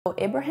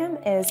Ibrahim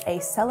is a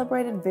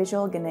celebrated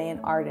visual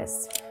Ghanaian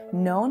artist,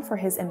 known for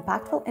his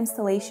impactful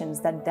installations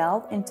that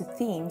delve into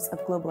themes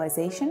of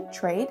globalization,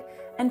 trade,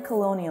 and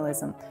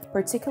colonialism,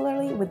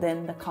 particularly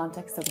within the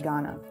context of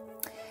Ghana.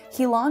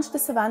 He launched the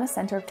Savannah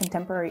Centre of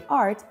Contemporary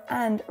Art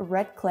and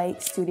Red Clay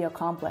Studio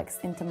Complex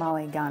in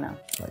Tamale, Ghana.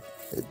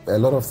 A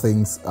lot of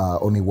things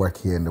only work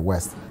here in the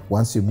West.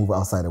 Once you move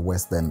outside the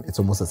West, then it's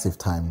almost as if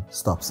time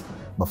stops.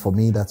 But for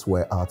me, that's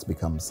where art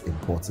becomes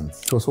important.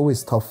 It was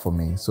always tough for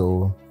me,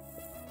 so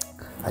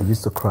I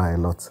used to cry a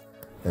lot.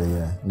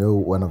 You know,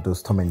 one of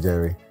those Tom and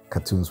Jerry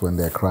cartoons when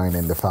they're crying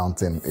in the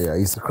fountain. Yeah, I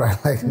used to cry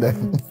like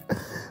that.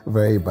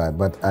 Very bad.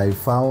 But I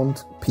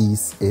found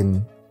peace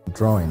in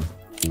drawing.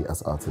 We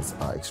as artists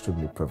are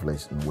extremely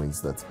privileged in ways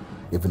that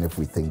even if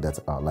we think that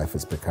our life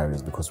is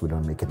precarious because we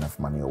don't make enough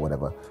money or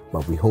whatever,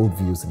 but we hold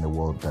views in the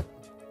world that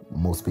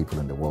most people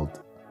in the world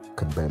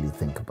can barely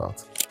think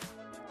about.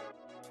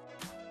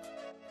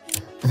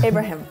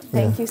 Ibrahim,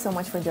 thank you so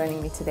much for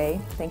joining me today.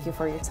 Thank you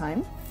for your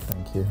time.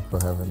 Thank you for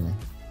having me.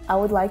 I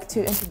would like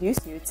to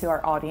introduce you to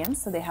our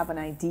audience so they have an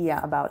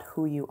idea about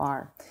who you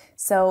are.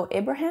 So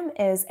Ibrahim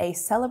is a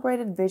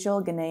celebrated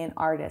visual Ghanaian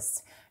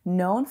artist,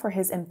 known for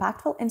his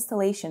impactful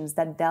installations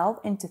that delve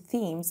into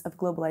themes of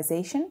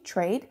globalization,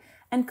 trade,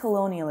 and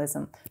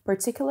colonialism,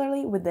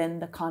 particularly within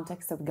the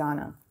context of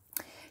Ghana.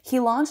 He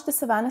launched the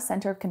Savannah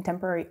Centre of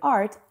Contemporary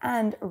Art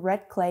and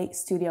Red Clay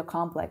Studio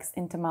Complex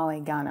in Tamale,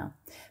 Ghana,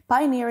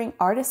 pioneering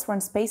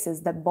artist-run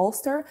spaces that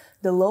bolster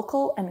the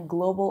local and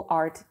global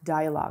art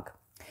dialogue.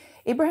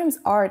 Ibrahim's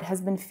art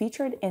has been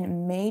featured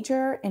in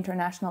major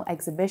international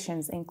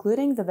exhibitions,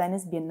 including the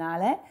Venice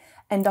Biennale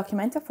and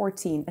Documenta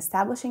 14,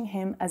 establishing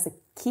him as a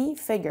key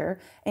figure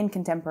in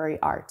contemporary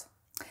art.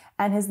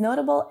 And his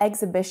notable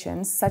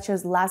exhibitions, such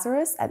as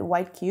Lazarus at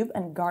White Cube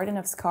and Garden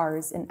of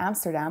Scars in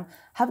Amsterdam,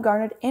 have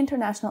garnered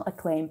international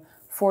acclaim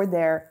for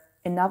their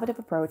innovative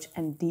approach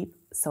and deep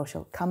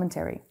social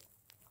commentary.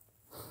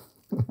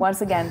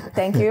 Once again,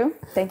 thank you.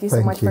 Thank you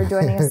so much for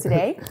joining us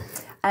today.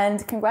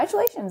 And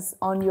congratulations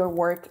on your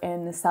work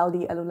in the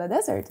Saudi Alula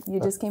Desert. You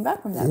just came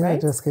back from that, right? Yeah, I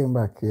just came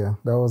back, yeah.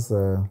 That was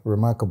a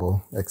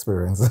remarkable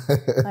experience.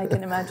 I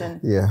can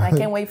imagine. Yeah. I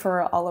can't wait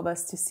for all of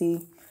us to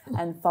see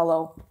and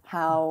follow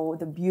how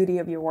the beauty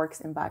of your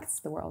works impacts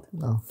the world.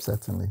 No,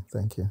 certainly.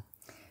 Thank you.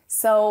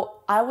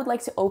 So I would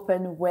like to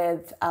open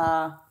with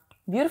a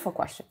beautiful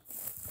question.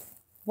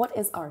 What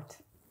is art?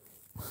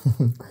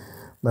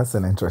 That's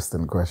an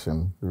interesting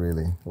question,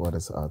 really. What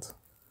is art?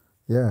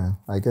 Yeah,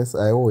 I guess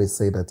I always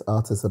say that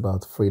art is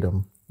about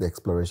freedom, the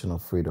exploration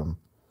of freedom.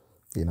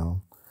 You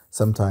know,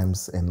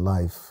 sometimes in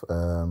life,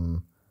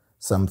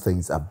 some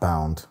things are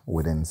bound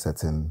within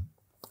certain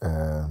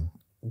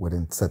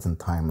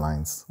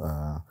timelines.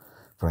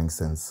 For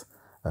instance,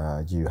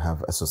 you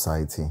have a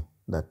society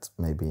that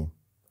maybe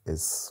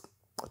is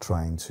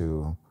trying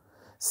to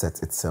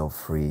set itself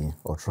free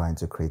or trying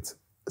to create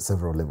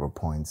several liberal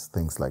points,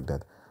 things like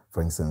that.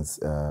 For instance,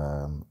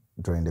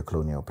 during the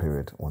colonial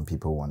period, when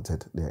people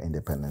wanted their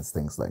independence,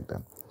 things like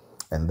that.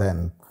 And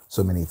then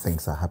so many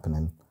things are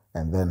happening,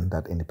 and then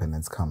that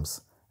independence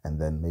comes, and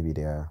then maybe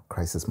there are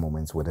crisis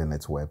moments within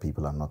it where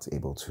people are not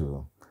able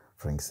to,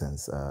 for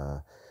instance,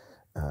 I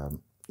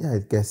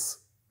guess,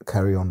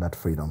 carry on that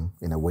freedom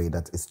in a way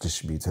that is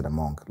distributed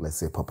among, let's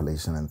say,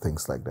 population and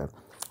things like that.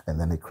 And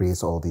then it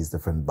creates all these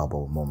different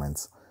bubble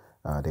moments.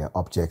 There are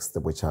objects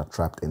which are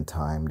trapped in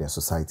time, there are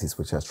societies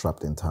which are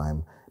trapped in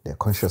time, there are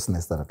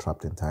consciousness that are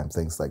trapped in time,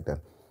 things like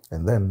that.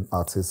 And then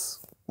artists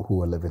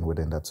who are living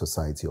within that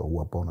society or who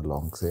are born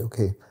along say,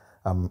 okay,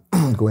 I'm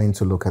going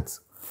to look at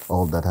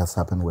all that has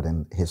happened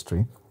within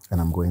history,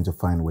 and I'm going to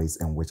find ways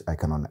in which I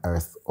can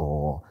unearth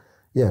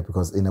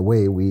because in a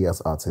way, we as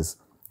artists,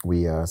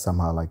 we are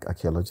somehow like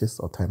archaeologists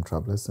or time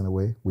travelers in a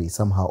way. We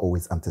somehow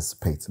always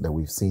anticipate that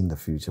we've seen the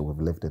future, we've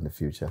lived in the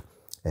future.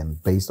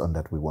 And based on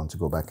that, we want to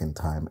go back in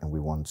time and we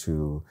want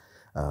to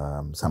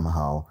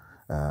somehow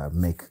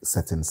make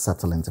certain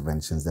subtle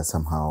interventions that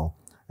somehow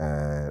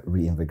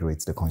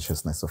reinvigorates the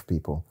consciousness of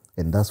people.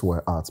 And that's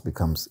where art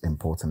becomes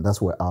important.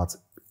 That's where art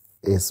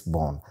is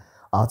born.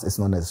 Art is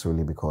not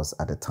necessarily because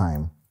at the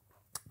time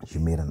you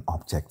made an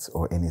object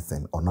or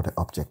anything, or not an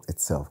object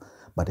itself,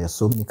 but there are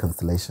so many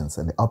constellations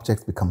and the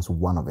object becomes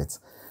one of it.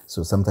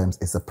 So sometimes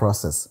it's a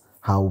process,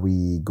 how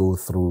we go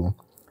through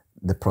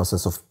the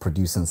process of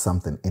producing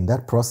something. In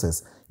that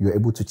process, you're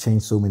able to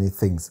change so many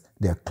things.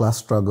 There are class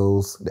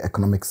struggles, the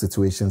economic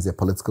situations, there are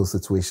political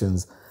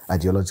situations,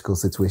 ideological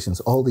situations,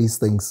 all these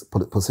things,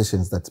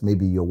 positions that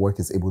maybe your work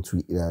is able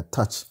to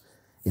touch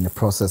in the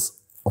process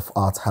of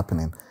art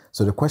happening.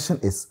 So the question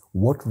is,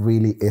 what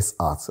really is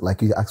art?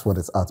 Like you asked what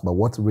is art, but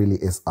what really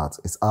is art?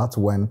 Is art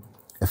when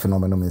a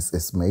phenomenon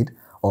is made?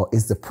 Or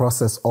is the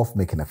process of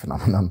making a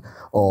phenomenon?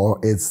 Or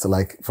it's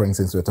like, for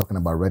instance, we're talking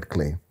about red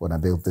clay when I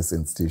built this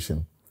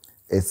institution.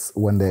 It's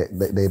when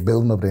they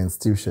building up the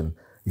institution,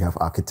 you have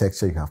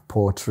architecture, you have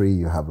poetry,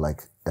 you have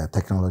like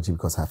technology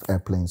because I have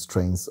airplanes,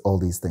 trains, all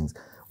these things.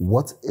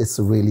 What is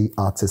really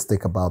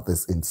artistic about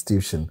this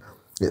institution?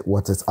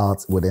 What is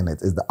art within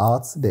it? Is the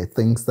art the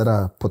things that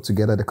are put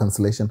together, the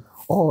constellation,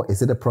 Or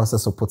is it a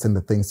process of putting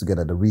the things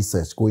together, the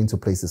research, going to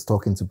places,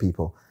 talking to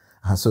people?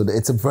 So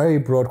it's a very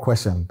broad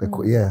question.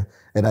 Yeah.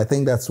 And I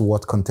think that's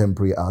what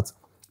contemporary art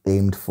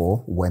aimed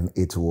for when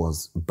it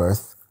was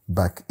birthed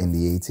back in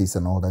the 80s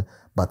and all that.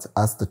 But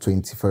as the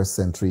 21st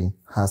century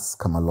has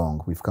come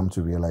along, we've come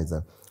to realize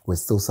that we're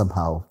still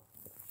somehow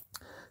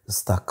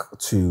stuck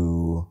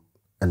to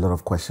a lot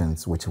of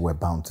questions which were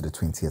bound to the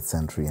 20th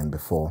century and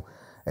before.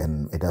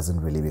 And it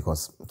doesn't really,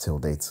 because till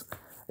date,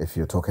 if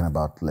you're talking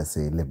about, let's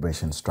say,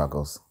 liberation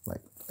struggles,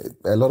 like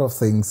a lot of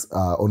things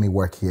only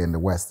work here in the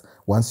West.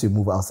 Once you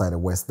move outside the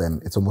West,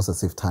 then it's almost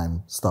as if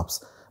time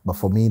stops. But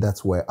for me,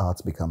 that's where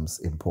art becomes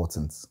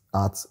important.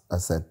 Art, as I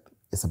said,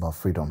 is about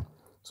freedom.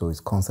 So it's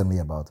constantly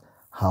about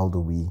how do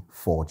we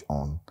forge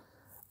on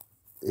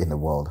in the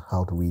world?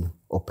 How do we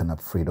open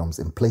up freedoms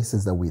in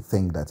places that we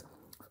think that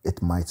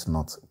it might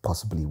not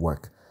possibly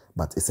work,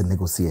 but it's a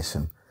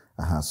negotiation.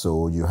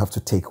 So you have to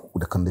take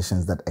the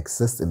conditions that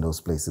exist in those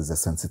places, the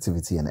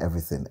sensitivity and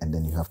everything, and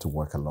then you have to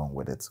work along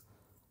with it.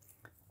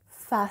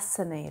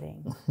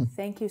 Fascinating.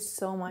 Thank you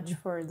so much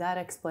for that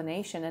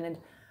explanation. And it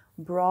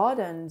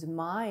broadened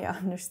my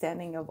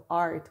understanding of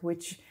art,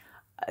 which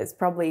is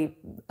probably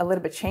a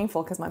little bit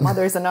shameful because my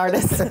mother is an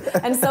artist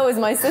and so is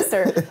my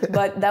sister.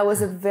 But that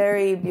was a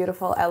very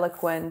beautiful,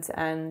 eloquent,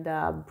 and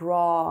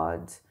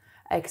broad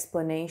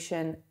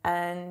explanation.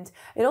 And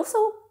it also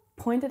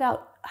pointed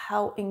out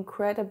how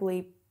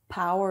incredibly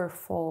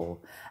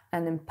powerful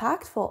and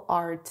impactful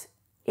art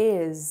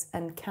is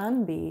and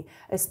can be,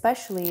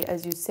 especially,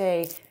 as you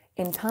say,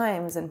 in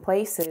times and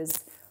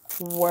places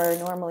where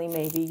normally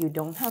maybe you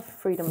don't have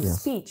freedom of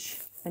speech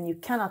and you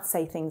cannot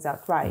say things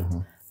outright,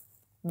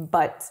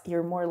 but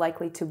you're more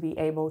likely to be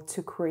able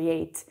to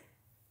create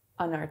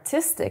an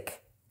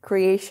artistic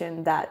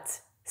creation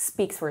that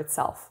speaks for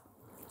itself.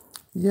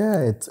 Yeah,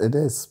 it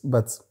is.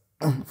 But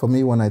for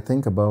me, when I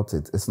think about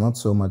it, it's not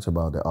so much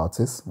about the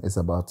artist, it's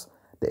about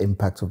the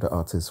impact of the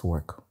artist's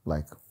work,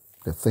 like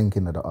the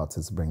thinking that the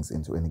artist brings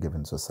into any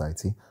given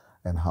society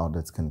and how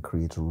that can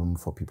create room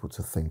for people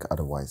to think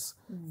otherwise.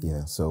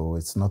 Yeah, so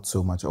it's not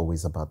so much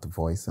always about the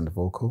voice and the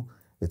vocal,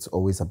 it's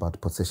always about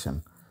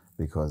position,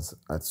 because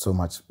it's so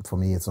much, for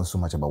me, it's not so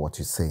much about what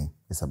you say,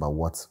 it's about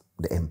what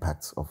the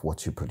impact of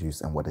what you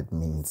produce and what it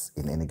means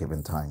in any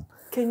given time.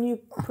 Can you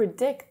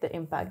predict the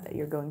impact that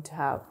you're going to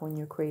have when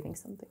you're creating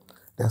something?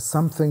 There are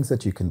some things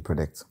that you can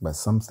predict, but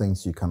some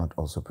things you cannot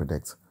also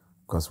predict,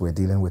 because we're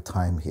dealing with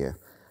time here.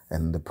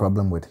 And the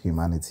problem with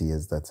humanity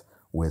is that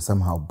we're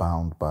somehow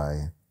bound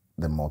by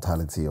the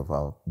mortality of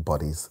our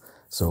bodies.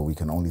 So we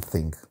can only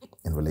think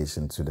in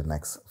relation to the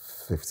next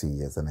 50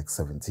 years, the next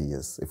 70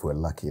 years, if we're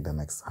lucky, the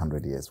next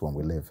 100 years when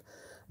we live.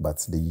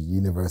 But the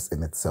universe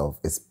in itself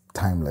is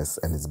timeless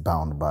and it's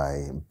bound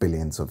by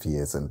billions of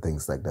years and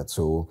things like that.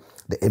 So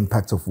the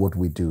impact of what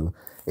we do,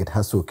 it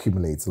has to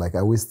accumulate. Like I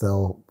always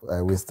tell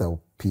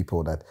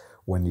people that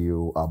when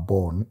you are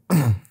born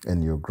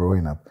and you're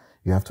growing up,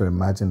 you have to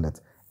imagine that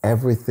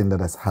everything that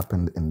has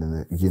happened in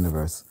the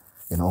universe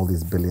in all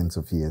these billions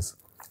of years,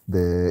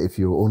 if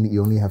you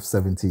only have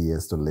 70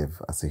 years to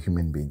live as a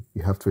human being,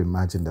 you have to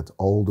imagine that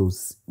all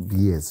those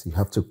years, you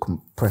have to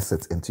compress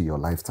it into your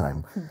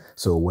lifetime.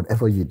 So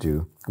whatever you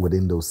do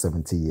within those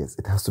 70 years,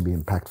 it has to be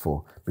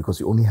impactful, because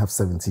you only have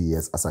 70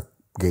 years as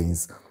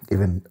against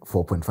even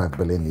 4.5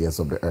 billion years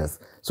of the earth.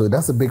 So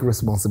that's a big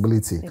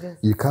responsibility.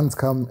 You can't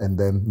come and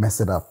then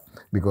mess it up,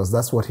 because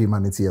that's what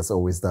humanity has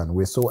always done.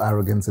 We're so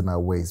arrogant in our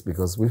ways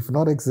because we've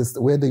not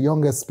existed. We're the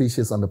youngest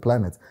species on the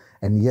planet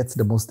and yet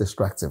the most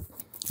destructive,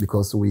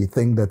 because we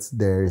think that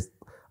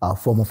our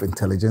form of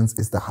intelligence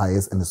is the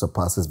highest and it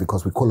surpasses,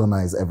 because we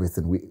colonize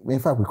everything. In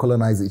fact, we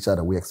colonize each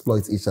other. We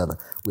exploit each other.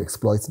 We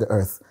exploit the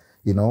earth,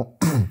 you know,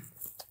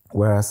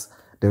 whereas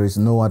there is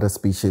no other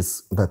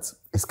species that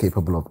is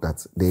capable of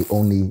that. They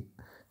only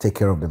take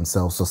care of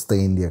themselves,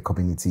 sustain their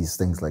communities,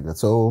 things like that.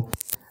 So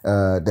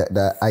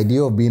the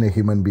idea of being a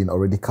human being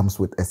already comes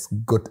with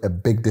a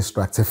big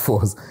destructive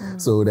force.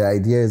 So the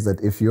idea is that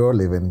if you're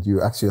living,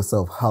 you ask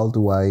yourself, how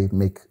do I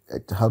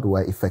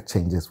effect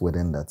changes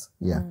within that?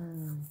 Yeah.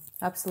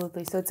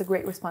 Absolutely. So it's a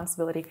great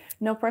responsibility.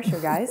 No pressure,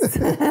 guys.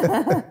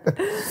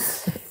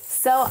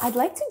 So I'd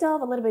like to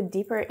delve a little bit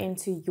deeper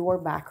into your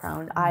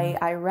background.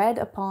 I read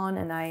upon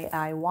and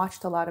I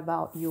watched a lot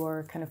about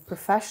your kind of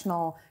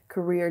professional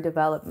career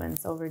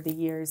developments over the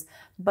years.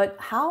 But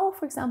how,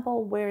 for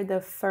example, were the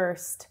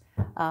first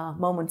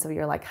moments of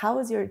your life? How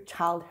was your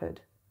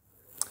childhood?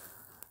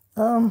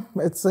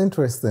 It's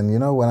interesting. You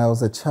know, when I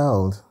was a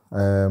child,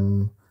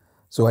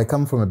 so I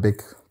come from a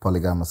big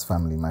polygamous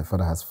family. My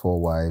father has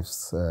 4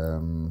 wives,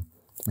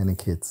 many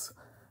kids.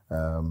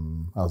 I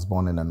was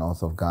born in the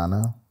north of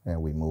Ghana,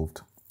 and we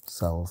moved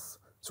south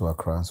to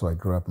Accra. So I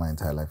grew up my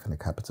entire life in the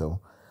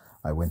capital.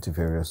 I went to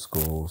various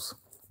schools,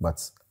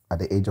 but at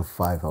the age of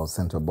 5, I was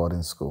sent to a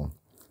boarding school.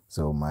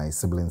 So my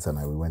siblings and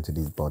I, we went to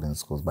these boarding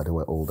schools, but they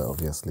were older,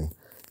 obviously.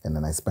 And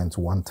then I spent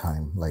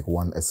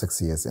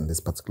 6 years in this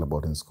particular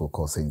boarding school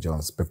called St.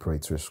 John's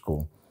Preparatory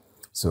School,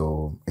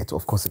 So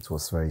of course, it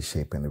was very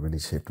shaping. It really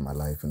shaped my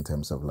life in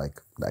terms of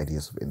like the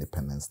ideas of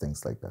independence,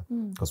 things like that.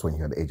 Because when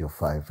you're at the age of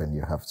 5 and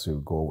you have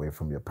to go away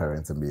from your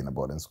parents and be in a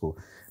boarding school,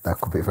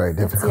 that could be very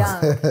difficult.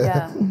 It's young,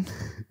 yeah.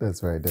 That's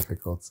very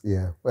difficult.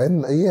 Yeah,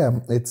 and yeah,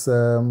 it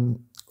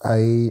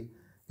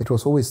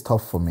was always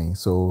tough for me.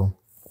 So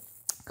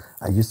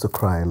I used to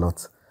cry a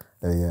lot.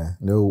 Yeah,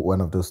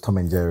 one of those Tom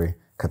and Jerry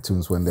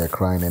cartoons when they're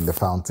crying in the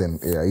fountain.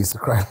 Yeah, I used to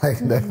cry like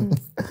that.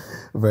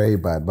 Very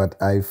bad. But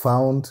I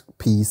found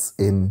peace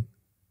in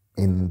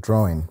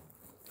drawing.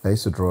 I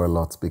used to draw a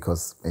lot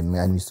because I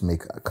used to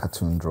make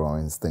cartoon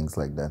drawings, things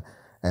like that.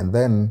 And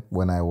then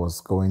when I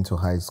was going to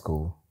high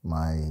school,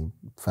 my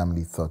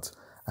family thought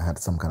I had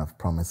some kind of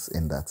promise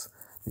in that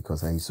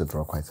because I used to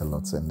draw quite a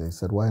lot. And they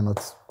said, why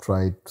not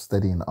try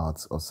studying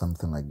art or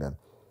something like that?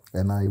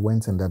 And I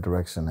went in that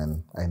direction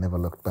and I never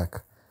looked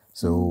back.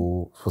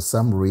 So for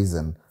some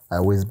reason, I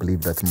always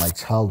believed that my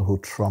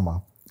childhood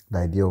trauma, the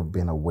idea of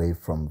being away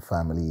from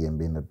family and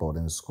being at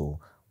boarding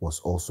school, was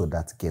also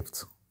that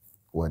gift.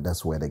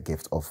 That's where the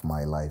gift of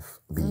my life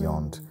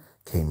beyond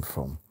came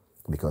from.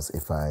 Because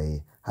if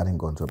I hadn't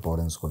gone to a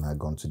boarding school and I had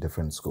gone to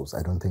different schools,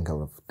 I don't think I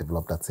would have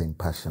developed that same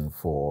passion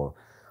for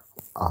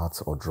art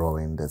or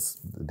drawing the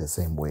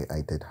same way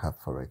I did have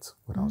for it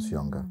when I was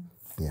younger.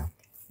 Yeah.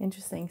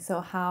 Interesting. So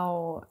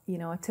how,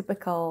 a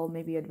typical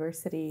maybe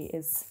adversity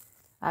is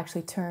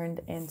actually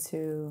turned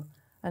into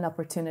an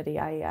opportunity.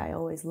 I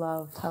always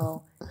love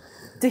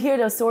to hear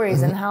those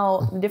stories and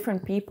how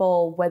different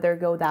people, whether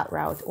go that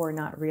route or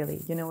not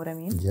really, you know what I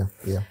mean? Yeah,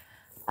 yeah.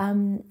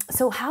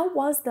 So how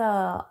was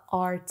the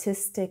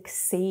artistic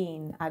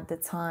scene at the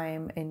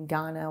time in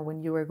Ghana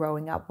when you were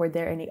growing up? Were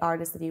there any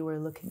artists that you were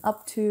looking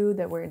up to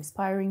that were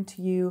inspiring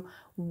to you?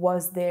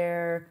 Was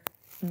there,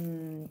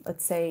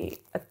 let's say,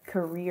 a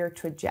career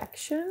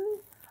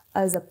trajectory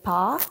as a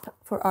path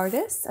for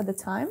artists at the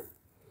time?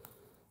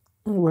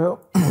 Well,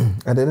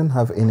 I didn't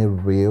have any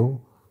real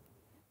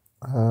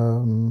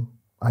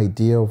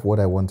idea of what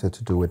I wanted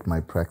to do with my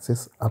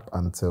practice up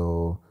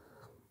until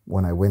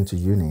when I went to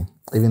uni.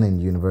 Even in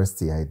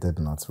university, I did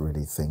not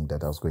really think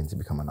that I was going to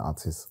become an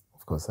artist.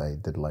 Of course, I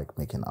did like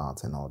making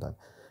art and all that.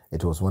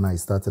 It was when I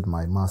started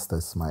my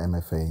master's, my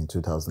MFA in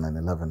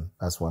 2011,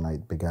 that's when I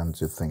began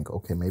to think,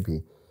 okay,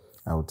 maybe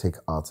I would take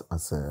art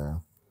as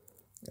a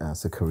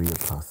career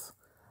path.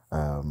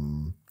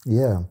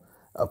 Yeah.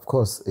 Of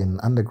course, in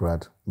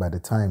undergrad, by the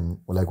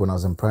time, like when I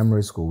was in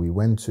primary school, we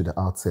went to the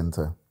art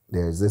center.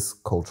 There is this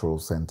cultural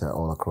center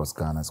all across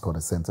Ghana. It's called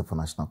the Center for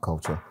National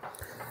Culture.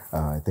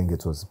 I think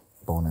it was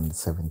born in the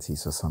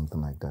 70s or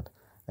something like that.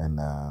 And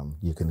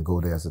you can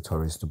go there as a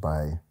tourist to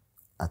buy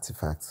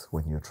artifacts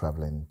when you're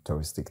traveling,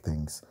 touristic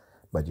things.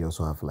 But you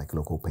also have like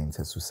local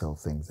painters who sell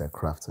things, their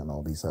crafts and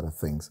all these other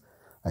things.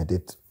 I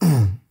did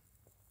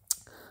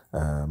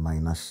my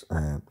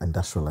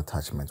industrial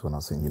attachment when I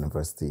was in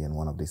university in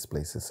one of these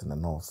places in the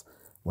north.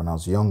 When I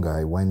was younger,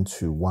 I went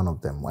to one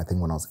of them. I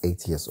think when I was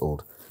 8 years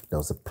old, there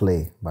was a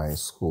play by a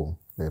school,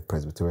 the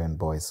Presbyterian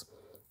Boys,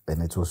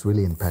 and it was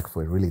really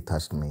impactful. It really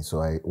touched me.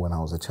 So when I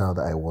was a child,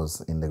 I was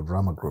in the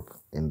drama group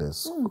in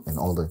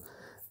all the,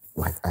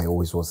 like I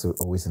always was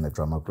in the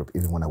drama group.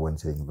 Even when I went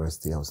to the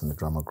university, I was in the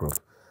drama group.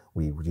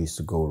 We used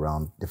to go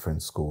around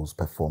different schools,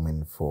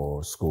 performing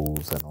for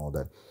schools and all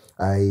that.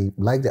 I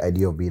like the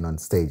idea of being on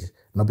stage,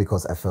 not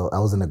because I felt I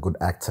wasn't a good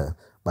actor,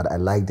 but I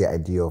like the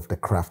idea of the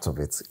craft of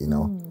it,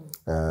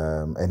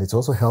 and it's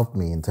also helped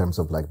me in terms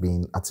of like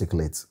being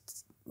articulate,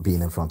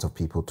 being in front of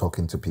people,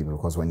 talking to people,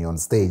 because when you're on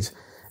stage,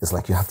 it's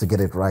like you have to get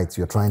it right.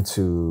 You're trying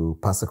to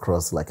pass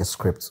across like a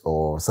script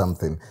or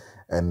something.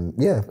 And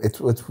yeah, it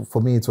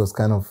for me, it was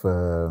kind of...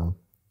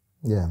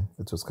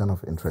 it was kind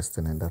of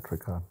interesting in that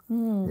regard.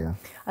 Yeah.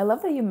 I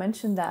love that you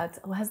mentioned that.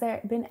 Has there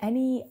been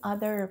any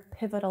other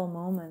pivotal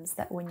moments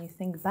that when you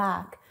think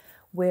back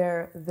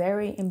were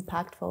very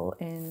impactful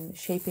in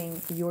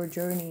shaping your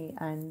journey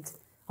and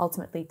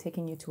ultimately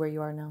taking you to where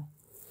you are now?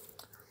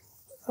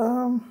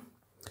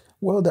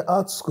 Well, the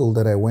art school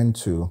that I went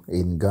to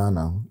in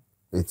Ghana,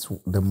 it's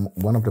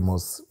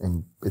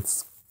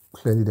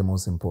clearly the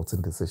most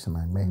important decision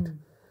I made.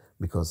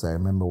 Because I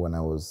remember when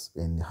I was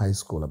in high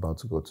school about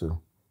to go to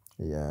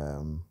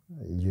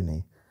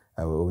uni,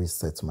 I would always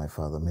say to my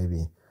father,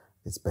 maybe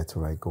it's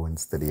better I go and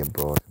study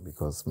abroad,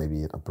 because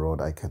maybe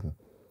abroad I can,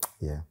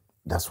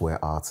 that's where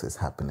art is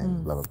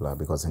happening, blah, blah, blah.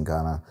 Because in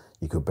Ghana,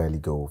 you could barely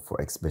go for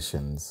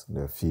exhibitions.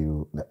 There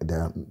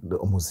were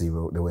almost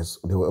zero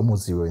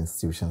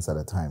institutions at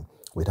the time.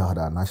 We had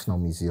our National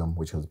Museum,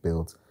 which was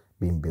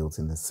being built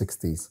in the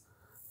 60s,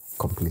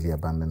 completely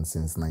abandoned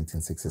since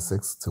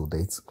 1966 till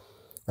date.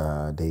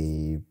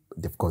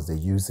 Of course, they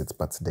use it,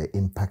 but the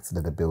impact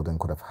that the building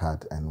could have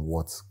had and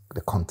what the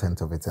content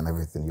of it and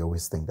everything, you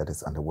always think that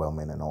it's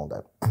underwhelming and all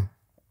that.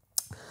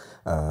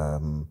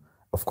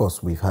 Of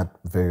course, we've had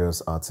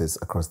various artists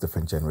across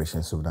different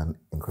generations who've done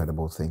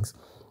incredible things.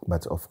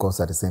 But of course,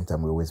 at the same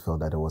time, we always felt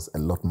that there was a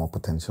lot more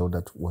potential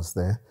that was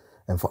there.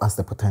 And for us,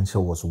 the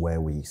potential was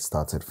where we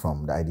started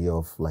from, the idea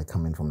of like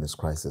coming from this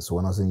crisis. So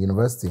when I was in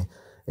university,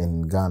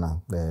 in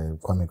Ghana, the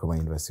Kwame Nkrumah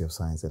University of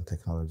Science and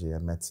Technology, I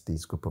met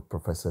these group of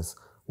professors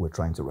who were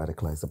trying to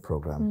radicalize the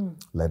program,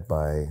 led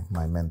by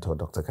my mentor,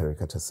 Dr.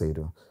 Karika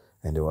Tasedu.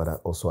 And there were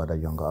also other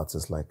younger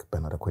artists like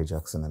Bernard Akwe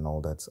Jackson and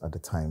all that at the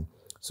time.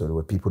 So there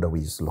were people that we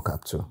used to look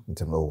up to in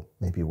terms of, oh,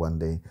 maybe one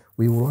day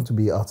we want to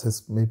be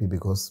artists, maybe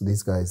because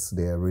these guys,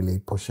 they're really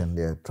pushing,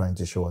 they're trying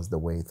to show us the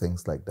way,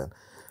 things like that.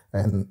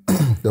 And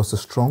there was a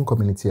strong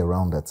community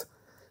around that.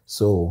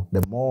 So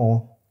the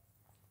more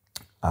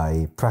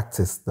I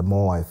practiced, the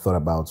more I thought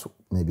about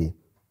maybe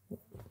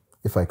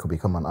if I could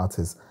become an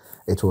artist.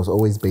 It was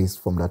always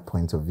based from that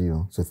point of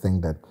view, to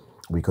think that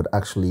we could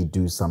actually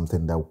do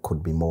something that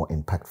could be more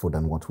impactful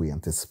than what we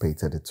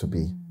anticipated it to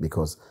be,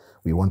 because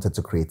we wanted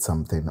to create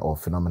something or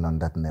phenomenon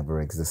that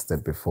never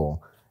existed before.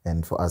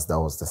 And for us, that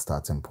was the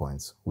starting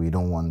point. We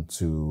don't want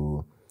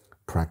to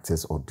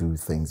practice or do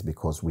things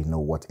because we know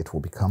what it will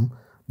become,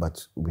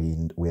 but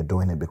we are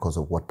doing it because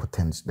of what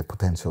the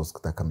potentials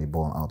that can be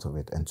born out of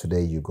it. And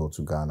today you go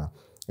to Ghana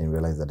and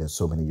realize that there's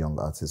so many young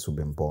artists who've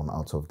been born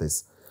out of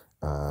this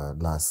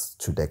last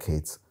 2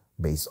 decades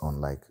based on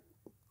like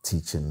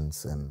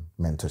teachings and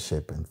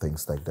mentorship and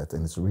things like that.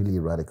 And it's really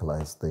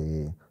radicalized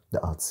the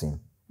art scene.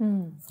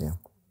 Yeah.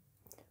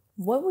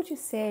 What would you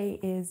say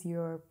is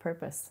your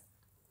purpose?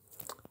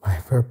 My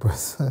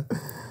purpose?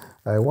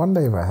 I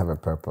wonder if I have a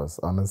purpose,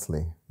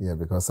 honestly. Yeah,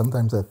 because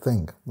sometimes I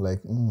think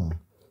like,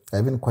 I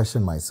even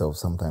question myself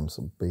sometimes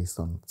based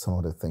on some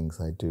of the things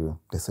I do,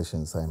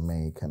 decisions I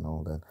make and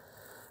all that.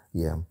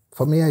 Yeah.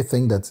 For me, I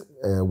think that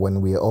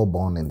when we are all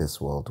born in this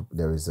world,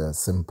 there is a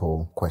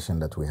simple question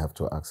that we have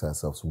to ask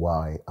ourselves.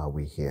 Why are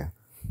we here?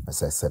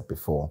 As I said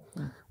before,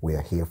 we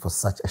are here for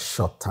such a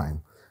short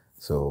time.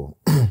 So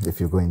if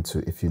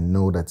you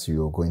know that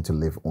you're going to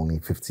live only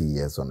 50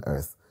 years on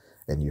earth,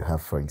 and you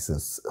have, for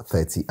instance,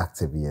 30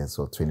 active years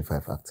or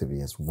 25 active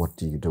years, what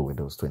do you do with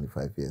those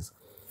 25 years?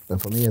 And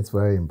for me, it's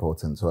very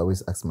important. So I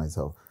always ask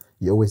myself,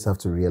 you always have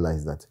to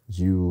realize that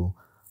you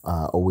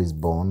are always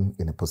born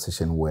in a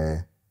position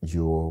where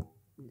you're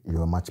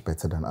much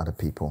better than other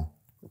people,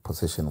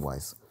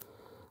 position-wise.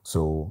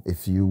 So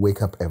if you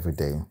wake up every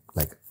day,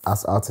 like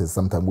as artists,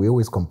 sometimes we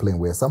always complain,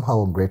 we're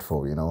somehow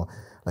ungrateful, you know,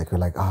 like we're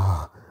like,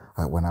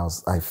 when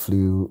I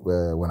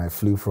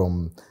flew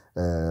from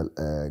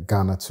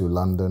Ghana to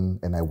London,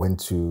 and I went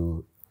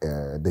to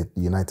the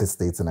United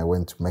States, and I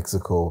went to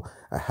Mexico,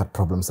 I had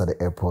problems at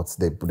the airports,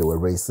 they were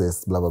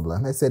racist, blah, blah, blah.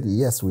 And I said,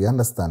 yes, we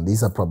understand,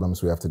 these are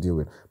problems we have to deal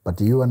with. But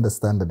do you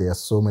understand that there are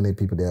so many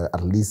people, there are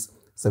at least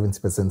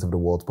 70% of the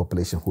world's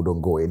population who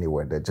don't go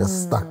anywhere, they're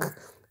just stuck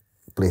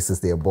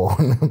places they are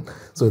born.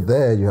 So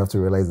there you have to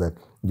realize that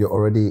you're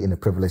already in a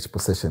privileged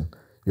position.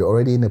 You're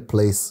already in a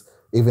place,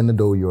 even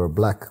though you're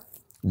black,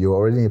 you're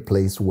already in a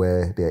place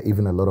where there are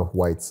even a lot of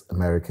whites,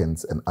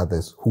 Americans and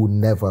others who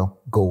never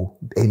go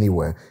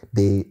anywhere.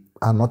 They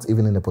are not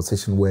even in a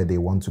position where they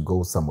want to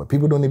go somewhere.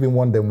 People don't even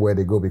want them where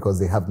they go because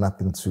they have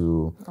nothing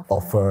to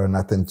offer,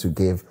 nothing to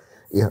give.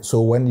 Yeah.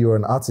 So when you're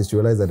an artist, you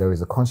realize that there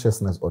is a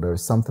consciousness or there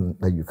is something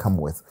that you come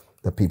with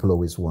that people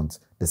always want.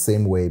 The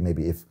same way,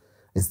 maybe if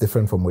it's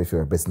different from if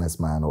you're a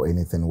businessman or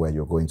anything where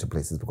you're going to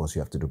places because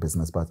you have to do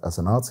business. But as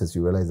an artist,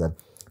 you realize that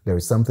there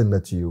is something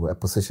a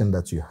position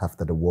that you have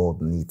that the world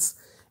needs,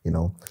 you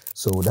know.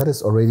 So that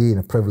is already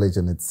a privilege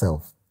in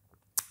itself.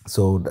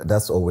 So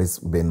that's always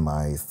been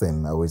my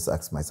thing. I always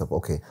ask myself,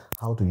 okay,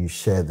 how do you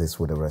share this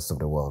with the rest of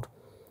the world?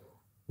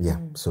 Yeah,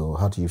 so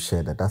how do you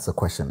share that? That's a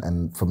question.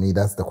 And for me,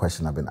 that's the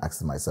question I've been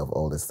asking myself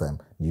all this time.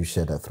 Do you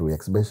share that through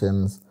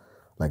exhibitions,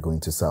 like going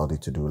to Saudi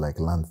to do like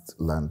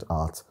land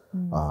art?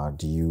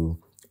 Do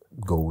you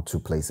go to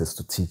places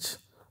to teach?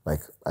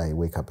 Like I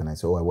wake up and I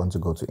say, oh, I want to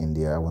go to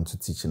India. I want to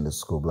teach in the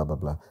school, blah, blah,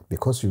 blah.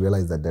 Because you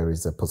realize that there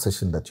is a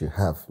position that you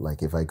have.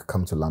 Like if I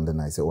come to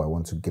London, I say, oh, I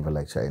want to give a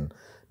lecture in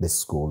this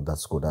school, that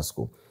school, that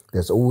school.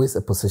 There's always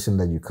a position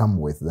that you come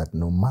with that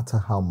no matter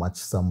how much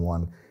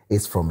someone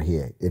is from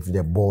here, if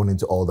they're born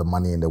into all the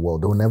money in the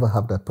world, they'll never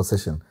have that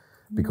position.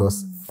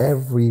 Because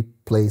every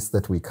place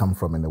that we come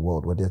from in the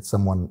world, whether it's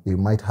someone, you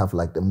might have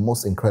like the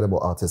most incredible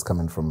artists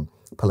coming from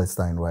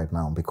Palestine right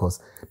now because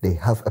they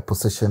have a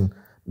position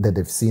that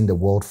they've seen the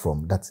world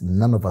from that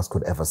none of us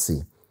could ever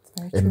see.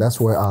 And that's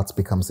where art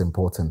becomes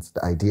important.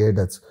 The idea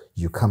that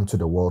you come to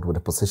the world with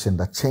a position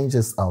that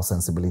changes our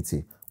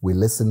sensibility. We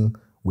listen,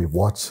 we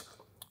watch,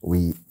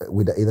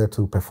 with either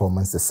through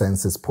performance, the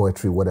senses,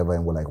 poetry, whatever,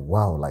 and we're like,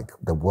 wow, like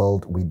the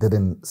world, we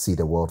didn't see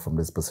the world from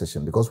this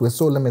position because we're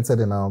so limited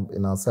in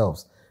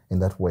ourselves in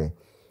that way.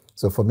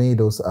 So for me,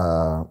 those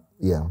are,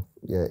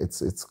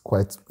 it's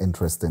quite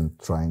interesting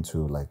trying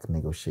to like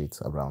negotiate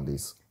around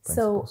these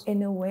principles. So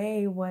in a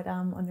way, what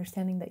I'm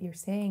understanding that you're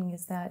saying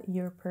is that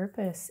your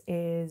purpose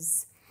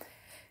is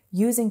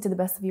using to the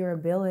best of your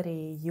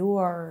ability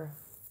your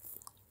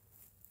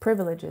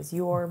privileges,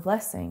 your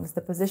blessings, the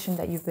position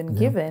that you've been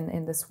given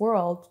in this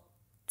world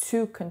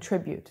to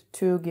contribute,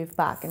 to give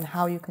back, and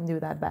how you can do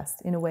that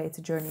best. In a way, it's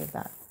a journey of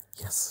that.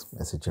 Yes,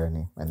 it's a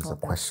journey, and it's a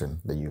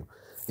question that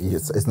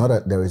it's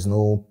not there is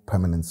no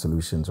permanent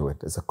solution to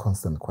it. It's a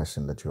constant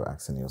question that you're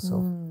asking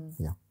yourself.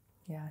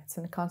 Yeah, it's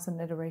in a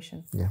constant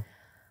iteration. Yeah.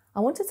 I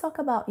want to talk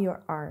about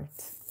your art.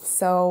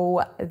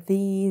 So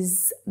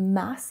these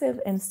massive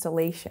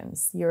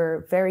installations,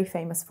 you're very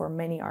famous for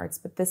many arts,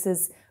 but this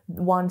is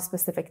one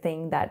specific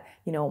thing that,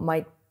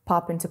 might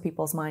pop into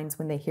people's minds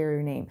when they hear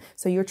your name.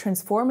 So you're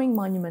transforming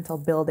monumental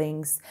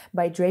buildings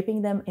by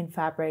draping them in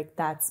fabric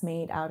that's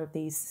made out of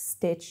these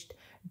stitched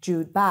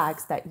jute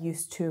bags that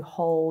used to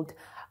hold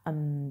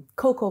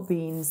cocoa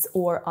beans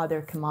or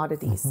other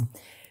commodities. Mm-hmm.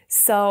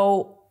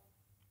 So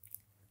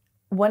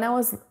when I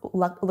was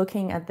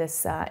looking at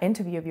this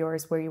interview of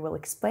yours where you were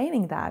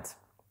explaining that,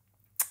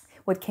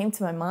 what came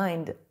to my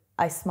mind,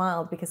 I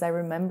smiled because I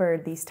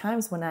remembered these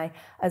times when I,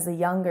 as a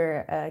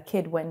younger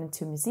kid, went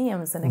into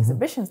museums and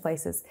exhibitions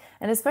places.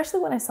 And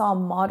especially when I saw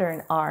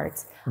modern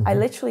art, I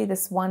literally,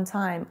 this one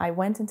time, I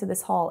went into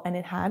this hall and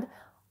it had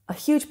a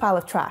huge pile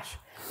of trash.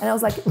 And I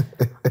was like,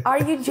 are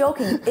you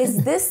joking?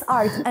 Is this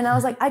art? And I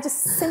was like, I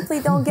just simply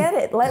don't get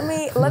it. Let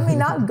me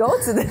not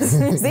go to this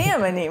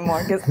museum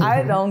anymore because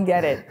I don't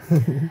get it.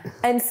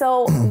 And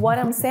so what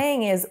I'm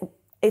saying is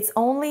it's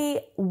only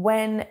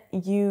when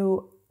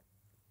you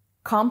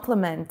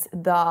complement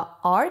the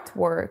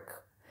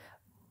artwork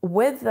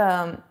with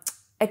the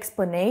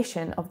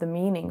explanation of the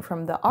meaning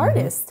from the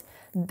artist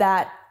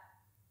that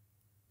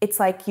it's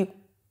like you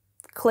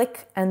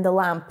click and the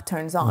lamp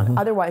turns on.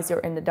 Otherwise, you're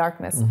in the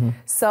darkness.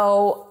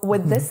 So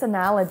with this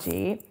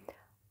analogy,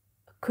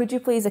 could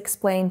you please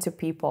explain to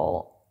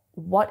people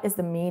what is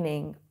the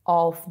meaning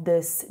of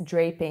this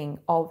draping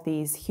of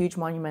these huge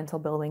monumental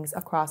buildings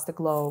across the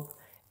globe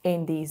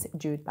in these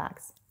jute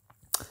bags?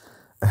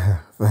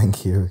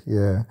 Thank you.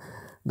 Yeah,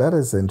 that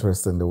is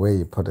interesting the way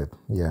you put it.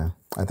 Yeah,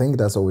 I think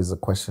that's always a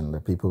question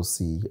that people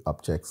see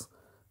objects,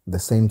 the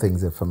same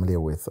things they're familiar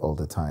with all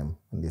the time,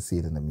 and they see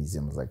it in the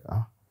museum. It's like,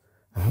 I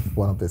have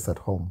one of this at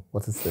home.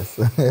 What is this?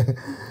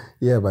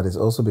 Yeah, but it's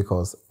also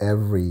because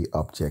every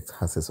object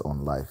has its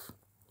own life.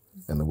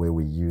 And the way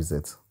we use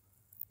it,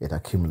 it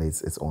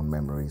accumulates its own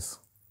memories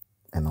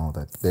and all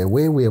that. The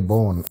way we are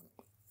born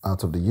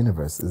out of the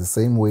universe is the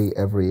same way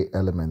every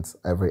element,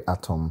 every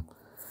atom,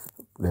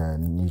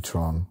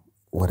 neutron,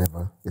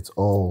 whatever, it's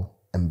all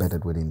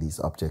embedded within these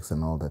objects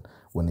and all that.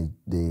 When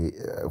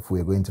if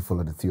we're going to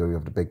follow the theory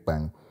of the Big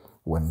Bang,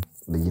 when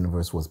the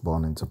universe was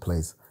born into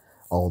place,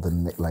 all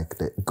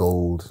the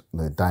gold,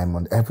 the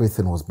diamond,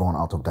 everything was born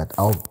out of that.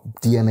 Our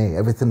DNA,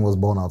 everything was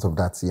born out of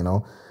that,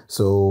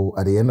 So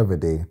at the end of the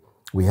day,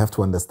 we have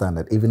to understand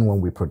that even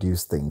when we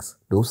produce things,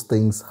 those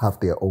things have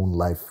their own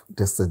life,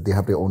 just as they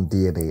have their own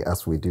DNA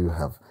as we do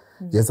have.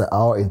 Just that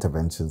our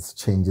interventions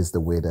changes the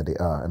way that they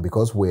are. And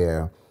because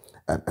we're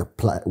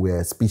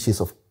a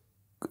species of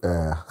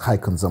high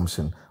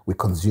consumption, we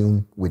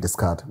consume, we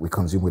discard, we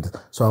consume,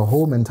 so our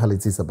whole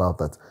mentality is about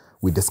that.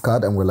 We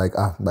discard and we're like,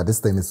 but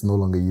this thing is no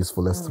longer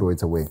useful, let's throw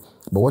it away.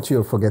 But what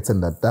you're forgetting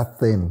that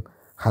thing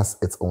has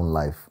its own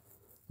life.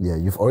 Yeah,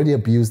 you've already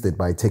abused it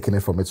by taking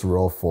it from its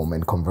raw form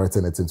and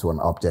converting it into an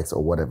object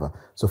or whatever.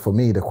 So for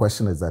me, the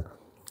question is that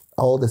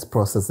all this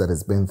process that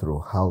it's been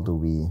through, how do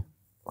we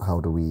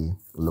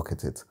look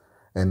at it?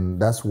 And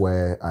that's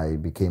where I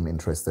became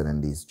interested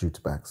in these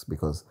jute bags,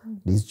 because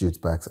these jute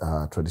bags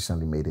are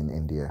traditionally made in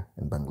India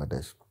and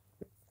Bangladesh.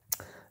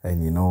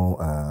 And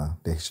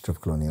the history of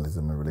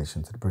colonialism in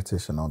relation to the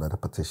British and all that, the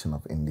partition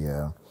of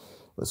India.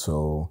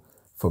 So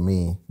for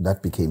me,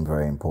 that became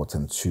very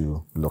important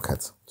to look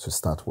at, to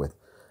start with.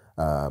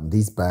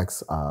 These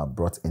bags are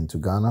brought into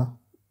Ghana,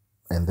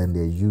 and then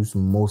they're used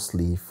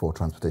mostly for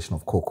transportation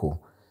of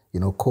cocoa.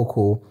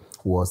 Cocoa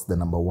was the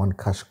 #1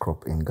 cash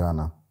crop in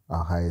Ghana,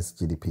 our highest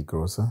GDP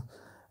grosser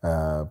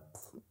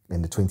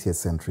in the 20th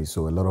century.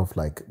 So a lot of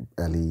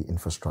early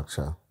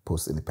infrastructure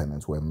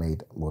post-independence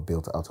were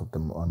built out of the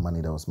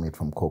money that was made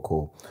from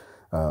cocoa.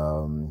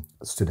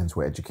 Students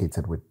were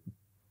educated with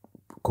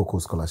cocoa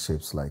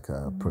scholarships,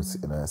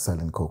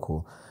 selling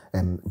cocoa.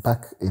 And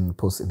back in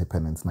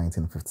post-independence,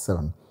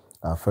 1957,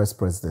 our first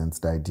president,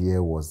 the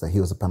idea was that he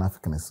was a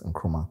Pan-Africanist,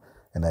 Nkrumah,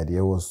 and the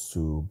idea was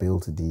to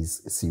build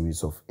these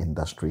series of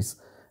industries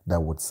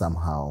that would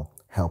somehow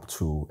help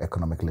to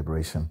economic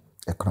liberation,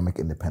 economic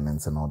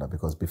independence and all that,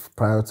 because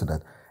prior to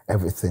that,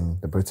 everything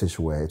the British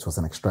were, it was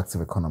an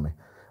extractive economy.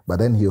 But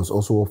then he was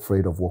also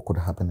afraid of what could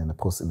happen in a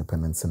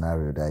post-independence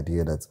scenario, the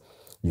idea that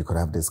you could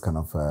have this kind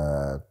of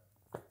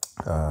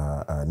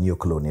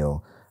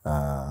neo-colonial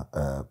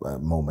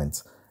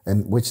moment,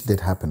 and which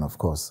did happen, of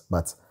course.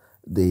 But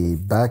the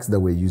bags that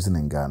we're using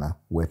in Ghana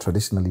were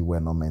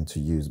not meant to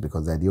use,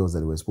 because the idea was that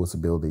they were supposed to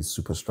build these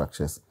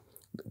superstructures,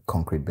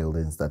 concrete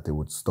buildings that they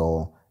would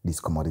store these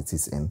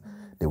commodities in.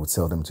 They would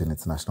sell them to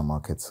international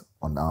markets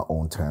on our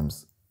own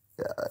terms,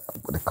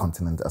 the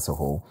continent as a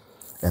whole.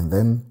 And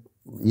then,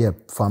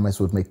 farmers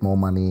would make more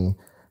money,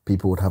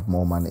 people would have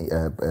more money,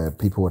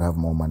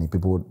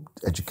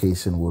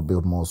 education would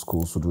build more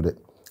schools, would do that.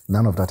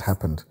 None of that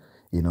happened.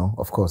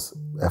 Of course,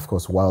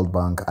 World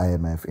Bank,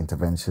 IMF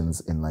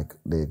interventions in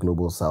the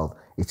global south,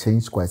 it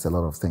changed quite a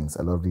lot of things.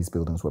 A lot of these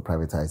buildings were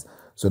privatized.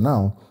 So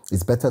now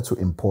it's better to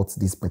import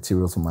these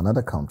materials from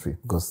another country,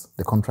 because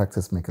the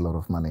contractors make a lot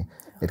of money.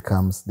 It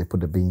comes, they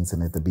put the beans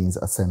in it, the beans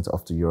are sent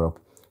off to Europe,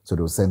 So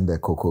they'll send their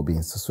cocoa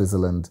beans to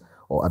Switzerland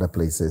or other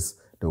places.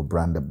 They'll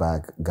brand the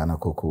bag Ghana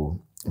Cocoa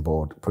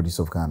Board, Produce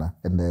of Ghana.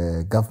 And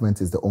the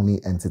government is the only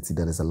entity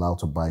that is allowed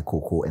to buy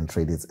cocoa and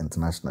trade it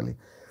internationally.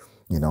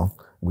 You know,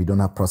 we don't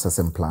have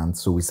processing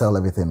plants, so we sell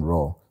everything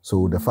raw.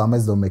 So the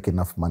farmers don't make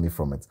enough money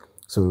from it.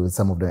 So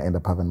some of them end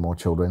up having more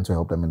children to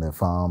help them in their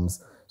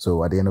farms.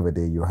 So at the end of the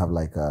day, you have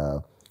like,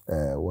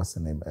 what's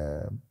the name?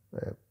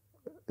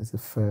 Is it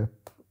fair?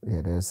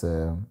 Yeah, there's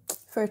a...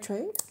 Fair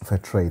trade? Fair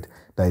trade.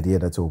 The idea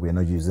that we're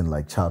not using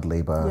like child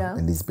labor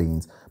in these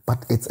beans.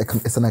 But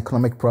it's an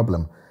economic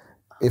problem.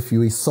 If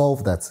you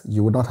solve that,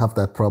 you would not have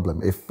that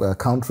problem. If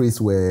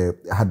countries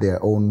had their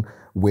own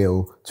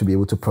will to be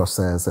able to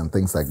process and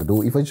things like that,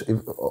 they'll eventually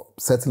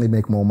certainly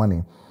make more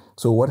money.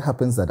 So what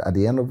happens that at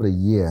the end of the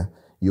year,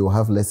 you'll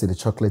have, let's say, the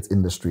chocolate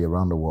industry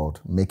around the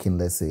world making,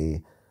 let's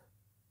say,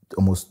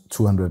 almost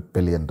 $200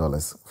 billion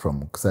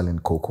from selling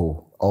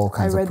cocoa, all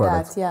kinds of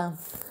products. I read that, yeah.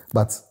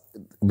 But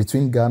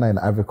between Ghana and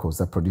Ivory Coast,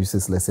 that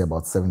produces, let's say,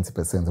 about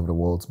 70% of the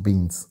world's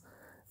beans,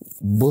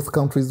 both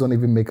countries don't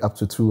even make up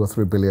to $2 or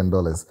 $3 billion.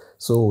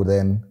 So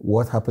then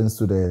what happens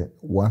to the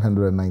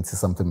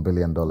 190-something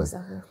billion dollars?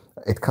 Exactly.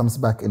 It comes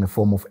back in the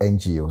form of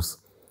NGOs,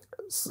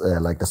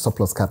 like the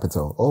surplus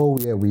capital. Oh,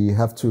 yeah, we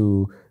have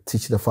to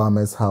teach the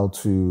farmers how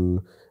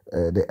to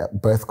the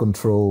birth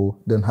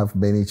control, don't have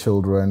many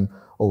children.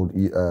 Oh,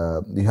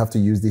 you have to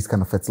use these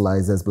kind of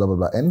fertilizers, blah, blah,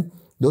 blah. And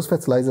those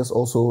fertilizers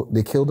also,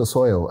 they kill the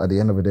soil at the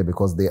end of the day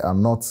because they are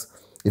not,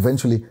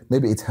 eventually,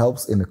 maybe it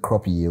helps in the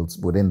crop yields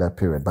within that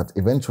period, but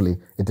eventually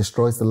it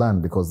destroys the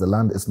land because the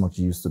land is not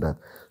used to that.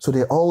 So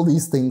all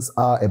these things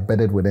are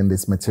embedded within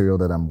this material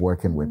that I'm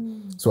working with.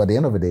 So at the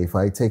end of the day, if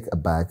I take a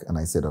bag and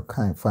I said,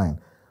 okay, fine,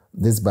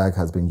 this bag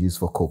has been used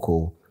for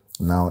cocoa.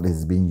 Now this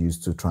is being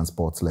used to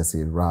transport, let's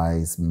say,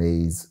 rice,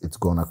 maize. It's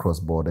gone across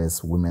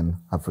borders. Women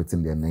have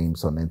written their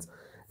names on it.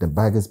 The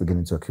bag is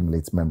beginning to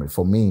accumulate memory.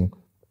 For me,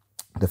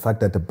 the fact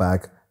that the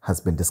bag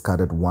has been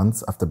discarded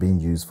once after being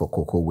used for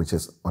cocoa, which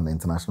is on the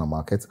international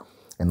market,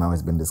 and now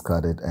it's been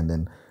discarded, and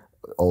then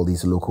all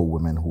these local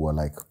women who are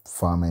like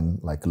farming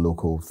like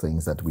local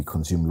things that we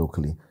consume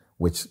locally,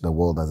 which the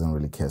world doesn't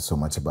really care so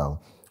much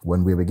about.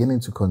 When we're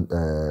beginning to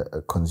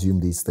consume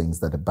these things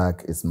that the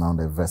bag is now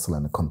the vessel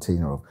and the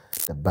container of,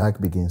 the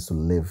bag begins to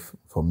live,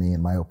 for me,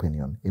 in my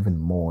opinion, even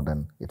more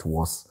than it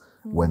was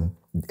when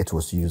it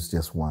was used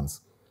just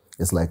once.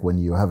 It's like when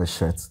you have a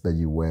shirt that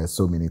you wear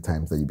so many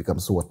times that you become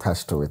so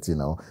attached to it, you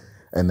know,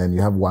 and then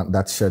you have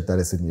that shirt that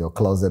is in your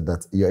closet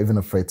that you're even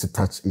afraid to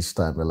touch each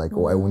time. You're like,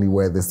 oh, I only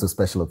wear this to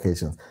special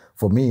occasions.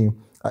 For me,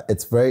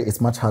 it's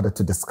much harder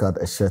to discard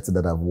a shirt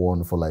that I've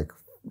worn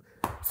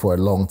for a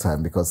long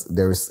time because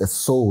there is a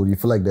soul. You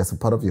feel like there's a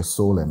part of your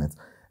soul in it.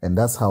 And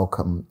that's how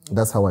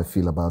I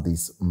feel about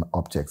these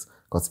objects,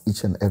 because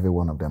each and every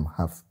one of them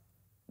have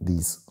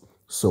these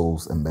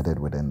souls embedded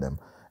within them.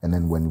 And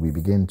then when we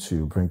begin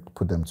to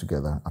put them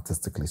together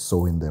artistically,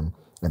 sewing them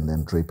and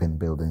then draping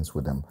buildings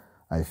with them,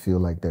 I feel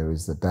like there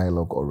is a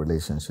dialogue or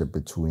relationship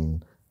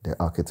between the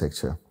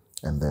architecture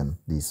and then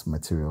this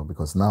material,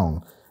 because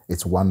now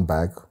it's one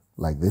bag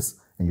like this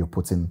and you're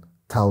putting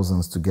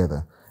thousands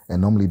together.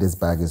 And normally this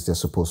bag is just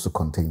supposed to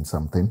contain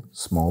something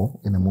small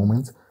in a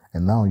moment.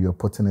 And now you're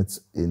putting it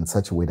in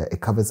such a way that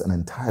it covers an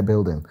entire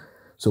building.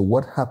 So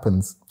what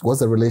happens? What's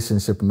the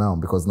relationship now?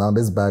 Because now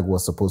this bag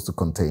was supposed to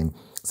contain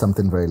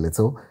something very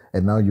little,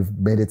 and now you've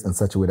made it in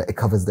such a way that it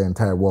covers the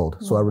entire world.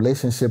 So our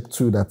relationship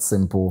to that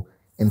simple,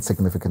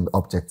 insignificant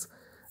object,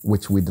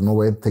 which we don't know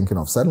we're thinking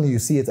of, suddenly you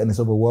see it and it's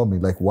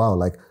overwhelming. Like, wow,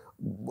 like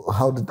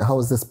how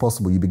is this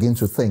possible? You begin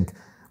to think,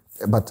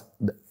 but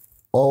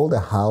all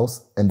the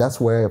house, and that's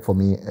where, for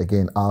me,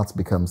 again, art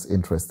becomes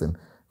interesting.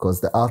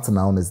 Because the art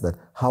now is that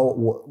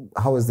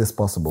how is this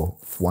possible?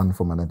 One,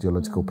 from an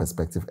ideological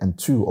perspective, and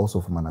two, also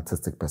from an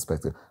artistic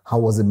perspective. How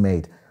was it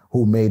made?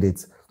 Who made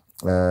it?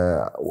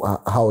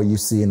 How are you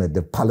seeing it?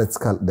 The palette,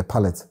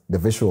 the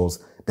visuals,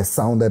 the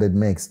sound that it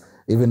makes,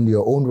 even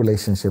your own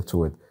relationship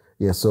to it.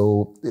 Yeah.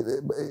 So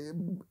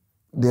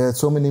there are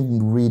so many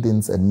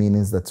readings and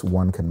meanings that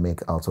one can make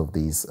out of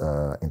these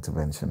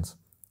interventions.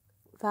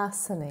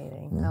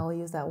 Fascinating. Yeah. I'll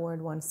use that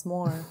word once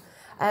more.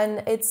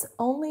 And it's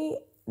only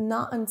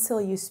not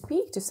until you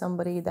speak to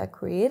somebody that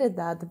created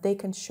that they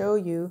can show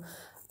you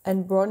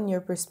and broaden your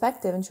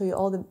perspective and show you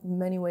all the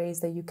many ways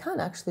that you can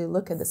actually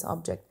look at this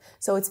object.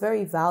 So it's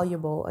very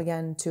valuable,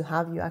 again, to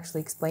have you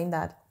actually explain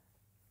that.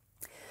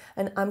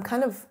 And I'm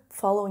kind of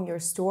following your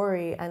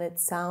story, and it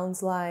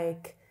sounds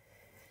like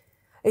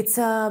it's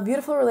a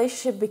beautiful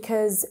relationship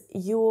because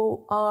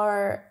you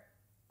are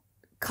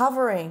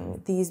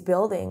covering these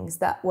buildings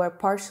that were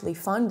partially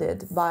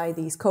funded by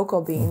these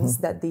cocoa beans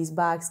that these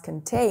bags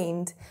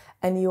contained,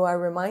 and you are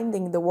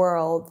reminding the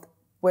world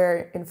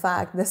where, in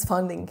fact, this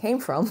funding came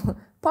from,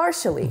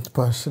 partially.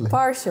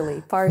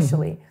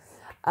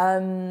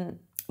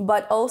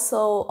 But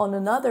also, on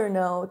another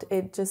note,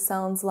 it just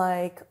sounds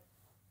like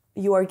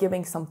you are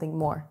giving something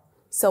more.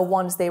 So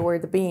once they were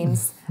the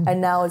beans, and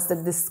now it's the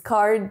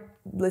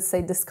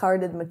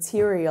discarded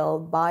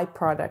material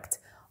byproduct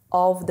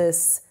of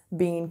this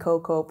bean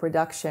cocoa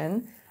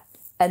production,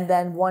 And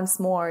then once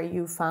more,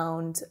 you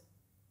found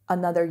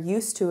another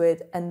use to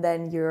it, and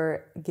then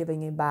you're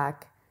giving it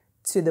back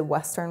to the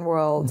Western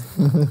world.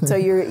 So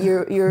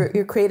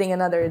you're creating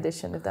another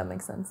edition, if that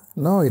makes sense.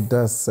 No, it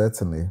does,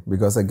 certainly.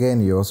 Because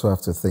again, you also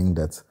have to think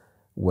that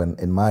when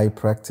in my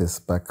practice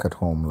back at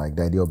home, like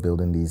the idea of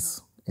building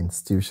these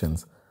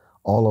institutions,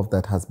 all of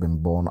that has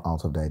been born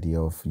out of the idea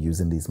of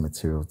using these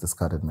materials,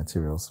 discarded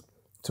materials,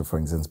 to, for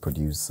instance,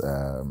 produce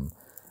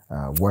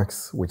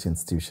works which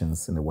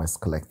institutions in the West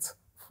collect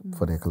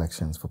for their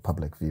collections, for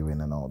public viewing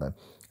and all that.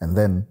 And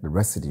then the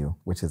residue,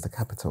 which is the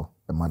capital,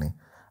 the money,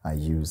 I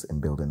use in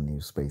building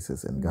new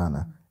spaces in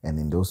Ghana. And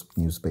in those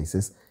new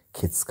spaces,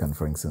 kids can,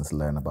 for instance,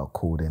 learn about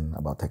coding,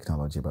 about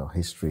technology, about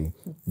history,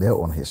 their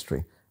own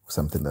history,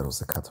 something that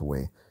was a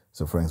cutaway.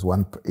 So, for instance,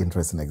 one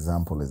interesting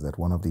example is that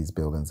one of these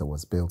buildings that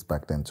was built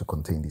back then to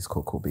contain these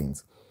cocoa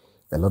beans,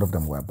 a lot of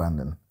them were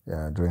abandoned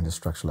during the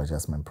structural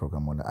adjustment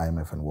program when the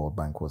IMF and World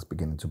Bank was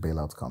beginning to bail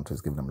out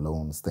countries, give them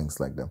loans, things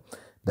like that.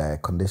 The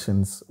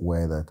conditions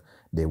were that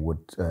they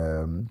would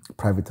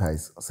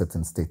privatize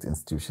certain state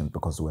institutions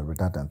because they were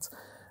redundant.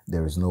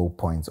 There is no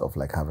point of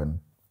like having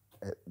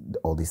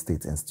all these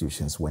state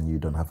institutions when you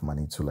don't have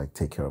money to like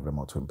take care of them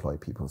or to employ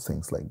people,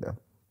 things like that.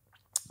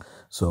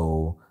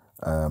 So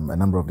a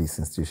number of these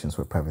institutions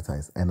were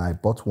privatized, and I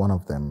bought one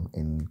of them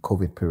in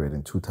COVID period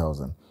in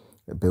 2000,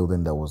 a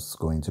building that was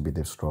going to be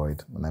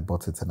destroyed, and I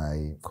bought it and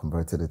I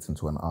converted it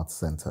into an arts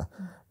center.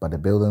 But the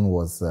building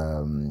was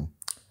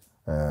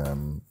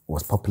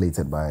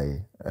populated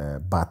by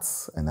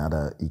bats and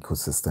other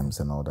ecosystems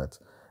and all that.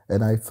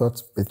 And I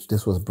thought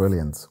this was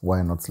brilliant.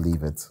 Why not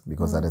leave it?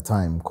 Because at the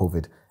time,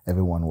 COVID,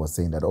 everyone was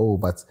saying that, oh,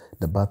 but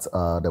the bats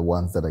are the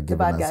ones that are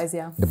giving us... The bad guys,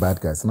 yeah. The bad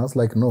guys. And I was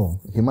like, no,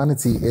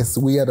 humanity is,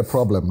 we are the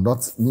problem,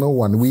 not no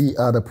one. We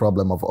are the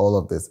problem of all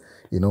of this.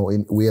 You know,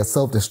 we are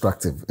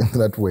self-destructive in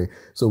that way.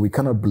 So we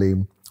cannot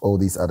blame all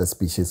these other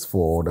species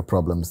for the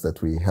problems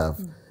that we have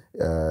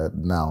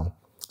now.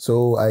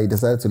 So I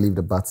decided to leave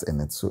the bats in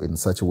it, so in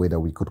such a way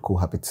that we could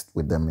cohabit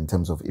with them in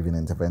terms of even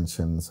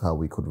interventions, how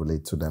we could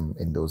relate to them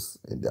in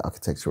the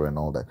architecture and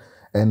all that.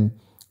 And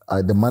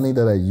the money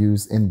that I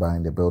used in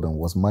buying the building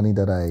was money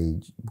that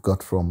I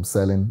got from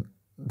selling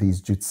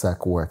these jute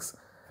sack works,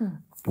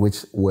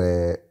 which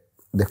were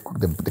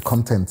the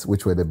content,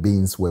 which were the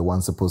beans, were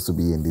once supposed to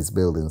be in these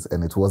buildings,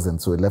 and it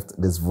wasn't. So it left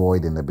this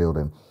void in the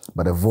building.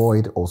 But the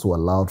void also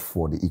allowed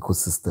for the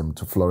ecosystem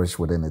to flourish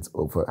within it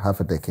over half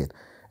a decade.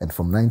 And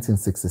from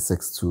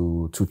 1966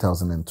 to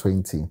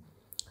 2020,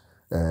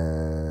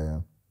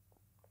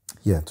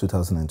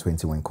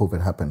 2020, when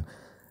COVID happened,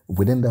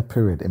 within that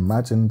period,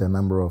 imagine the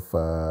number of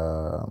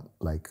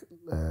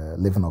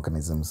living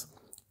organisms,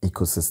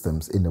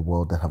 ecosystems in the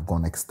world that have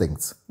gone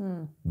extinct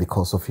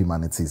because of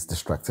humanity's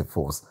destructive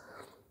force.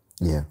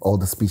 Yeah, all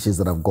the species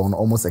that have gone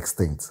almost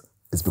extinct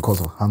is because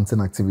of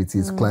hunting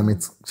activities,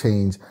 climate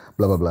change,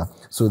 blah, blah, blah.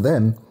 So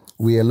then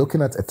we are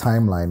looking at a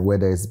timeline where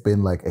there's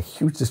been like a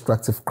huge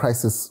destructive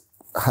crisis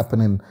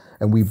happening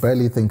and we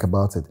barely think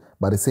about it.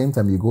 But at the same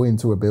time, you go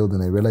into a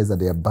building and realize that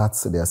there are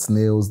bats, there are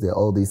snails, there are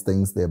all these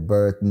things, there are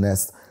bird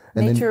nests.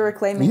 Nature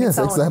reclaiming its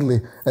own. Yes,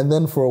 exactly. And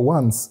then for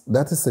once,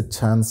 that is a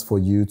chance for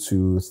you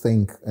to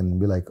think and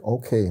be like,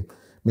 okay,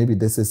 maybe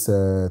this is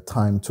a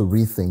time to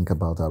rethink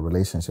about our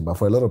relationship. But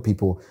for a lot of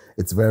people,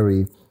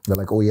 they're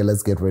like, oh yeah,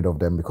 let's get rid of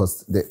them,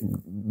 because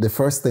the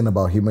first thing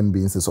about human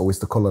beings is always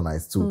to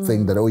colonize, to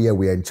think that, oh yeah,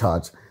 we are in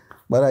charge.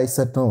 But I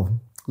said, no,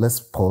 let's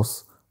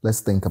pause, let's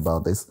think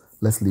about this,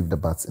 let's leave the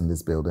bats in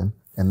this building,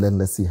 and then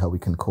let's see how we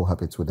can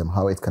cohabit with them,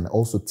 how it can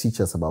also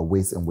teach us about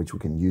ways in which we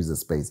can use the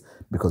space,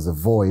 because the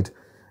void,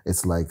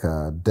 it's like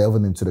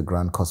delving into the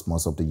grand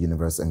cosmos of the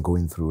universe and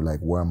going through like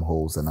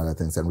wormholes and other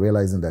things and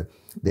realizing that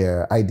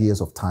there are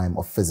ideas of time,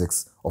 of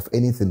physics, of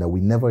anything that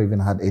we never even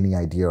had any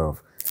idea of.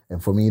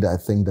 And for me, I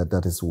think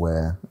that is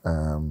where,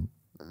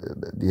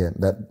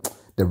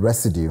 the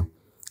residue,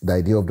 the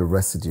idea of the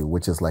residue,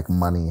 which is like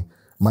money.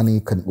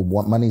 Money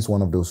is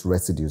one of those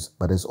residues,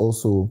 but there's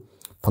also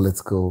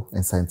political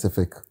and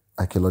scientific,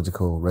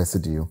 archaeological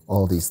residue.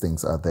 All these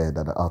things are there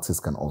that the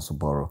artist can also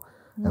borrow.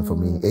 And for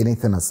me,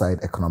 anything aside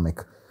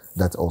economic,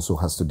 that also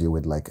has to do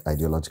with like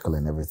ideological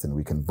and everything.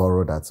 We can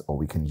borrow that, or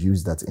we can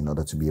use that in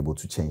order to be able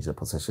to change the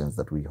positions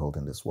that we hold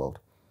in this world.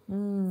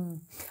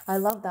 I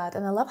love that.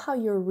 And I love how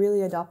you're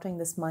really adopting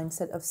this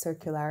mindset of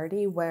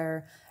circularity,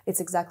 where it's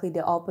exactly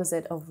the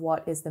opposite of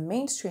what is the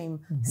mainstream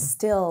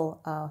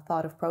still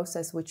thought of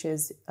process, which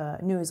is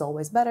new is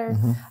always better.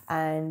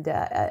 And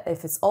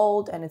if it's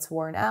old and it's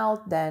worn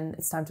out, then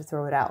it's time to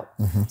throw it out.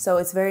 So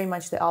it's very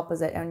much the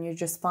opposite. And you're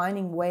just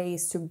finding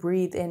ways to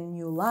breathe in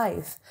new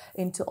life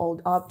into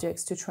old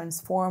objects, to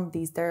transform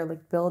these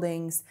derelict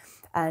buildings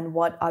and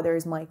what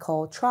others might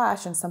call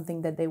trash and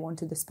something that they want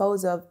to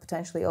dispose of,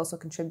 potentially also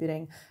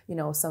contributing,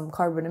 some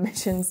carbon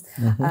emissions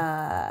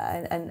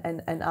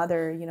and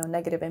other,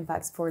 negative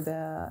impacts for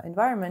the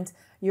environment.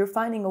 You're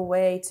finding a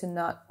way to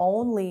not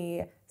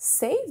only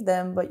save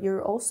them, but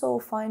you're also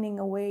finding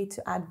a way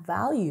to add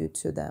value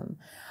to them.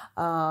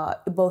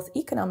 both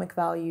economic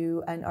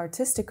value and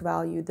artistic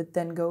value that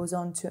then goes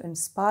on to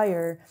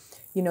inspire,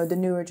 the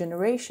newer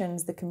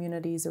generations, the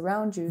communities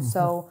around you.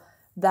 So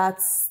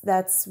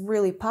that's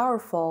really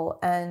powerful.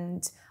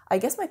 And I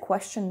guess my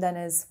question then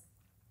is,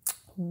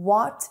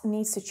 what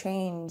needs to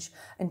change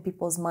in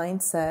people's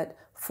mindset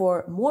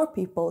for more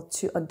people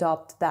to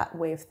adopt that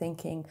way of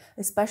thinking,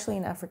 especially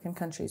in African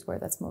countries where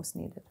that's most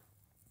needed?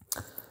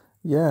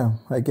 Yeah,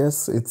 I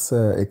guess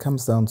it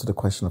comes down to the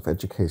question of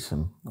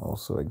education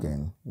also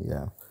again.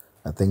 Yeah,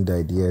 I think the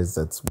idea is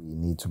that we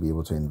need to be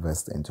able to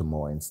invest into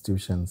more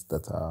institutions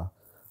that are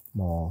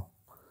more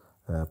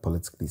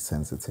politically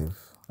sensitive.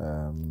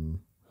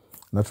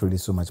 Not really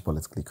so much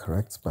politically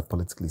correct, but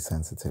politically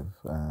sensitive.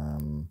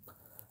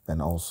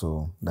 And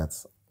also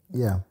that's,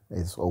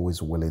 is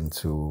always willing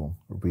to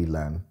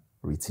relearn,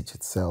 reteach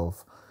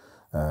itself,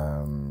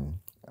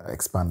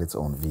 expand its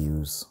own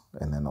views,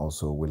 and then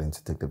also willing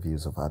to take the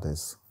views of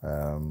others.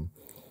 In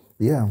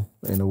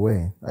a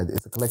way,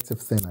 it's a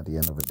collective thing at the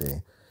end of the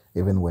day.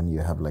 Even when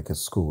you have like a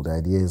school, the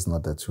idea is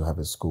not that you have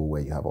a school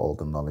where you have all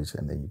the knowledge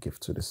and then you give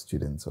to the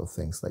students or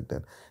things like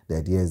that. The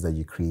idea is that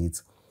you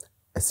create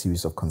a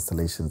series of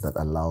constellations that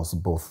allows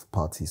both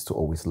parties to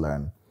always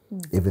learn.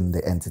 Even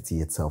the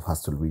entity itself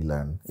has to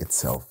relearn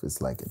itself.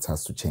 It's like it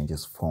has to change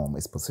its form,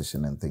 its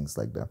position, and things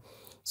like that.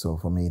 So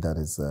for me, that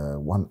is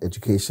one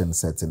education,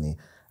 certainly,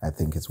 I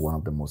think it's one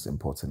of the most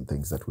important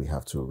things that we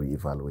have to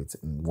reevaluate.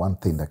 And one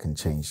thing that can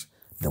change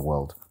the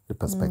world, the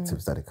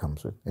perspectives that it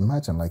comes with.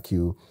 Imagine like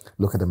you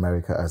look at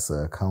America as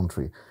a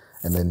country,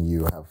 and then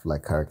you have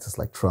like characters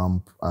like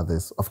Trump,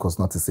 others. Of course,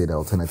 not to say the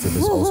alternative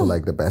is also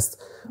like the best,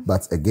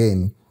 but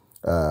again,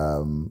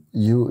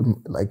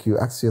 you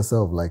ask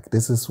yourself, like,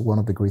 this is one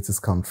of the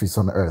greatest countries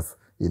on earth,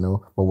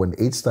 but when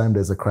each time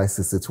there's a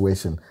crisis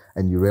situation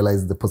and you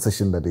realize the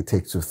position that they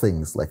take to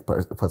things, like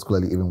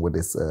particularly even with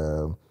this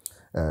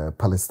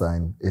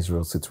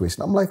Palestine-Israel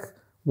situation, I'm like,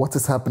 what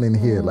is happening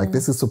here? Like, we're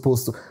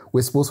supposed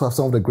to have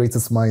some of the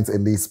greatest minds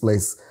in this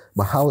place,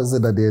 but how is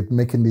it that they're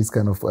making these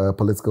kind of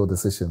political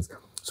decisions?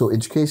 So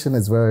education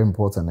is very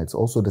important. It's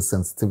also the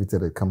sensitivity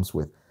that comes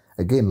with,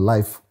 again,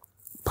 life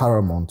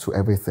paramount to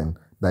everything.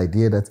 The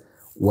idea that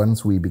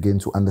once we begin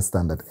to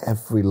understand that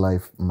every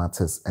life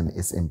matters and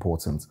is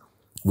important,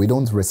 we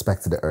don't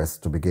respect the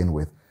earth to begin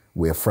with.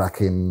 They're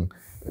fracking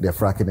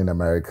in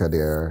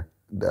America.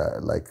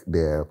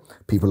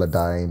 People are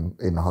dying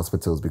in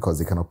hospitals because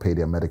they cannot pay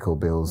their medical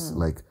bills.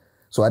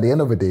 So at the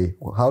end of the day,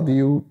 how do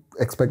you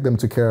expect them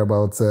to care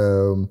about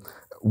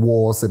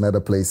wars in other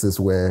places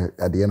where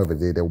at the end of the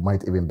day, they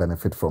might even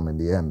benefit from in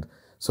the end?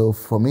 So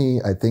for me,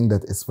 I think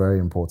that it's very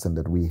important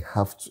that we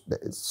have to,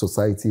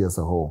 society as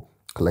a whole,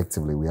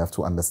 collectively, we have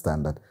to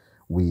understand that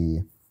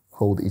we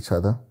hold each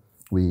other.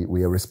 We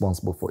are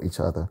responsible for each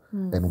other.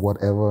 And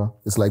whatever,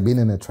 it's like being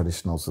in a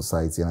traditional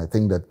society. And I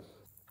think that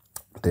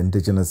the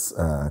indigenous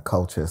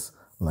cultures,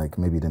 like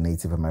maybe the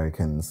Native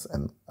Americans,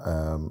 and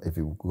if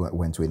you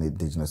went to an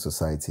indigenous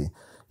society,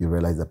 you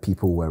realize that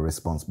people were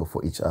responsible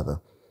for each other.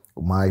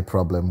 My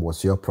problem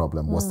was your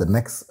problem, was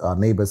our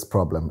neighbor's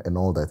problem, and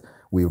all that.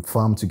 We would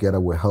farm together,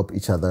 we help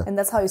each other. And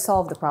that's how you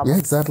solve the problem. Yeah,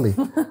 exactly.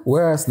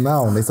 Whereas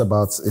now it's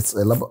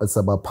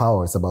about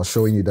power. It's about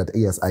showing you that,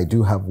 yes, I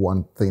do have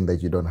one thing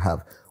that you don't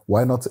have.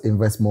 Why not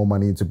invest more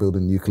money into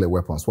building nuclear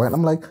weapons? Why? And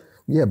I'm like,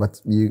 yeah,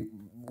 but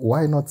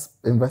why not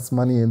invest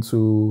money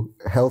into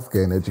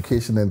healthcare and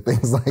education and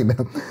things like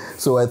that?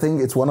 So I think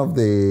it's one of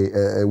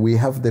the, we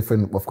have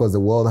different, of course,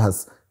 the world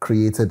has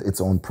created its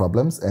own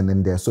problems, and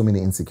then there are so many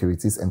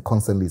insecurities, and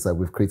constantly it's like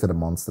we've created a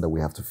monster that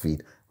we have to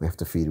feed. We have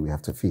to feed, we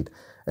have to feed.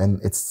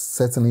 And it's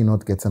certainly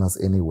not getting us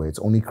anywhere. It's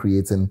only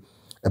creating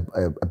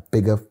a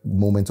bigger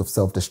moment of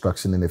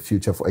self-destruction in the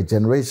future for a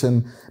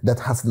generation that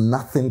has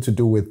nothing to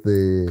do with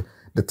the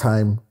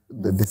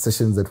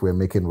decisions that we're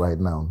making right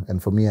now.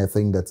 And for me, I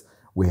think that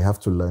we have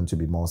to learn to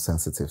be more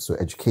sensitive. So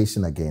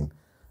education, again,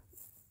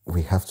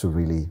 we have to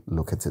really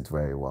look at it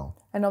very well.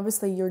 And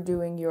obviously you're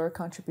doing your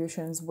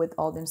contributions with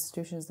all the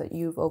institutions that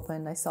you've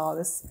opened. I saw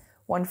this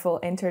wonderful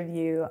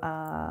interview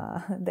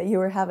that you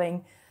were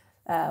having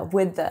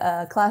with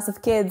a class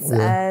of kids.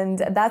 Yeah. And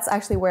that's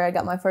actually where I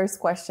got my first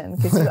question,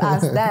 because you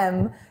asked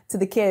them to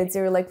the kids,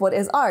 you were like, what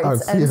is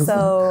art? And yes.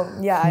 So,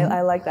 yeah,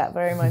 I like that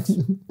very much.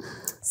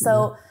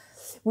 So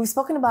we've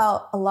spoken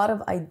about a lot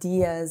of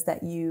ideas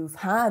that you've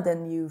had,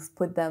 and you've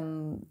put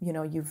them,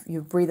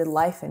 you've breathed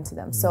life into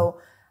them. So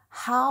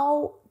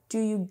how do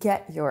you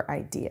get your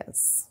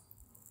ideas?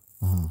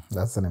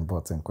 That's an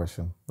important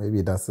question.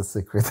 Maybe that's the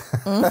secret.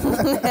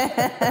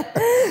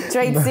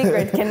 Trade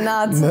secret,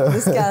 cannot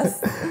discuss.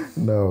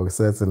 No,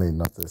 certainly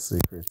not a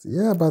secret.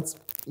 Yeah, but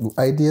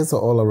ideas are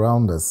all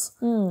around us,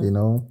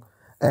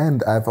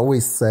 And I've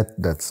always said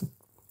that,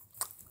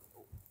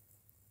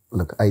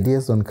 look,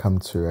 ideas don't come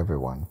to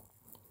everyone.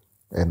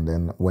 And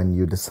then when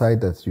you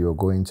decide that you're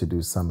going to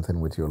do something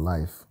with your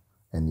life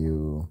and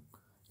you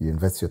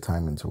invest your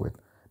time into it,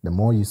 the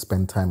more you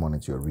spend time on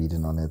it, you're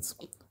reading on it,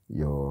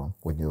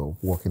 when you're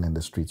walking in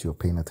the street, you're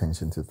paying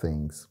attention to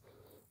things,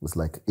 was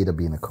like either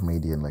being a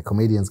comedian. Like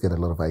comedians get a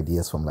lot of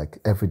ideas from like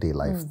everyday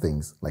life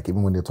things. Like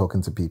even when they're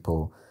talking to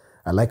people,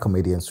 I like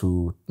comedians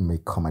who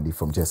make comedy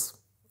from just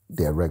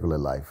their regular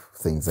life,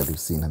 things that they've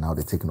seen and how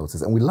they take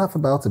notice. And we laugh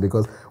about it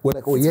because we're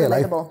like, oh it's yeah,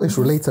 relatable. Like, it's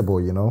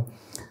relatable, you know?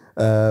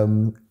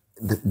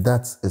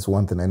 That is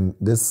one thing. And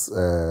this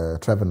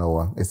Trevor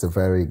Noah is a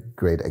very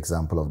great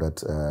example of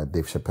that.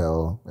 Dave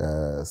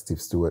Chappelle, Steve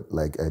Stewart,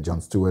 like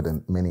Jon Stewart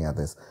and many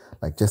others,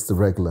 like just the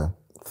regular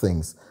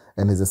things.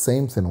 And it's the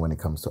same thing when it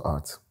comes to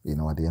art. You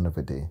know, at the end of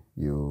the day,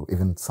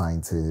 even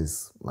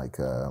scientists, like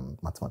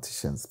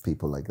mathematicians,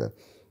 people like that,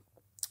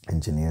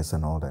 engineers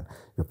and all that,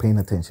 you're paying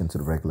attention to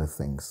the regular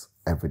things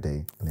every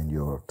day, and then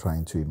you're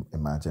trying to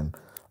imagine,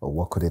 or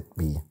what could it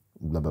be,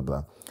 blah, blah,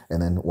 blah. And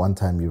then one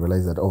time you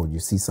realize that, you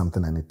see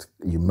something and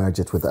you merge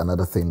it with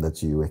another thing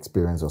that you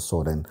experience or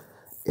saw, then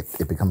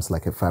it becomes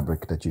like a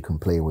fabric that you can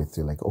play with.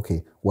 You're like,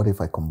 okay, what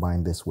if I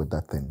combine this with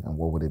that thing, and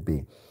what would it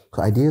be?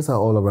 So ideas are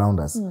all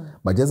around us,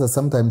 but just as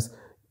sometimes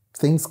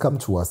things come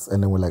to us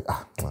and then we're like,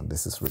 well,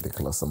 this is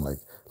ridiculous. I'm like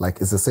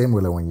it's the same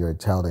way like when you're a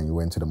child and you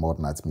went to the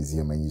Modern Arts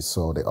Museum and you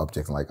saw the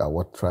objects like,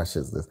 what trash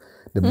is this?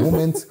 The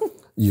moment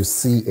you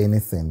see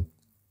anything,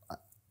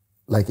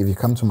 like if you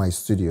come to my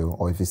studio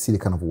or if you see the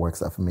kind of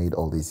works I've made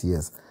all these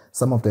years,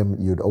 some of them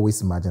you'd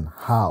always imagine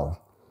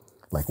how,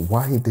 like,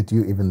 why did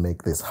you even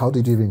make this? How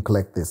did you even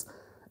collect this?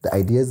 The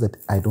idea is that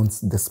I don't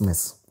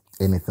dismiss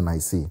anything I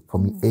see. For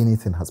me,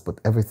 everything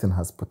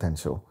has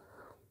potential.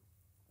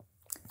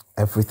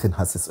 Everything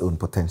has its own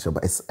potential,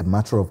 but it's a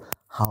matter of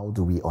how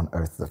do we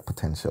unearth that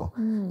potential,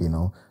 you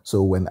know?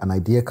 So when an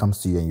idea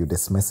comes to you and you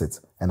dismiss it,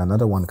 and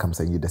another one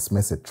comes and you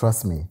dismiss it,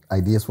 trust me,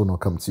 ideas will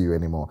not come to you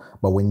anymore.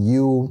 But when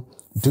you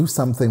do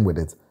something with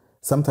it,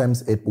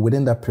 sometimes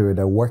within that period,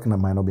 the work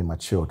might not be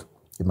matured.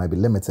 It might be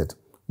limited.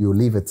 You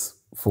leave it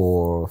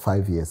for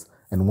 5 years,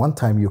 and one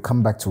time you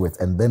come back to it,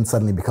 and then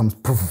suddenly it becomes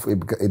poof,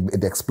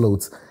 it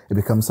explodes. It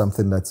becomes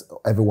something that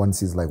everyone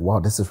sees like, wow,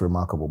 this is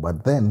remarkable.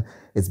 But then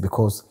it's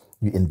because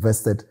you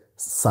invested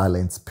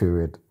silence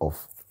period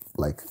of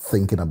like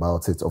thinking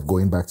about it, of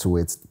going back to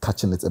it,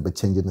 touching it a bit,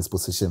 changing its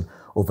position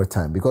over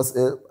time. Because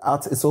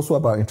art is also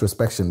about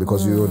introspection,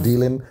 because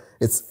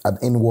it's an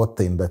inward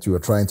thing that you are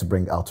trying to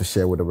bring out to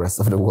share with the rest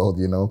of the world,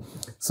 you know.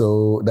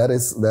 So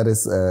it's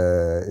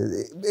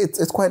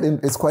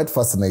quite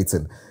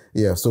fascinating.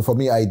 Yeah. So for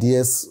me,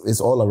 ideas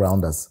is all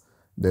around us.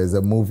 There's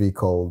a movie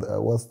called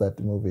what's that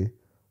movie?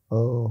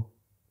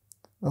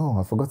 Oh,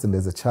 I've forgotten.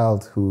 There's a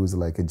child who's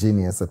like a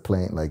genius at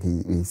playing. Like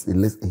he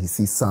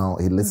sees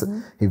sound. He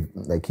listens.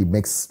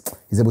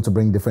 He's able to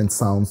bring different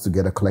sounds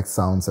together, collect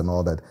sounds and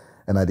all that.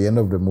 And at the end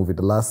of the movie,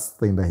 the last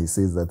thing that he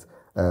sees that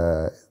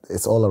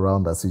it's all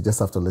around us. You just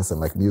have to listen,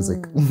 like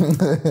music.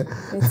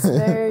 It's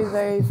very,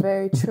 very,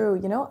 very true.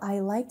 You know, I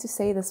like to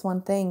say this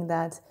one thing,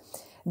 that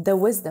the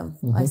wisdom,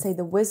 I say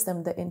the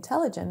wisdom, the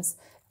intelligence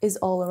is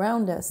all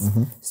around us.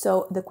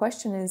 So the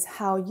question is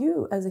how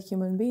you as a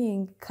human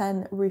being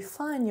can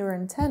refine your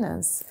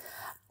antennas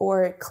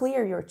or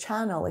clear your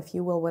channel, if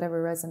you will,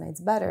 whatever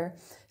resonates better,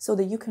 so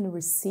that you can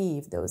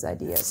receive those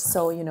ideas.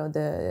 So, you know,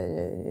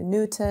 the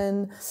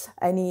Newton,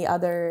 any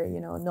other, you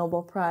know,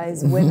 Nobel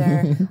Prize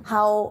winner,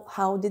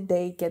 how did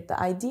they get the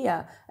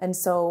idea? And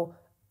so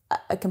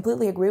I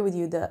completely agree with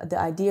you. The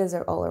ideas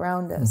are all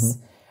around us.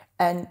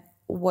 And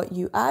what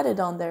you added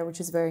on there, which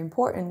is very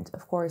important,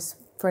 of course,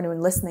 for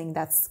anyone listening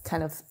that's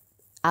kind of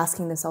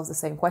asking themselves the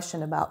same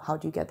question about how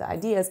do you get the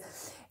ideas,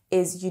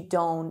 is you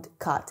don't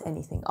cut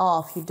anything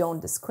off, you don't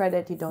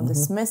discredit, you don't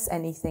dismiss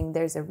anything.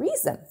 There's a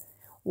reason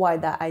why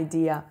that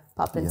idea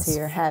popped into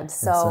your head.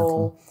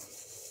 So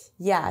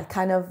yeah,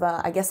 kind of,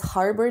 I guess,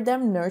 harbor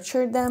them,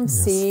 nurture them,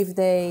 see if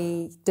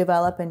they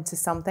develop into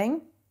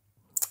something.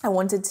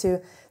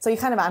 So you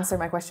kind of answered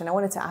my question. I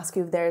wanted to ask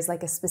you if there's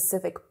like a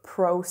specific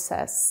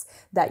process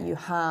that you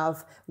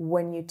have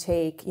when you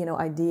take, you know,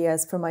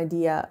 ideas from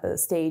idea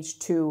stage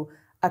to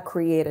a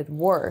created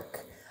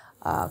work,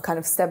 kind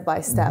of step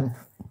by step.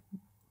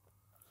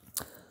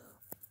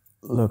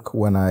 Look,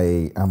 when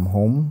I am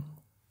home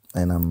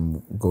and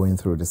I'm going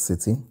through the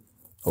city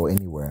or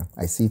anywhere,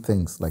 I see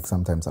things like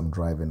sometimes I'm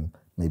driving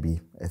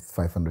maybe a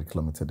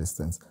 500-kilometer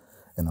distance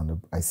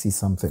and I see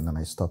something and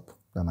I stop.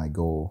 Then I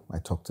go, I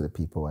talk to the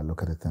people, I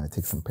look at it and I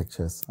take some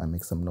pictures, I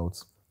make some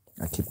notes,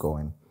 I keep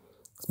going.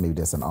 So maybe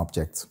there's an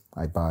object,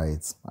 I buy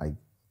it,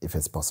 if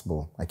it's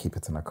possible, I keep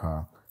it in a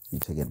car, you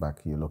take it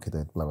back, you look at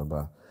it, blah, blah,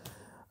 blah.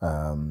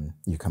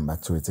 You come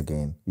back to it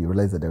again. You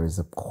realize that there is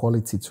a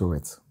quality to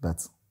it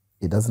that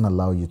it doesn't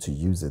allow you to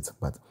use it,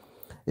 but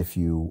if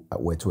you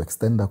were to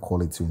extend that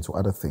quality into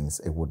other things,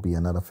 it would be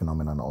another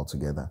phenomenon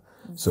altogether.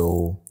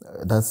 So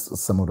that's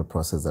some of the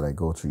process that I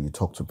go through. You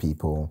talk to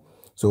people.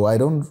 So I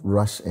don't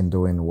rush in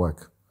doing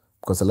work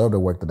because a lot of the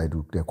work that I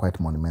do, they're quite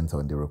monumental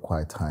and they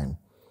require time.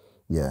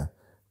 Yeah.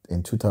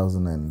 In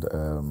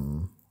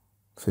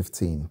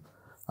 2015,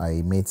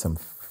 I made some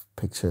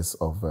pictures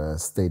of a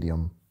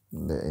stadium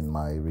in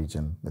my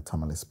region, the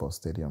Tamale Sports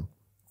Stadium,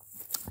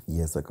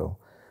 years ago.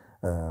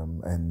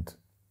 And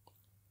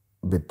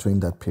between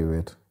that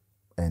period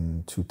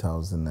and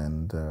 2000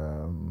 and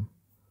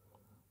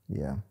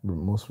Yeah,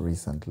 most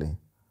recently.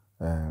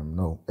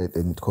 No,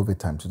 in COVID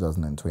time,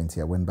 2020,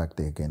 I went back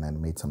there again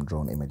and made some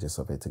drone images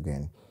of it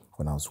again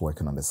when I was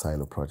working on the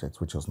Silo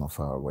project, which was not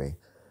far away.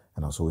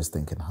 And I was always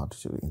thinking how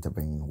to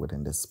intervene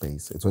within this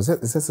space. It's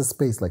just a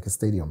space like a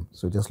stadium.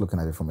 So just looking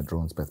at it from a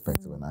drone's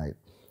perspective and eye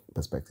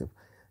perspective.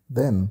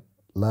 Then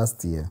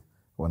last year,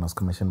 when I was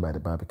commissioned by the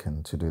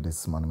Barbican to do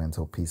this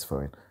monumental piece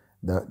for it,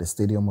 the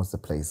stadium was the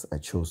place I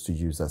chose to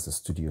use as a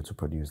studio to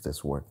produce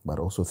this work, but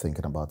also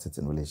thinking about it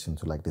in relation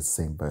to like this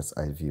same bird's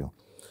eye view.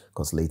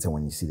 Because later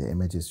when you see the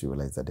images, you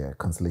realize that there are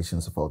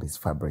constellations of all these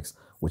fabrics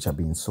which are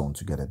being sewn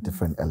together,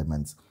 different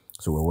elements.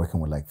 So we're working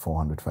with like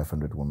 400,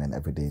 500 women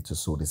every day to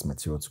sew this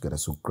material together.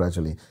 So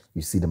gradually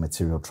you see the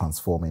material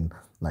transforming,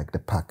 like the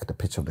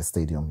pitch of the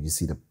stadium. You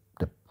see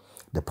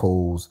the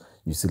poles,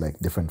 you see like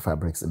different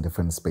fabrics in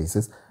different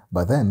spaces.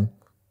 But then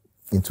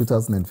in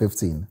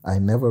 2015, I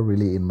never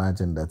really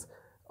imagined that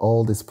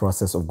all this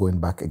process of going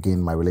back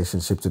again, my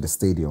relationship to the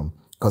stadium,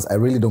 because I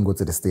really don't go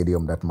to the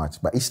stadium that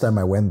much. But each time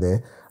I went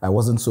there, I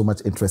wasn't so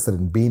much interested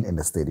in being in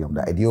the stadium.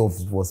 The idea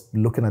was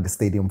looking at the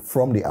stadium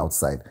from the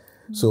outside.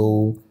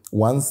 So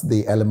once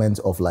the element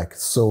of like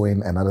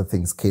sewing and other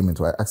things came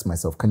into it, I asked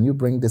myself, can you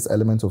bring this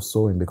element of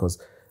sewing?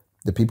 Because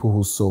the people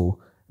who sew,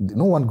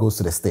 no one goes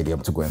to the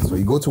stadium to go and sew.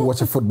 You go to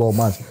watch a football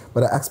match.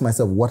 But I asked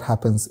myself, what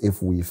happens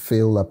if we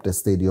fill up the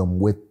stadium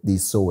with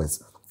these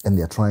sewers and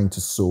they're trying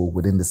to sew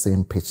within the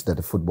same pitch that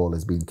the football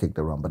is being kicked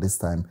around, but this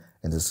time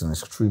it's an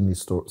extremely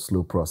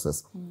slow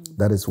process.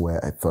 That is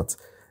where I thought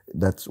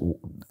that's where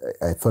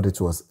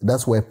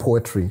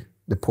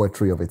the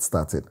poetry of it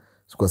started.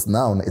 Because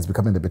now it's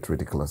becoming a bit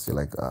ridiculous. You're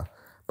like,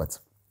 but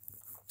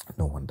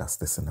no one does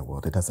this in the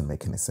world. It doesn't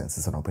make any sense.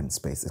 It's an open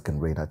space. It can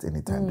rain at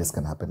any time. This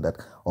can happen, that,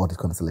 all the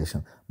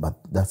constellation. But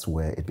that's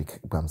where it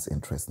becomes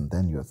interesting.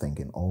 Then you're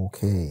thinking,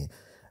 okay,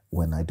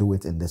 when I do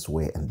it in this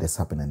way and this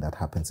happens and that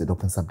happens, it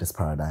opens up this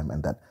paradigm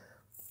and that.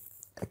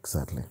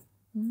 Exactly.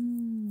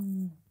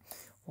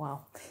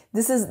 Wow.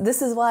 This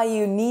is why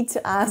you need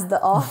to ask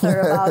the author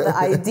about the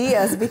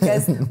ideas,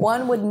 because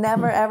one would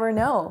never ever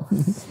know.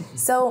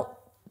 So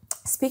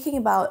speaking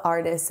about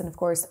artists and of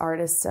course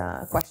artists'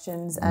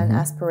 questions and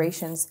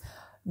aspirations,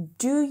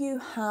 do you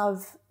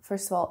have,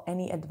 first of all,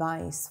 any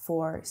advice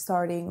for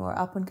starting or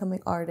up and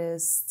coming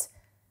artists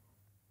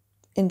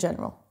in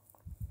general?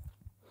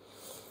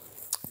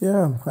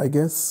 Yeah, I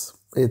guess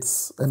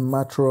it's a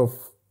matter of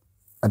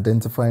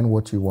identifying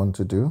what you want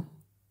to do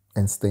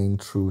and staying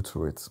true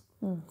to it.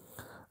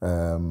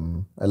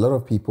 A lot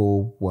of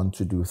people want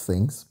to do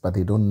things, but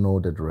they don't know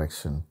the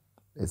direction.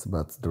 It's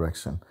about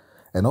direction.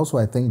 And also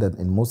I think that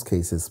in most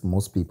cases,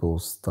 most people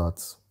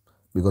start,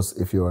 because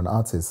if you're an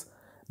artist,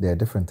 there are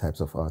different types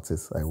of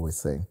artists, I always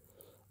say.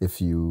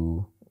 If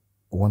you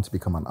want to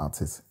become an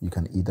artist, you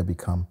can either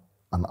become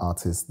an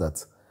artist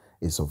that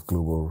is of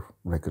global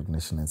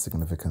recognition and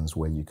significance,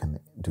 where you can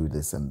do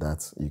this and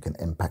that, you can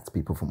impact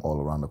people from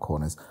all around the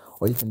corners,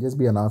 or you can just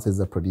be an artist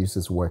that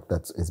produces work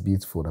that is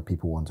beautiful, that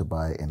people want to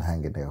buy and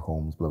hang in their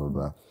homes, blah, blah,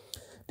 blah.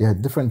 There are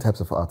different types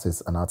of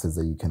artists and artists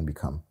that you can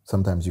become.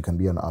 Sometimes you can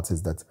be an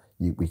artist that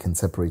we can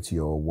separate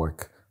your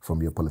work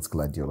from your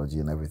political ideology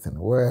and everything,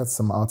 whereas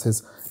some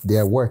artists,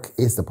 their work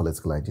is the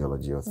political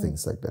ideology or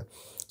things like that.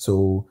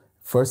 So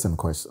first and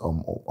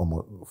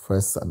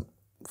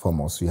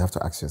foremost, you have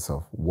to ask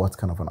yourself, what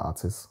kind of an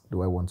artist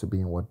do I want to be,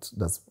 and what's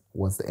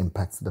the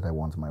impact that I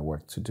want my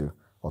work to do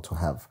or to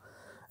have?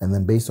 And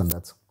then based on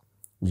that,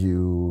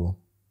 you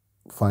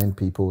find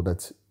people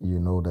that you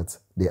know that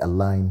they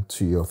align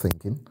to your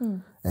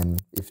thinking.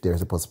 And if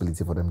there's a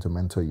possibility for them to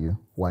mentor you,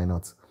 why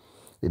not?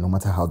 No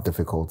matter how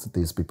difficult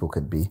these people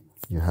could be,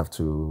 you have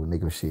to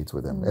negotiate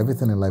with them.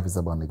 Everything in life is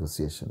about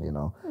negotiation, you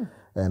know.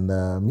 And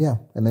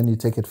and then you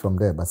take it from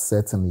there. But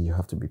certainly you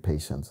have to be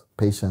patient.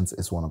 Patience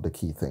is one of the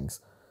key things.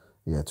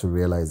 Yeah, to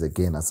realize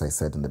again, as I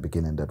said in the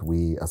beginning, that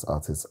we as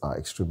artists are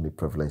extremely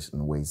privileged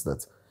in ways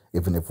that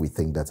even if we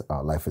think that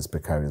our life is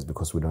precarious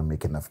because we don't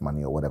make enough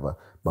money or whatever,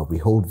 but we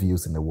hold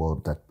views in the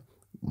world that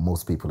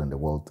most people in the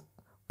world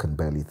can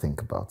barely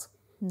think about.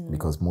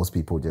 Because most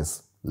people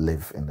just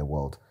live in the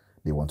world.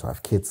 They want to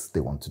have kids,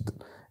 they want to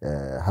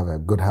have a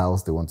good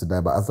house, they want to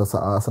die. But as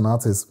an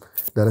artist,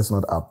 that is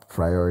not our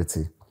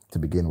priority to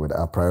begin with.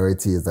 Our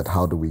priority is that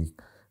how do we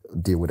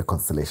deal with the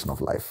constellation of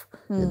life,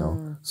 you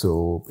know?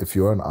 So if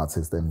you're an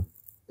artist, then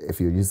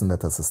if you're using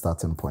that as a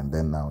starting point,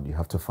 then now you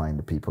have to find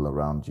the people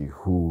around you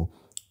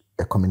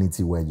a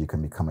community where you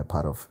can become a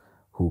part of,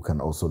 who can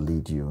also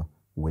lead you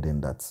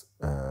within that.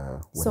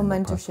 So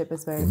mentorship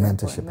is very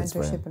important.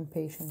 Mentorship and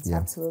patience,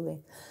 absolutely.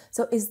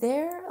 So is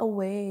there a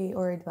way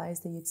or advice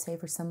that you'd say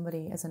for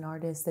somebody as an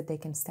artist that they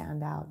can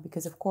stand out?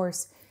 Because of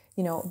course,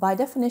 you know, by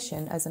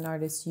definition, as an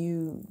artist,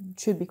 you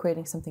should be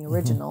creating something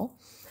original,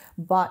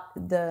 but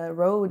the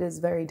road is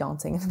very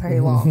daunting and very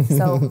long.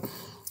 So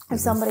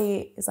if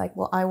somebody is like,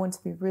 well, I want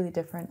to be really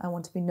different, I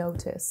want to be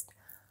noticed,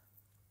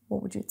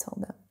 what would you tell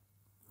them?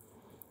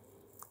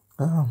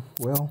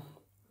 Well,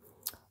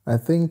 I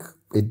think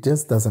it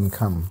just doesn't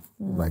come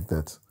like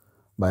that.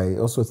 But I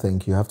also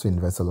think you have to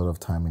invest a lot of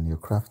time in your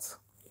craft.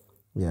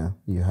 Yeah,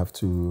 you have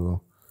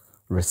to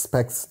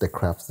respect the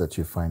crafts that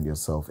you find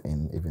yourself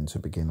in, even to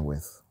begin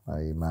with,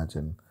 I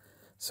imagine.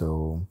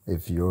 So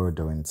if you're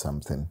doing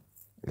something,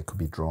 it could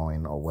be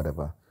drawing or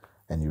whatever,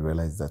 and you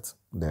realize that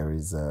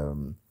there's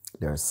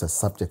a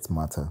subject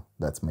matter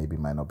that maybe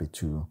might not be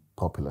too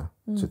popular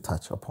to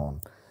touch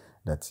upon,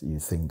 that you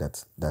think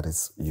that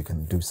is, you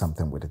can do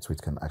something with it which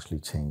can actually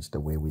change the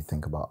way we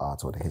think about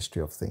art or the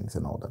history of things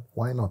and all that.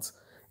 Why not?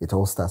 It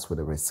all starts with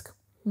a risk.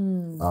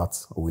 Art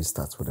always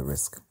starts with a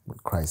risk,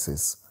 with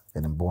crisis,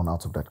 and then born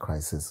out of that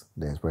crisis,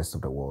 the rest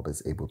of the world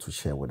is able to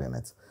share within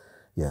it.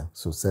 Yeah,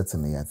 so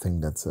certainly I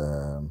think that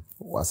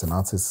as an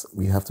artist,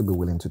 we have to be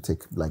willing to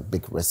take like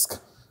big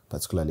risk,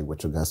 particularly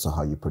with regards to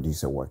how you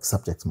produce your work,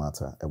 subject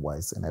matter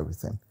wise and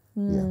everything.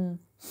 Yeah.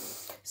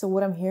 So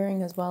what I'm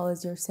hearing as well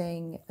is you're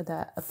saying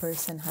that a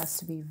person has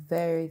to be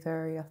very,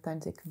 very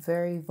authentic,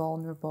 very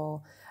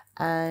vulnerable,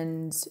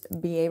 and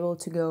be able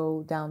to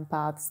go down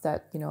paths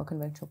that, you know, a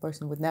conventional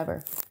person would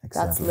never. Exactly.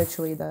 That's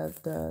literally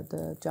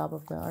the job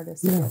of the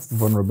artist. Yeah, Yes.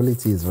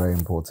 vulnerability is very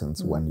important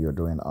when you're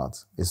doing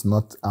art.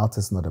 Art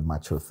is not a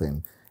macho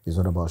thing. It's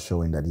not about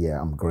showing that,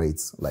 yeah, I'm great,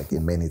 like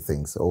in many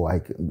things. Oh,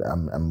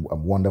 I'm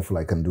wonderful,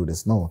 I can do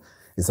this. No,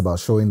 it's about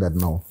showing that,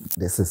 no,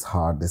 this is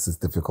hard, this is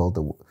difficult.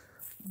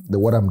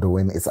 What I'm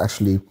doing is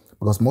actually,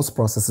 because most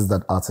processes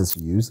that artists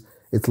use,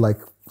 it's like,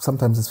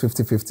 sometimes it's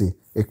 50-50.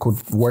 It could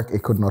work,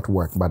 it could not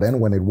work. But then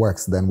when it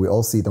works, then we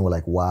all see it and we're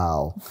like,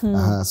 wow.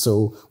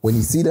 So when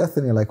you see that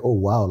thing, you're like, oh,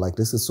 wow, like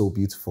this is so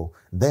beautiful.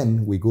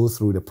 Then we go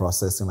through the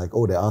process and like,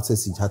 oh, the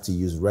artist had to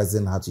use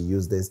resin, had to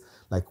use this.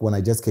 Like when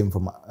I just came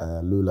from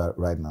Lula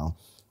right now,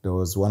 there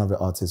was one of the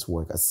artists'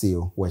 work, a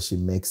seal, where she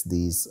makes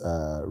these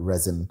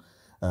resin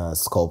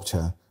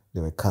sculpture.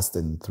 They were cast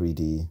in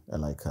 3D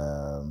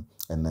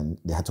and then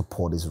they had to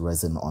pour this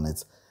resin on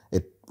it.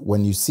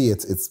 When you see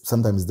it, it's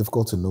sometimes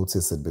difficult to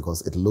notice it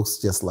because it looks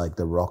just like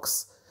the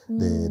rocks,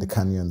 the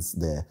canyons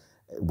there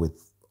with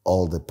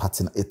all the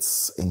pattern.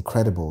 It's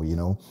incredible, you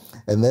know.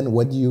 And then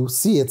when you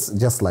see it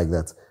just like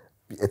that,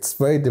 it's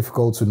very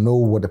difficult to know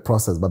what the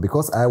process, but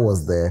because I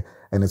was there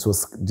and it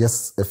was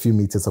just a few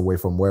meters away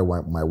from where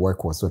my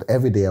work was, so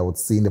every day I would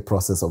see the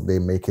process of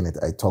them making it.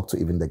 I talked to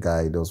even the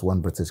guy, there was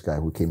one British guy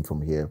who came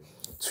from here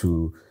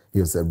he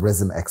was a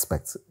resin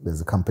expert.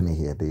 There's a company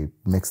here, they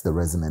mix the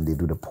resin and they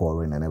do the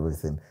pouring and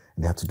everything.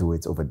 And they have to do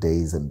it over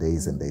days and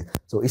days and days.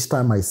 So each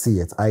time I see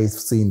it, I've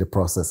seen the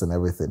process and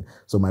everything.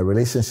 So my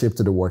relationship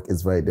to the work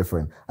is very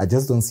different. I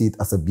just don't see it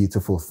as a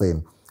beautiful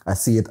thing. I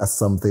see it as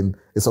something,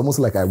 it's almost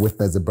like I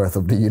witnessed the birth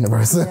of the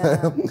universe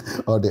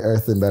or the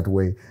earth in that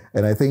way.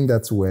 And I think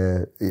that's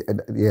where,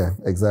 yeah,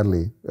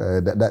 exactly,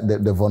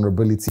 the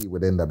vulnerability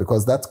within that,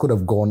 because that could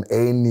have gone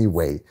any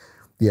way.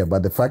 Yeah,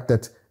 but the fact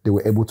that they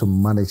were able to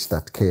manage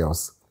that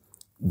chaos,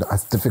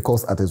 as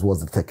difficult as it was,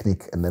 the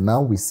technique. And then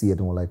now we see it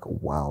and we're like,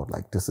 wow,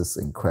 like this is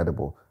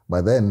incredible.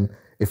 But then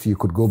if you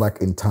could go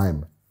back in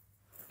time,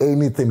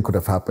 anything could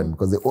have happened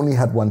because they only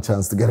had one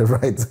chance to get it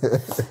right.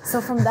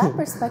 So from that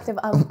perspective,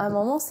 I'm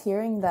almost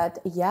hearing that,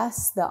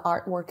 yes, the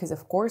artwork is,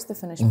 of course, the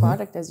finished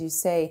product, as you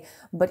say,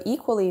 but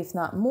equally, if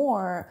not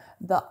more,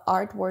 the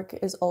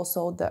artwork is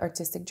also the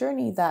artistic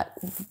journey that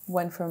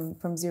went from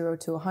 0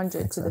 to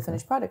 100 to the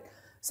finished product.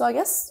 So I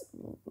guess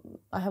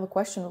I have a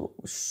question.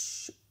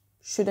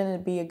 Shouldn't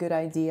it be a good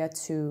idea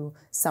to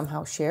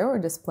somehow share or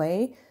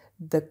display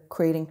the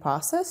creating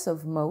process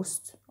of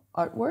most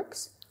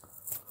artworks?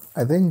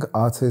 I think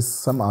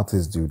some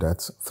artists do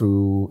that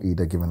through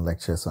either giving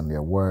lectures on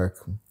their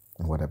work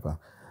or whatever.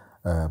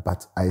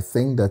 But I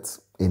think that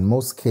in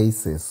most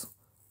cases,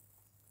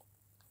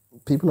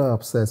 people are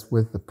obsessed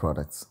with the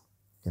products.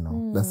 You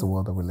know, that's the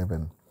world that we live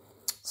in.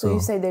 So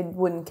you say they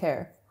wouldn't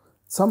care?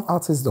 Some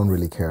artists don't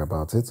really care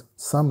about it.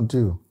 Some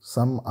do.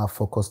 Some are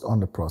focused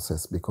on the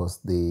process because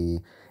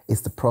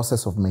it's the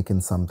process of making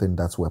something.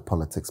 That's where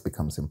politics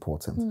becomes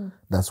important.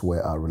 That's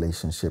where our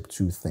relationship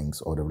to things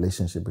or the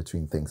relationship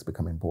between things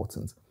become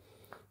important.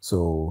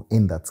 So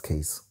in that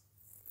case,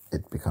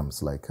 it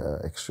becomes like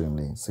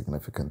extremely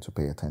significant to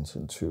pay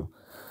attention to.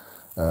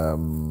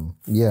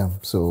 Yeah,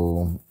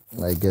 so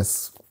I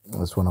guess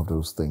it's one of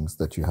those things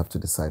that you have to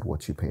decide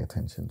what you pay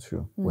attention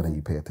to, whether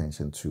you pay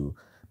attention to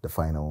the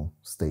final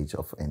stage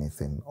of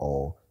anything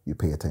or you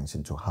pay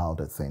attention to how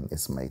the thing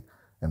is made.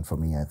 And for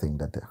me, I think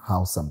that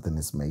how something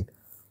is made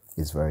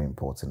is very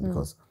important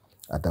because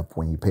at that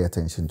point, you pay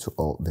attention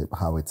to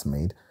how it's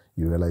made,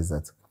 you realize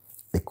that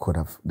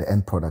the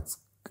end product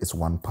is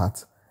one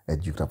part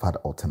and you could have had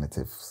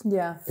alternatives.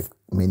 Yeah.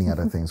 Many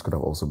other things could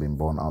have also been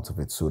born out of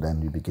it. So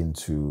then you begin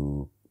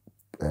to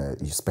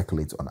you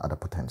speculate on other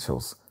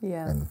potentials.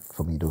 Yeah. And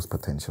for me, those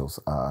potentials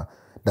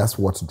that's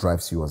what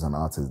drives you as an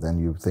artist. Then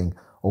you think,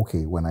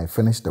 okay, when I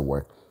finished the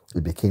work,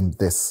 it became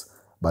this.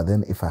 But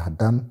then if I had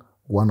done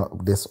one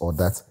of this or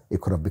that,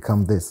 it could have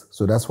become this.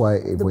 So that's why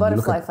the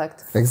butterfly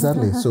effect.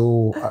 Exactly.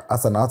 So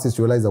as an artist,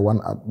 you realize that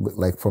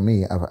like for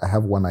me, I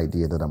have one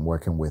idea that I'm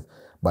working with,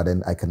 but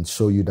then I can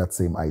show you that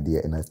same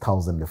idea in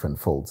 1,000 different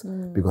folds.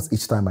 Because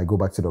each time I go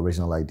back to the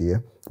original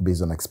idea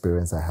based on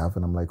experience I have,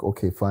 and I'm like,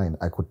 okay, fine,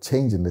 I could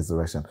change in this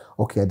direction.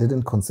 Okay, I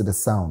didn't consider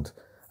sound.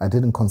 I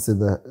didn't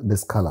consider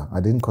this color. I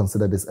didn't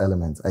consider this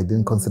element. I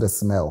didn't consider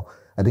smell.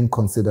 I didn't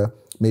consider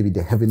maybe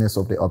the heaviness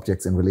of the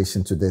objects in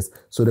relation to this.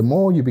 So the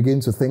more you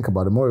begin to think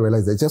about it, the more you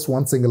realize there's just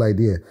one single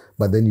idea,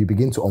 but then you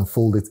begin to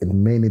unfold it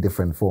in many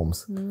different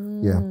forms.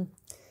 Yeah.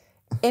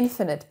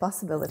 Infinite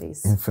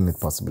possibilities. Infinite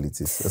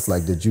possibilities. It's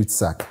like the jute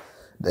sack.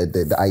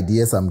 The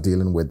ideas I'm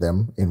dealing with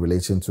them in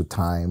relation to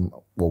time,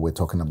 what we're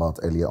talking about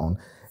earlier on,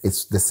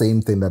 it's the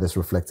same thing that is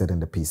reflected in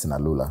the piece in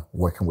Alula,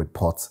 working with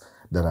pots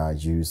that are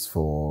used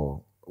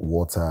for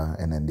water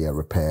and then they are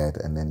repaired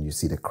and then you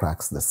see the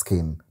cracks, the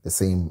skin, the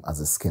same as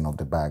the skin of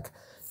the bag,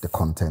 the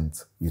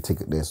content, you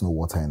take it, there's no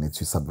water in it,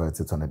 you subvert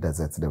it on the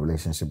desert, the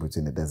relationship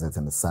between the desert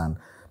and the sand.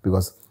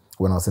 Because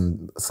when I was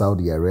in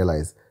Saudi, I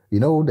realized, you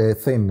know, the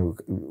thing,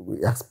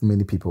 we ask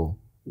many people,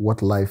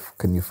 what life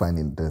can you find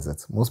in the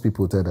desert? Most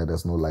people tell that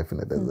there's no life in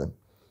the desert.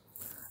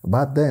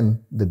 But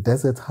then the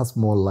desert has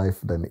more life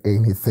than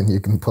anything you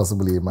can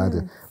possibly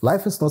imagine.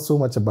 Life is not so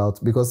much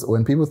about, because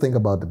when people think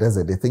about the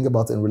desert, they think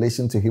about in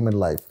relation to human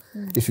life.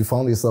 If you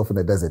found yourself in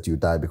the desert, you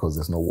die because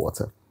there's no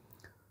water.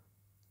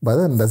 But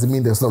then does it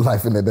mean there's no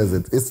life in the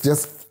desert? It's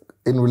just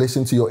in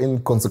relation to your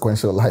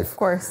inconsequential life. Of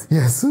course.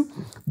 Yes.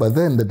 But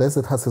then the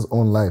desert has its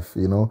own life,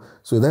 you know.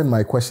 So then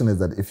my question is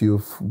that if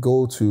you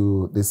go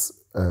to this,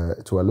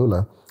 to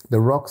Alula, the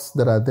rocks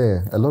that are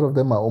there, a lot of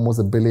them are almost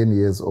 1 billion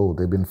years old.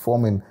 They've been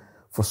forming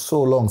for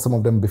so long, some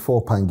of them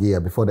before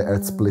Pangea, before the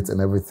earth split and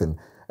everything.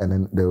 And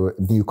then the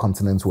new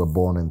continents were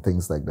born and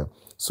things like that.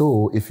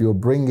 So if you're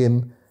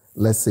bringing,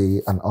 let's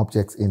say, an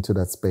object into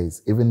that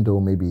space, even though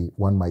maybe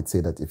one might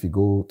say that if you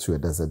go to a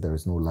desert, there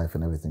is no life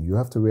and everything, you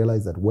have to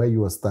realize that where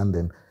you are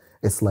standing,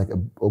 it's like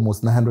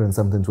almost 900 and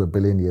something to 1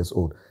 billion years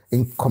old.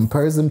 In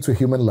comparison to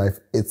human life,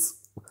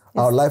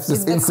 our life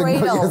is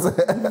insignificant.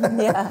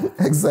 Yeah.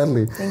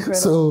 Exactly. Incredible.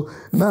 So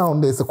now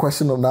there's a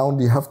question of, now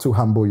you have to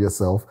humble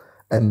yourself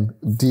and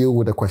deal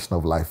with the question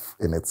of life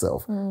in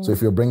itself. So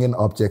if you're bringing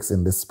objects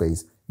in this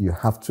space, you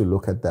have to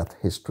look at that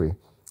history,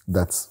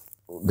 that's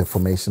the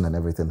formation and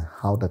everything,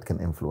 how that can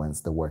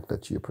influence the work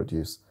that you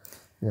produce.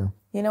 Yeah.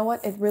 You know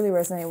what? It really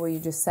resonated what you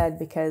just said,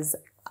 because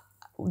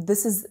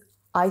this is,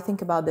 I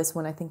think about this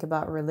when I think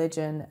about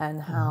religion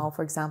and how,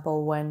 for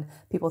example, when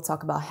people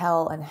talk about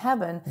hell and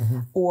heaven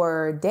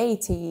or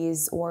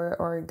deities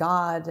or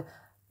God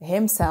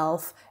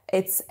himself,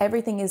 it's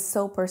everything is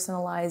so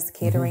personalized,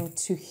 catering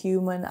to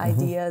human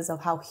ideas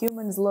of how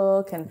humans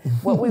look and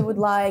what we would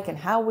like and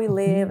how we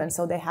live. And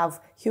so they have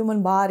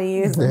human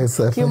bodies,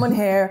 and human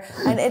hair.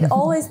 And it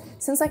always,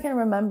 since I can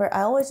remember,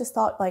 I always just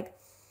thought, like,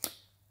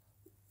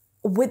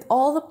 with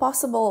all the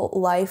possible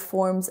life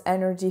forms,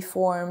 energy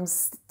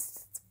forms,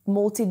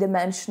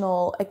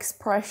 multidimensional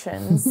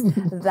expressions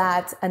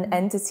that an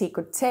entity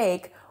could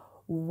take,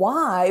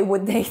 why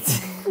would they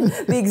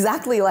be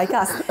exactly like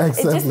us?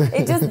 Exactly.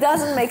 It just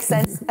doesn't make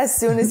sense as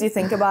soon as you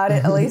think about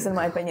it, at least in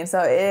my opinion. So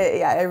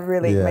it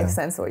really makes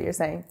sense what you're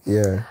saying.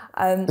 Yeah.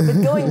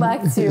 But going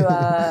back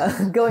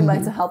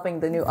to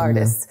helping the new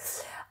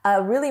artists,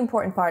 a really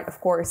important part,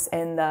 of course,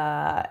 in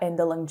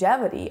the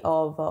longevity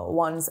of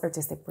one's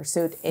artistic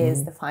pursuit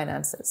is the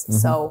finances.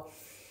 So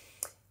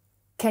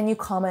can you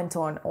comment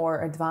on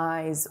or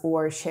advise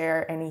or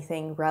share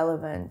anything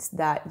relevant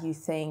that you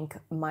think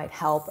might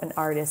help an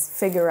artist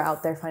figure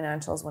out their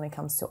financials when it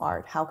comes to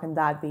art? How can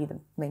that be the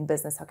main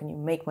business? How can you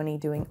make money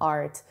doing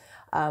art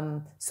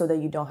so that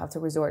you don't have to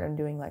resort on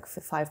doing like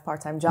 5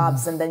 part-time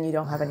jobs and then you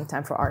don't have any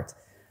time for art?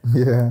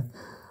 Yeah.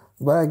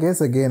 But I guess,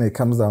 again, it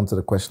comes down to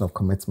the question of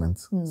commitment.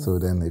 So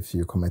then if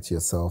you commit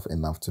yourself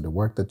enough to the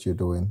work that you're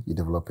doing, you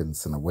develop it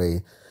in a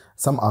way.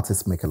 Some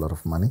artists make a lot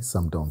of money,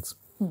 some don't.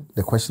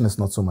 The question is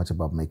not so much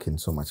about making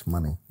so much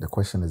money. The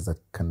question is that,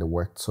 can the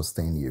work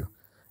sustain you?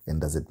 And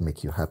does it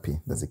make you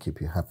happy? Does it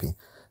keep you happy?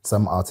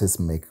 Some artists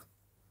make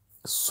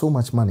so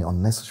much money,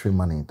 unnecessary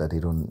money, that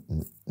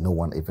no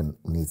one even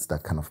needs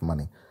that kind of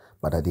money.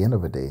 But at the end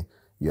of the day,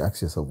 you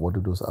ask yourself, what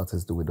do those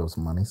artists do with those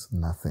monies?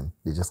 Nothing.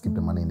 They just keep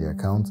the money in their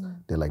account.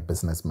 They're like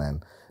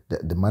businessmen.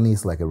 The money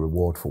is like a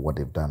reward for what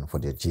they've done, for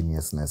their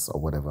geniusness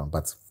or whatever.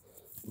 But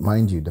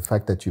mind you, the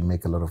fact that you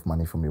make a lot of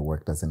money from your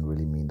work doesn't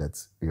really mean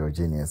that you're a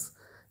genius.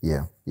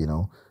 Yeah, you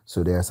know.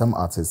 So there are some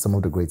artists, some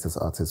of the greatest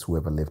artists who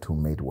ever lived, who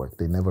made work.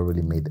 They never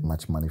really made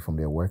much money from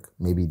their work.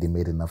 Maybe they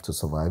made enough to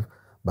survive.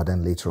 But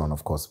then later on,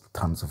 of course,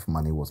 tons of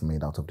money was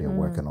made out of their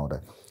work and all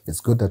that. It's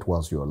good that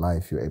whilst you're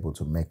alive, you're able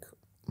to make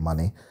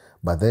money.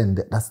 But then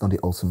that's not the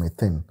ultimate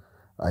thing.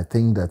 I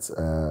think that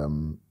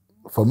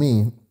for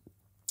me,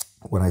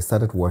 when I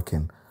started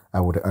working, I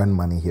would earn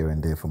money here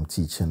and there from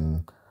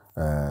teaching,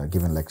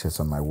 giving lectures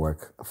on my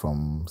work,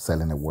 from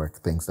selling the work,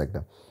 things like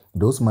that.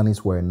 Those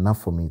monies were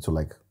enough for me to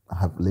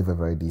live a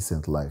very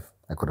decent life.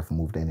 I could have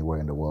moved anywhere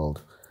in the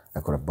world. I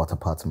could have bought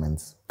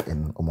apartments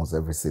in almost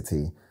every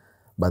city.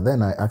 But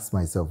then I asked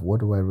myself, what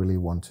do I really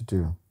want to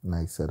do? And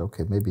I said,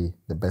 okay, maybe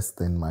the best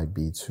thing might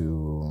be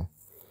to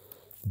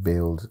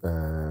build,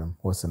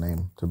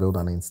 to build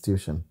an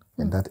institution.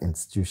 And that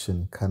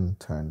institution can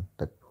turn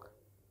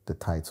the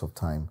tides of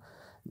time.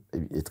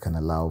 It can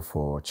allow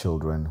for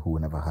children who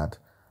never had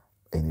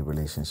any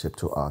relationship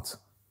to art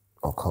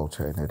or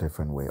culture in a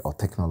different way, or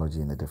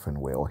technology in a different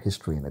way, or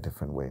history in a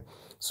different way.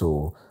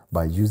 So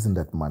by using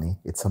that money,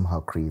 it somehow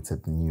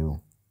created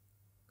new,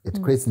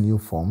 it creates new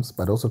forms,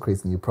 but also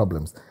creates new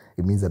problems.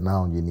 It means that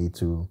now you need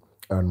to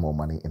earn more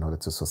money in order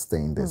to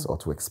sustain this or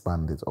to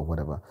expand it or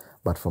whatever.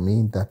 But for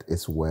me, that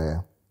is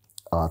where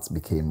arts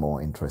became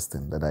more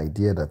interesting. That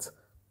idea that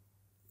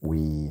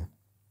we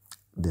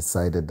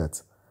decided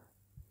that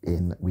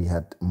we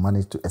had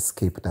managed to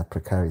escape that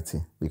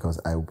precarity, because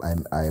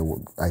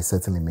I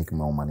certainly make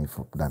more money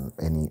than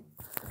any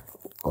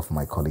of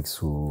my colleagues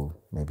who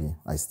maybe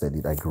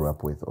I grew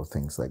up with, or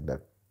things like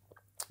that.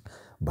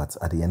 But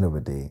at the end of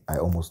the day, I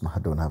almost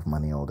don't have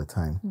money all the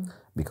time,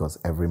 because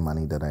every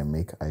money that I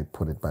make, I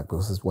put it back.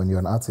 Because when you're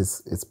an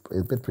artist, it's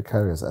a bit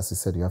precarious. As you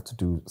said, you have to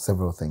do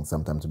several things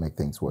sometimes to make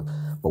things work.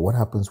 But what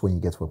happens when you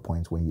get to a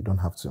point when you don't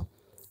have to?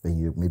 Then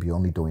you maybe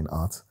only doing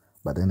art,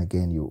 but then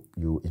again,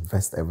 you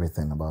invest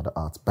everything about the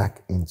art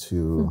back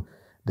into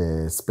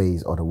the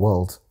space or the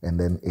world, and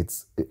then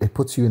it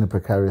puts you in a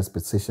precarious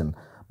position.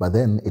 But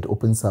then it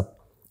opens up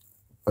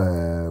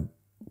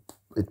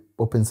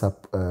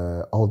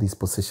all these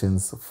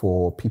positions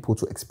for people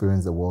to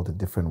experience the world in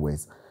different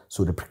ways.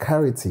 So the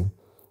precarity,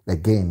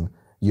 again,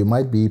 you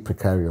might be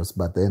precarious,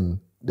 but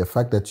then the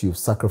fact that you've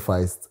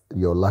sacrificed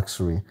your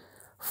luxury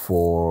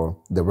for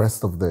the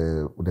rest of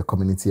the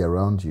community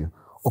around you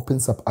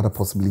opens up other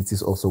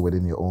possibilities also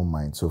within your own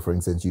mind. So for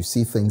instance, you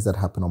see things that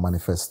happen or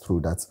manifest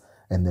through that,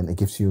 and then it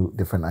gives you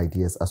different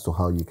ideas as to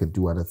how you can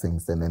do other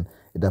things, and then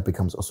that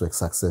becomes also a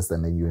success,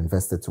 and then you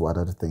invest it to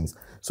other things.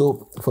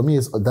 So for me,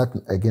 it's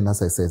that, again,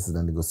 as I said, it's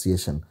the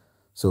negotiation.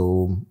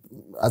 So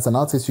as an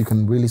artist, you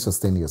can really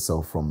sustain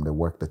yourself from the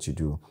work that you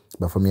do.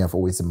 But for me, I've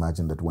always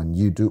imagined that when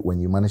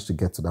you manage to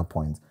get to that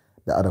point,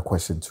 the other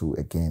question too,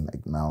 again,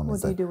 now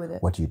is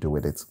what do you do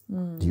with it?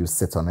 Do you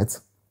sit on it?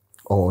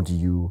 Or do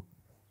you,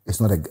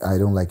 I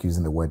don't like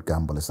using the word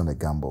gamble, it's not a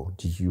gamble.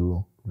 Do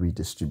you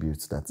redistribute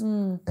that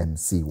and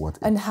see what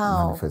and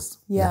how manifests?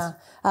 Yeah, yes.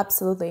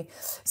 Absolutely.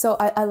 So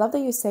I love that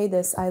you say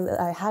this. I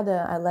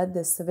led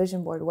this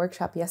vision board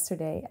workshop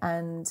yesterday,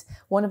 and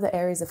one of the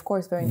areas, of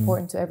course, very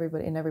important to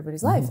everybody in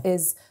everybody's life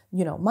is,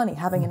 money,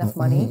 having enough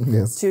money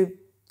to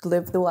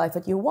live the life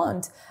that you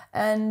want.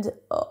 And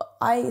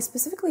I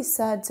specifically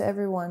said to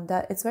everyone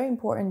that it's very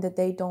important that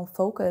they don't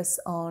focus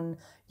on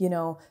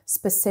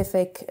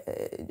specific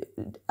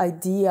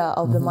idea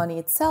of the money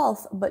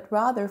itself, but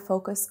rather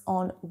focus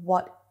on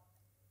what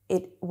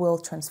it will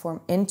transform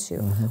into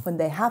when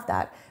they have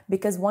that.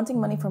 Because wanting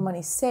money for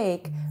money's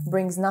sake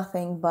brings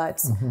nothing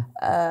but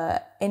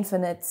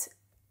infinite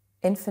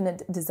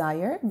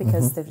desire,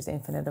 because there's an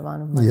infinite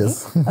amount of money,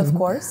 of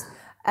course.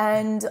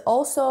 And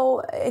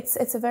also,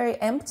 it's a very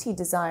empty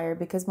desire,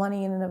 because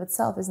money in and of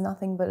itself is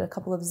nothing but a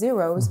couple of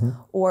zeros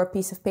or a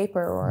piece of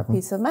paper or a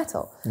piece of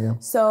metal. Yeah.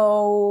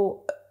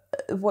 So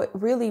what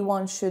really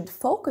one should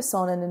focus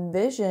on and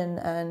envision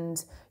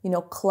and,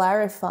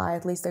 clarify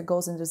at least their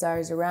goals and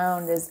desires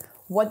around is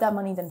what that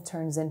money then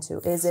turns into.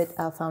 Is it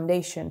a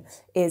foundation?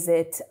 Is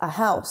it a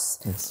house?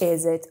 Yes.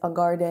 Is it a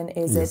garden?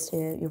 Is it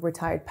your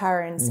retired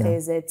parents? Yeah.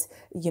 Is it,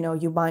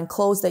 you buying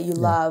clothes that you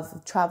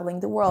love, traveling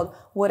the world?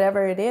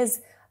 Whatever it is,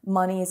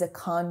 money is a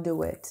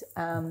conduit.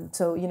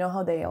 So you know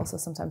how they also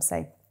sometimes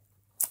say,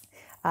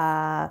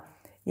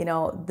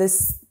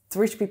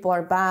 rich people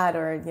are bad,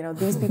 or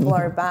these people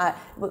are bad.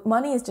 But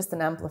money is just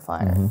an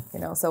amplifier.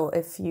 So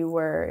if you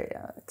were,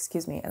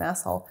 an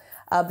asshole,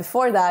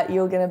 before that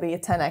you're gonna be a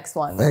 10x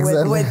one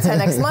with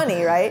 10x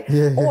money, right?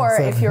 Or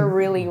if you're a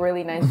really,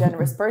 really nice,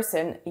 generous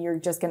person, you're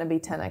just gonna be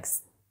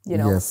 10x,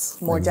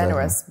 more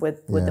generous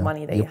with the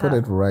money that you have. You put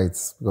it right,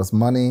 because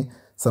money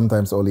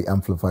sometimes only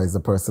amplifies the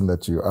person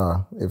that you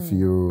are. If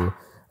you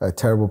a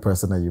terrible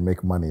person and you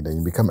make money, then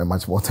you become a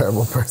much more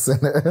terrible person.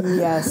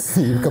 Yes.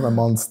 You become a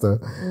monster.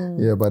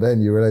 Yeah, but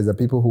then you realize that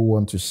people who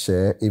want to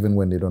share even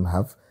when they don't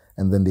have,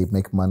 and then they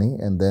make money.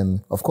 And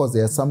then, of course,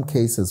 there are some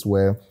cases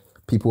where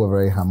people are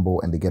very humble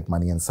and they get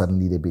money and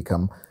suddenly they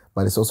become,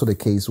 but it's also the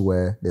case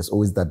where there's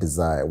always that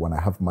desire, when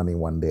I have money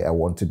one day, I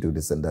want to do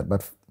this and that.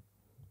 But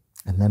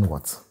and then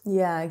what?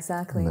 Yeah,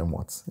 exactly. And then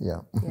what? Yeah.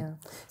 Yeah.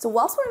 So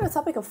whilst we're on the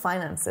topic of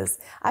finances,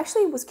 I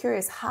actually was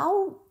curious,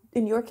 how,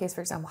 in your case,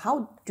 for example,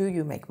 how do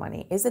you make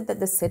money? Is it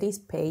that the cities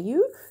pay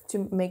you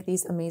to make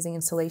these amazing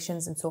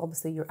installations, and so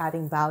obviously you're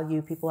adding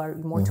value, people are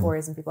more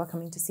tourism, people are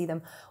coming to see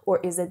them? Or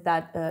is it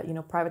that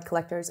private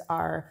collectors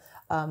are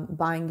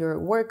buying your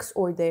works,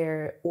 or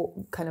they're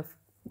kind of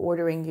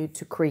ordering you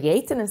to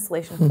create an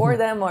installation for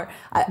them? Or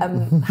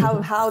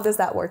how does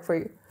that work for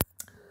you?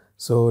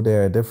 So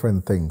there are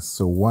different things.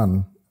 So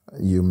one,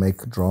 you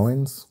make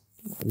drawings,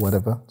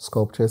 whatever,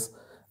 sculptures,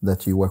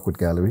 that you work with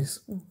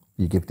galleries.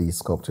 You give these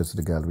sculptures to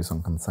the galleries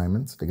on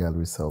consignment. The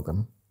galleries sell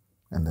them,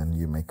 and then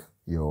you make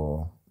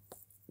your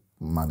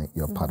money,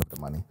 your part of the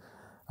money.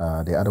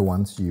 The other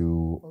ones,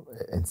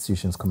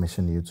 institutions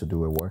commission you to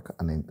do a work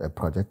and a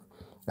project,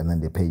 and then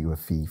they pay you a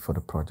fee for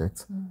the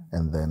project.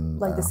 And then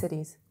like the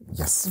cities.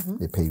 Yes,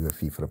 they pay you a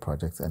fee for the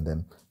project, and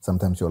then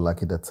sometimes you're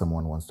lucky that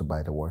someone wants to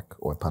buy the work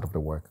or part of the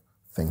work,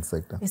 things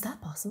like that. Is that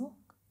possible?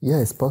 Yeah,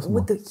 it's possible.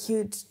 With the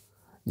huge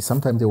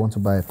sometimes they want to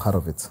buy a part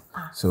of it.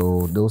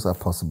 So those are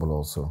possible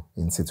also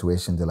in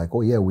situations. They're like,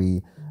 oh yeah,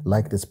 we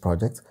like this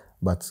project,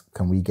 but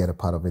can we get a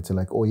part of it? They're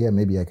like, oh yeah,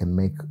 maybe I can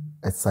make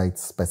a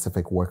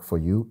site-specific work for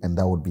you, and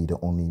that would be the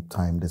only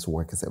time this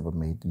work is ever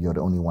made. You're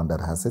the only one that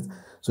has it.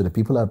 So the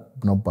people are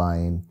not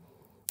buying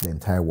the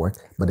entire work,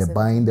 but they're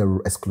buying the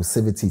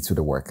exclusivity to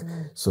the work.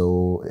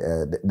 So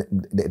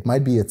it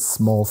might be a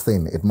small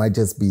thing. It might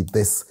just be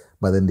this,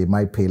 but then they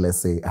might pay, let's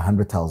say,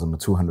 100,000 or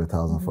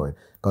 200,000 for it.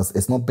 Because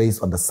it's not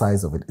based on the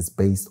size of it. It's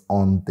based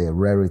on the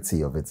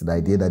rarity of it. The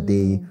idea that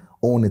they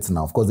own it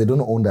now. Of course, they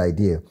don't own the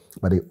idea,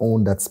 but they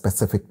own that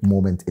specific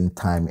moment in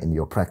time in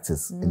your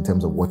practice in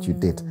terms of what you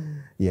did.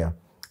 Yeah.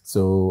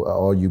 So,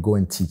 or you go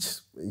and teach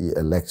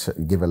a lecture,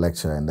 give a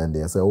lecture, and then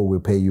they say, oh,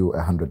 we'll pay you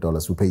 $100,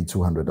 we'll pay you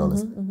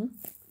 $200.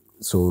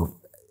 So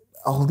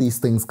all these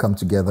things come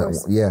together.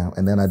 Yeah.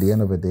 And then at the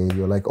end of the day,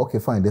 you're like, okay,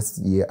 fine, this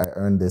year I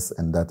earned this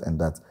and that and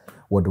that.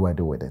 What do I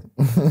do with it?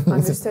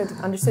 Understood.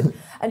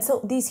 And so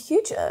these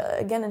huge,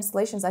 again,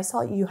 installations, I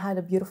saw you had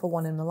a beautiful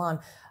one in Milan.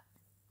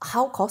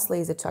 How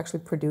costly is it to actually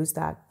produce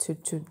that,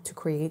 to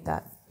create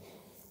that?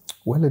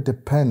 Well, it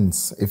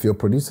depends. If you're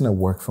producing a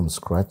work from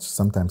scratch,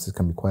 sometimes it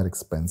can be quite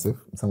expensive.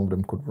 Some of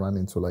them could run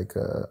into like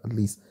at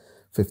least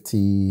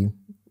 50,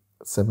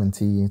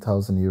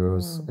 70,000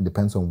 euros. It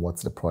depends on what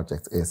the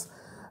project is.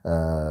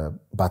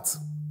 But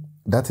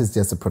that is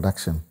just a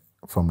production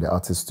from the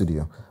artist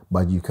studio.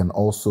 But you can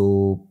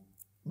also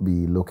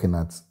be looking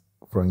at,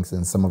 for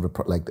instance, some of the,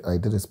 like I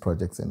did this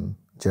project in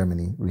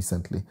Germany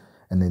recently,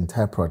 and the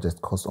entire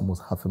project cost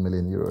almost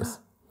 €500,000.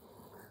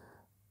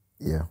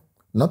 Yeah.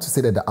 Not to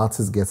say that the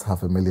artist gets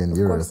 €500,000. Of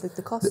course,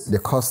 the cost. The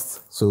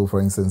cost. So, for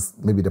instance,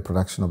 maybe the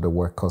production of the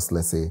work costs,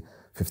 let's say,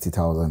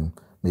 50,000.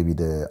 Maybe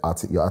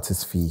your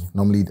artist fee.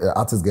 Normally, the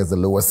artist gets the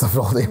lowest of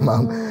all the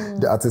amount.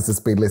 The artist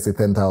is paid, let's say,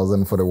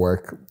 10,000 for the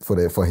work,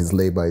 for his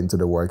labor into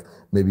the work.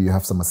 Maybe you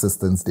have some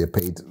assistants, they're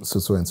paid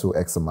so and so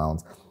X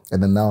amount.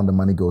 And then now the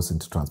money goes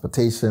into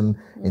transportation,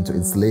 into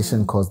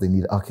installation costs. They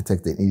need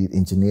architects, they need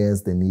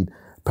engineers, they need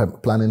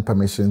planning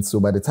permissions.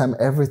 So by the time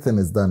everything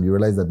is done, you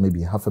realize that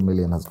maybe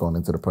 $500,000 has gone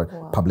into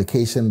the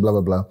publication, blah,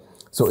 blah, blah.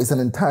 So it's an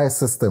entire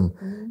system,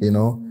 you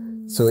know.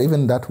 So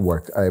even that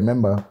work, I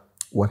remember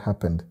what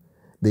happened.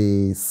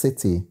 The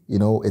city, you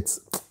know, it's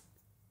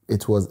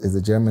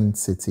a German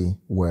city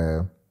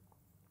where,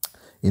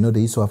 you know,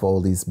 they used to have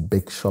all these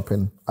big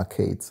shopping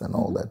arcades and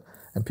all that,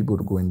 and people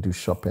would go and do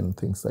shopping,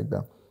 things like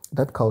that.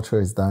 That culture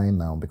is dying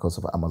now because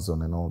of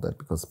Amazon and all that,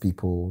 because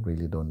people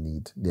really don't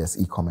need, there's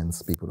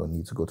e-commerce, people don't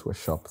need to go to a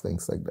shop,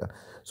 things like that.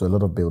 So a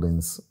lot of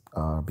buildings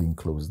are being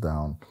closed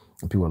down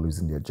and people are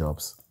losing their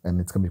jobs.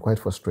 And it's going to be quite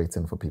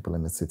frustrating for people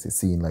in the city,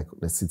 seeing like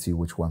the city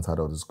which once had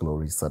all this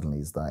glory suddenly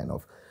is dying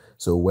off.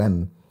 So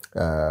when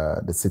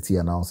the city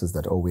announces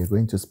that, oh, we're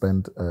going to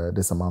spend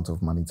this amount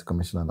of money to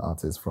commission an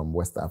artist from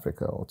West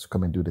Africa or to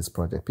come and do this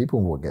project,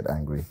 people will get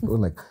angry. People are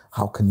like,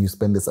 how can you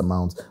spend this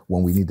amount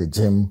when we need a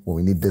gym, when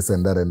we need this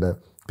and that and that?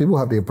 People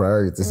have their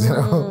priorities, you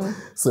know?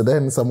 So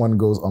then someone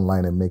goes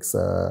online and makes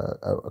a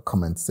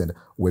comment saying,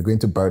 we're going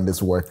to burn this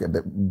work at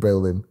the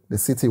building. The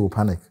city will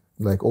panic.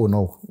 Like, oh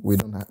no, we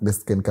don't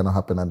this cannot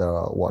happen under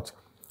our watch.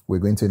 We're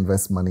going to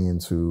invest money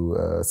into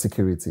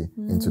security,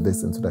 into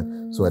this, into that.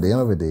 So at the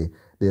end of the day,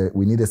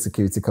 we need a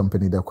security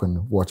company that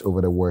can watch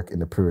over the work in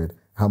the period.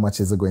 How much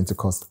is it going to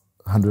cost?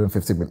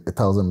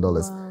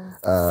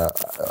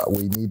 $150,000.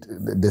 We need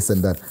this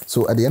and that.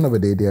 So at the end of the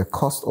day, there are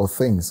cost of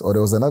things. Or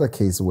there was another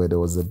case where there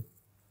was a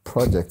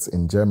project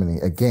in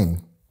Germany,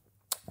 again,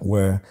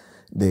 where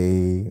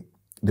they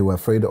were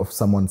afraid of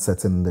someone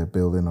setting the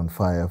building on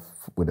fire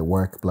with the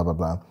work, blah, blah,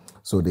 blah.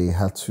 So they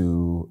had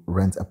to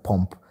rent a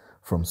pump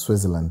from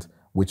Switzerland,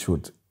 which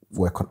was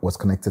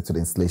connected to the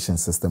installation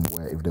system,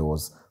 where if there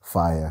was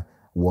fire,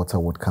 water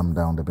would come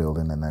down the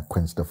building and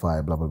quench the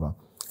fire, blah, blah, blah.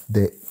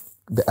 The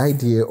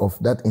idea of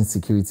that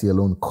insecurity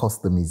alone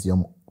cost the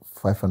museum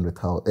 50,000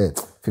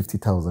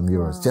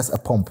 euros, just a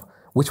pump,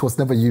 which was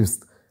never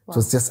used. It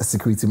was just a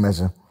security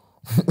measure,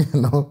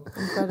 you know?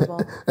 Incredible.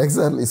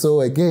 Exactly.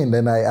 So again,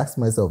 then I asked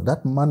myself,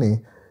 that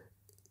money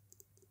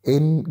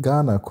in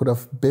Ghana could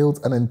have built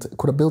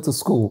a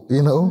school,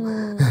 you know?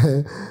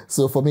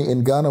 So for me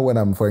in Ghana, when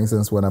I'm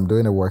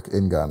doing a work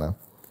in Ghana,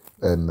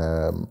 and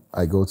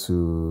I go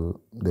to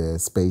the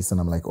space and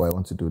I'm like, oh, I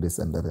want to do this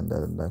and that and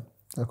that and that.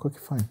 Like, okay,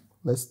 fine,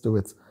 let's do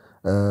it.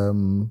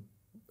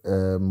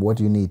 What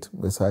do you need?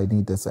 So I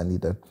need this, I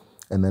need that.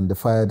 And then the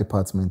fire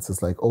department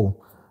is like, oh,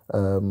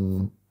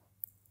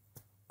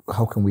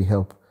 how can we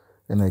help?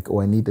 And like,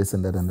 oh, I need this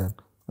and that and that.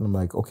 And I'm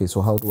like, okay,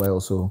 so how do I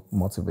also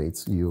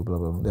motivate you, blah,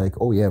 blah, blah. They're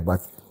like, oh yeah,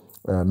 but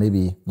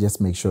maybe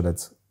just make sure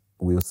that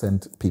we'll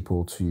send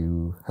people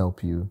to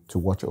help you, to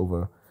watch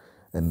over,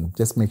 and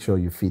just make sure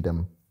you feed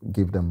them,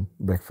 give them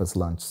breakfast,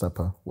 lunch,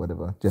 supper,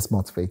 whatever. Just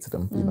motivate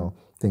them, you know,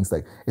 things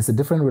like. It's a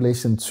different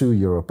relation to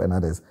Europe and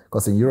others,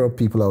 because in Europe,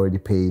 people are already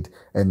paid,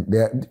 and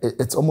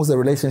it's almost a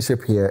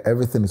relationship here.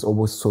 Everything is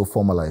almost so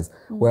formalized,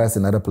 whereas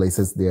in other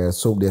places, they're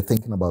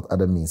thinking about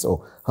other means.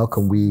 Oh, how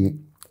can we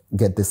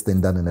get this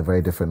thing done in a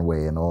very different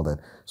way and all that?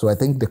 So I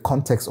think the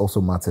context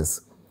also matters.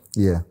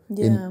 Yeah.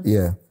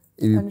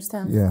 I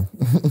understand. Yeah.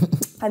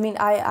 I mean,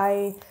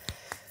 I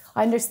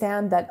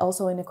understand that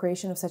also in the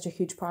creation of such a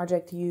huge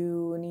project,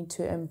 you need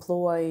to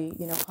employ,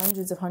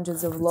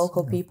 hundreds of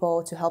local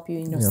people to help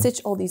you,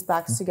 stitch all these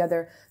bags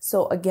together.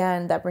 So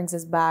again, that brings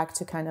us back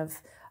to kind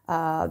of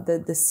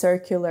the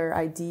circular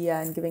idea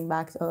and giving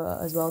back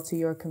as well to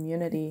your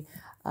community.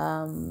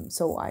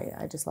 So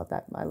I just love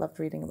that. I loved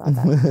reading about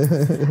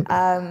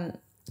that.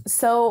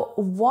 So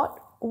what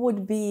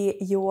would be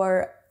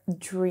your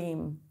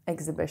dream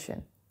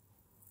exhibition?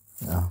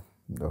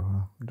 The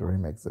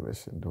dream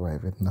exhibition. Do I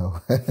even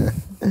know?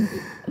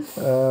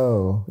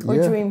 Or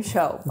dream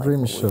show.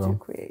 Dream show. What would you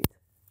create?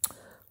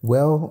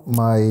 Well,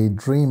 my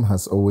dream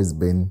has always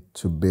been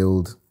to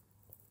build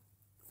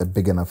a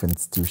big enough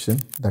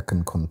institution that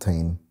can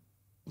contain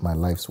my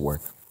life's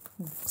work,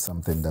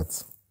 something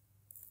that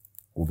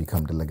will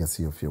become the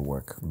legacy of your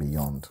work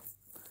beyond.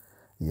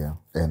 Yeah,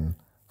 and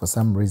for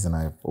some reason,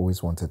 I've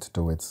always wanted to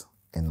do it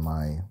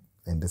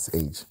in this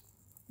age.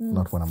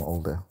 Not when I'm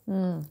older.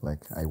 Like,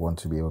 I want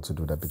to be able to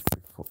do that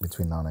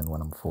between now and when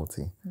I'm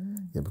 40.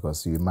 Yeah,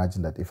 because you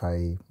imagine that if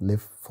I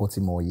live 40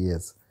 more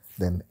years,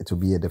 then it will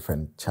be a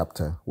different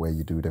chapter where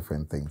you do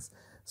different things.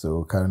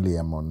 So currently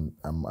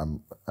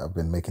I've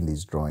been making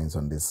these drawings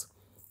on this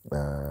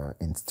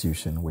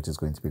institution, which is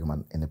going to become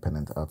an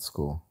independent art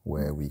school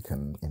where we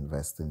can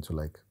invest into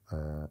like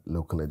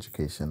local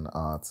education,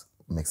 art,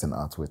 mixing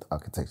art with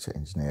architecture,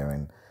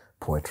 engineering,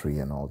 poetry,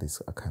 and all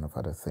these kind of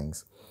other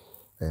things.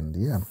 And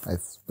yeah,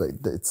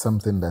 it's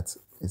something that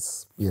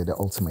is the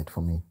ultimate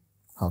for me.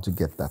 How to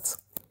get that?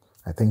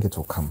 I think it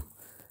will come.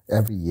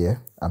 Every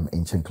year, I'm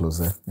inching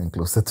closer and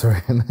closer to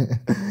it.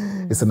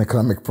 It's an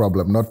economic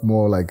problem, not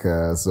more like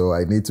so.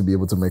 I need to be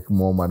able to make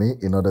more money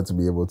in order to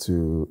be able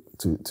to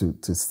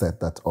set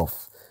that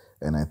off.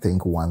 And I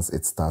think once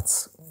it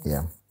starts,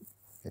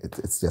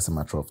 it's just a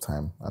matter of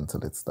time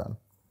until it's done.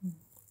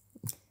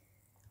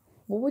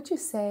 What would you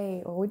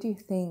say, or what do you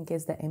think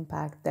is the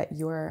impact that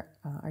your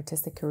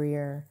artistic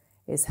career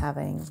is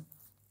having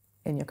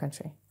in your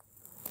country?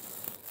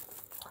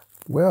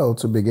 Well,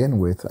 to begin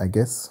with, I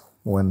guess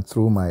when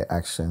through my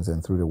actions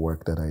and through the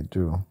work that I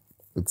do,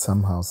 it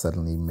somehow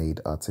suddenly made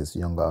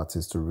younger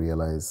artists to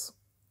realize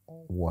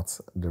what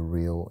the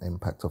real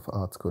impact of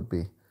art could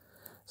be.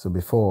 So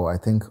before, I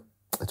think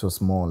it was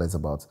more or less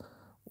about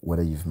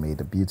whether you've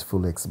made a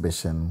beautiful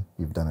exhibition,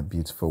 you've done a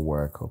beautiful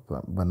work,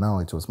 but now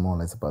it was more or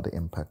less about the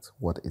impact.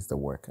 What is the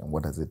work and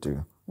what does it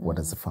do? What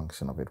is the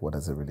function of it? What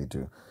does it really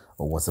do?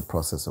 Or what's the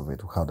process of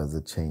it? How does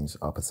it change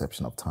our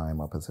perception of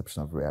time, our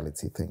perception of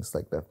reality, things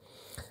like that?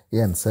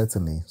 Yeah, and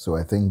certainly. So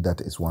I think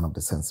that is one of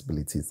the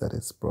sensibilities that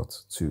is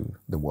brought to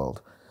the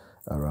world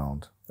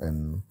around.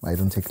 And I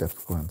don't take that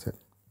for granted.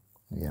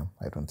 Yeah,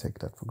 I don't take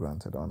that for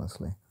granted,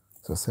 honestly.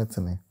 So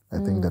certainly, I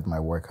think that my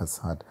work has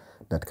had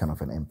that kind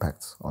of an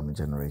impact on the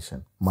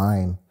generation.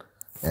 Mine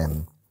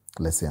and,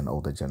 let's say, an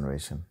older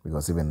generation.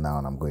 Because even now,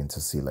 I'm going to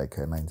see like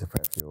a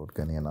 95-year-old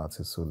Ghanaian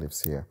artist who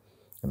lives here.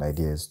 And the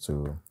idea is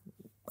to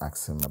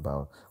ask him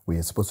about, we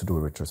are supposed to do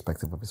a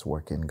retrospective of his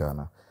work in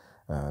Ghana,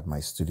 at my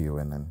studio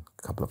and then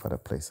a couple of other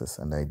places.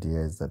 And the idea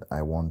is that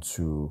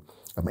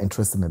I'm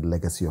interested in the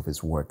legacy of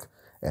his work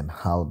and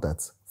how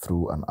that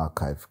through an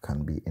archive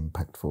can be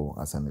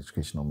impactful as an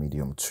educational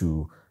medium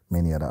to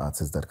many other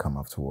artists that come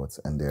afterwards.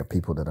 And there are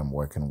people that I'm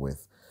working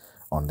with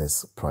on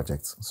this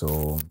project.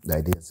 So the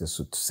idea is just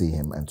to see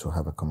him and to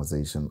have a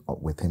conversation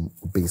with him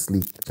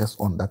basically just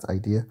on that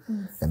idea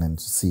and then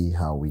to see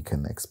how we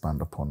can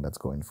expand upon that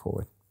going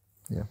forward.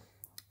 Yeah.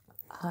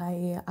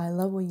 I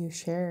love what you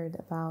shared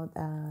about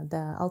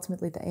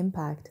ultimately the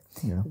impact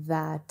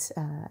that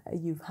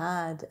you've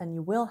had and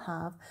you will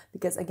have,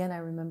 because again, I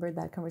remember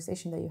that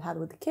conversation that you had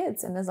with the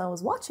kids, and as I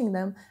was watching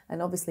them,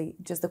 and obviously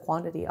just the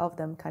quantity of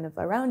them kind of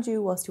around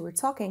you whilst you were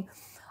talking,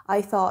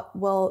 I thought,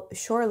 well,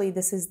 surely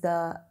this is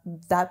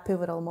that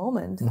pivotal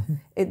moment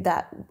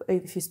that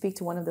if you speak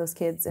to one of those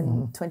kids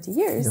in 20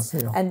 years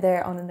and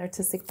they're on an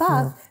artistic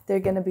path, they're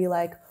going to be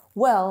like,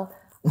 well,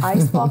 I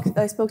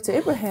spoke to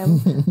Ibrahim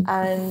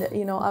and,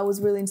 I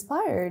was really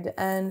inspired.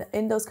 And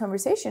in those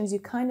conversations, you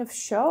kind of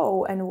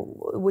show and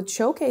with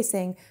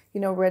showcasing,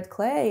 Red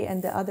Clay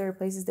and the other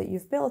places that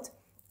you've built,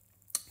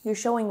 you're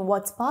showing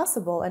what's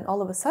possible. And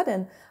all of a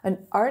sudden,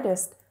 an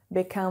artist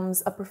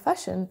becomes a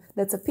profession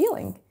that's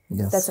appealing,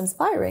 that's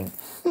inspiring.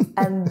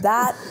 And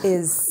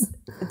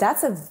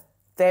that's a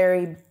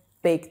very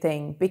big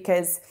thing,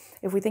 because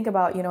if we think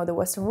about, the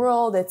Western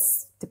world,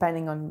 it's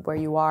depending on where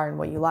you are and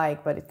what you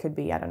like, but it could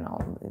be, I don't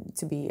know,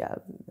 to be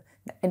an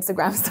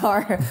Instagram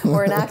star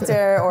or an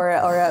actor or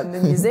a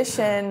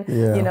musician,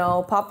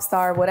 pop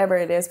star, whatever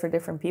it is for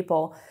different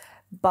people.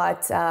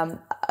 But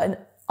an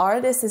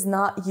artist is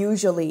not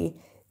usually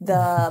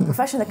the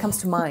profession that comes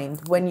to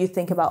mind when you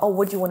think about,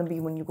 what do you want to be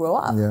when you grow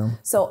up? Yeah.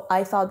 So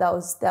I thought that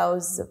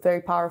was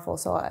very powerful.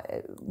 So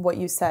what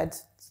you said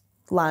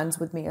lands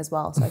with me as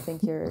well. So I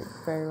think you're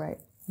very right.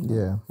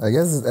 Yeah, I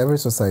guess every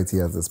society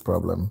has this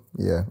problem,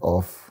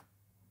 of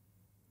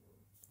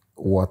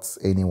what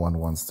anyone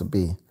wants to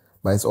be.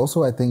 But it's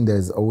also, I think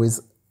there's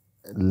always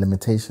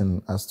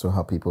limitation as to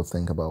how people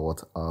think about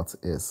what art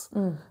is.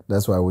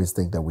 That's why I always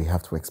think that we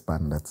have to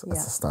expand that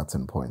as a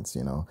starting point,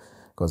 you know.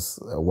 Because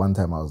one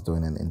time I was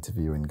doing an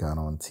interview in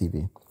Ghana on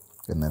TV,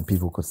 and then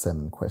people could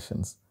send in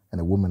questions. And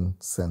a woman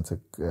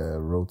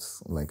wrote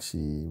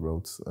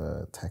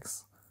a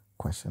text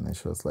question, and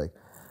she was like,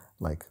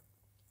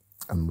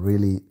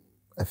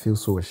 I feel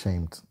so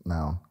ashamed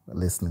now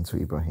listening to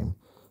Ibrahim,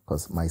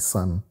 because my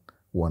son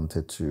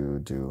wanted to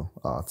do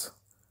art,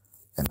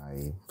 and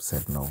I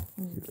said no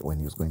when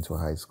he was going to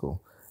high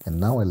school. And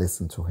now I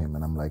listen to him,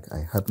 and I'm like,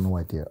 I had no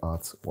idea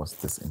art was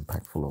this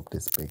impactful or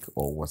this big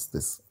or was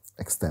this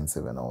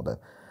extensive and all that.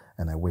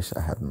 And I wish I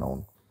had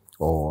known.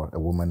 Or a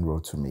woman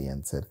wrote to me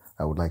and said,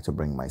 I would like to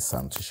bring my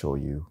son to show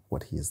you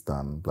what he has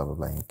done, blah, blah,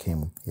 blah. And he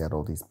came, he had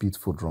all these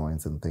beautiful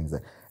drawings and things.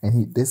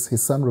 And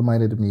his son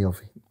reminded me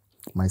of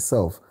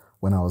myself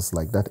when I was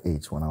like that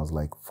age, when I was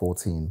like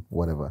 14,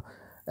 whatever.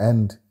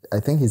 And I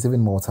think he's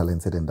even more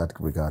talented in that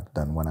regard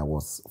than when I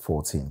was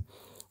 14.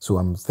 So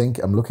I'm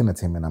looking at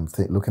him, and I'm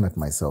looking at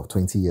myself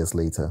 20 years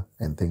later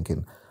and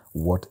thinking,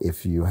 what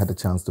if you had a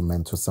chance to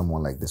mentor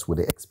someone like this with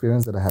the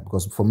experience that I had?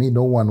 Because for me,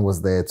 no one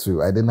was there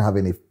I didn't have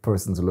any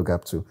person to look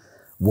up to.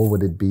 What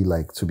would it be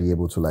like to be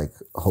able to like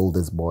hold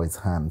this boy's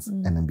hands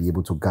and then be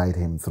able to guide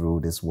him through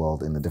this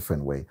world in a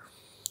different way?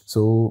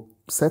 So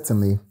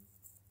certainly,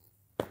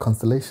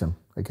 constellation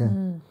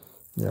again.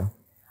 Yeah.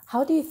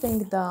 How do you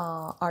think the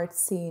art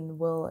scene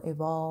will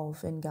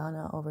evolve in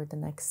Ghana over the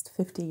next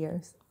 50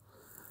 years?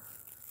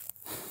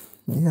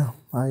 Yeah,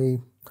 I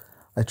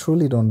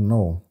truly don't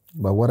know.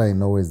 But what I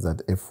know is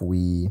that if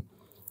we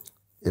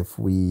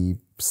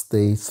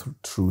stay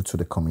true to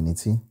the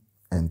community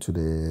and to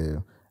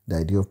the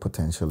idea of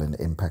potential and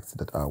the impact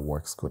that our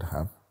works could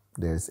have,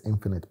 there's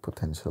infinite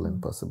potential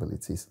and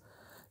possibilities.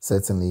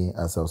 Certainly,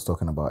 as I was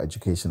talking about,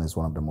 education is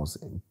one of the most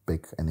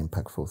big and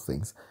impactful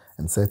things.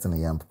 And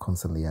certainly, I'm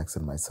constantly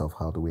asking myself,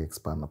 how do we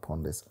expand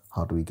upon this?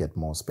 How do we get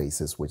more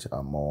spaces which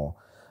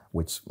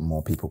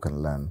more people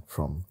can learn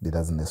from? It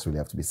doesn't necessarily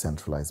have to be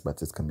centralized,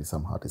 but it can be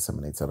somehow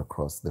disseminated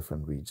across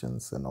different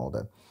regions and all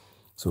that.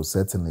 So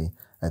certainly,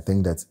 I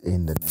think that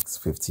in the next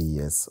 50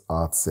 years,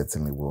 art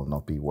certainly will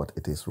not be what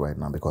it is right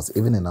now, because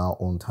even in our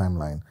own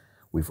timeline,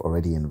 we've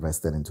already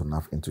invested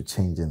into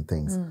changing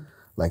things.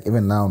 Like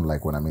even now,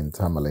 like when I'm in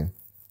Tamale,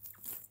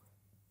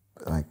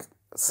 like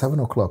 7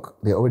 o'clock,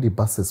 there are already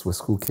buses with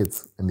school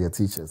kids and their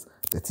teachers.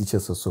 The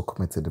teachers are so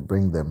committed to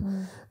bring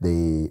them.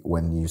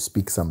 When you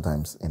speak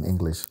sometimes in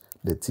English,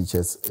 the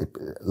teachers,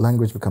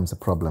 language becomes a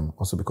problem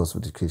also because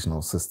of the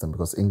educational system,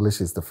 because English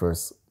is the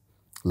first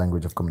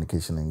language of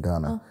communication in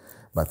Ghana.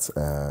 But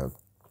a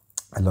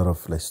lot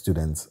of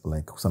students,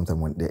 like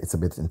sometimes it's a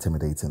bit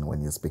intimidating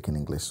when you're speaking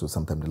English. So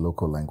sometimes the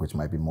local language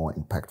might be more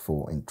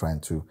impactful in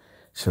trying to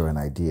share an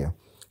idea.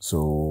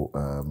 So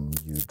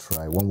you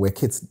try, when we're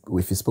kids,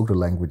 if you spoke the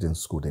language in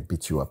school, they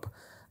beat you up.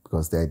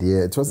 Because the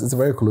idea, it's a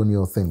very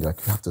colonial thing. Like,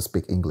 you have to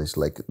speak English.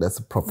 Like, that's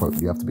proper,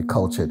 you have to be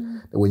cultured.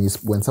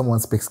 When someone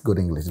speaks good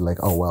English, you're like,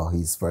 oh, wow,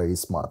 he's very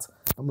smart.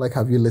 I'm like,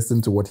 have you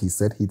listened to what he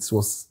said? He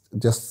was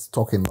just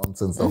talking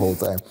nonsense the whole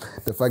time.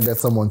 The fact that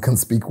someone can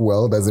speak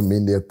well doesn't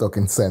mean they're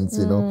talking sense,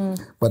 you know.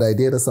 But the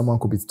idea that someone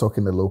could be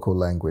talking the local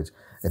language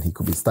and he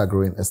could be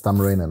stammering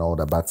and all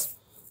that, but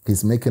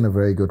he's making a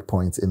very good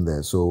point in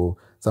there. So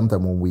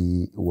sometimes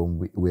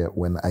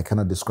when I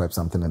cannot describe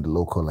something in the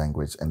local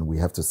language and we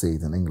have to say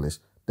it in English,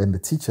 then the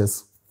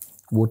teachers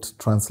would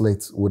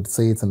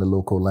say it in the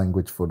local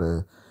language for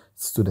the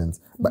students.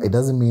 But it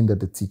doesn't mean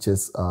that the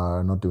teachers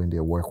are not doing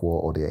their work well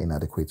or they're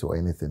inadequate or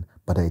anything.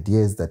 But the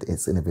idea is that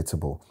it's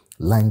inevitable.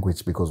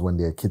 Language, because when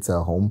their kids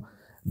are home,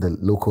 the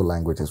local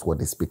language is what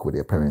they speak with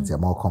their parents. They're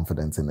more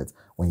confident in it.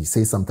 When you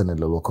say something in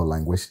the local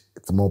language,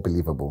 it's more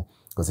believable.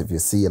 Because if you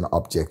see an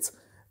object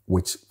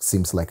which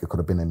seems like it could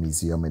have been a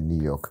museum in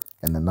New York,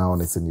 and then now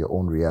it's in your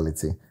own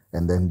reality,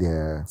 and then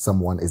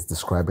someone is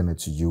describing it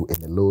to you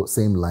in the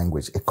same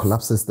language, it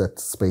collapses that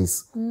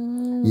space.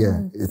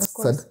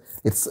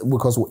 It's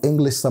because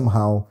English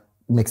somehow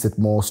makes it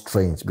more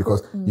strange,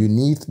 because you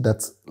need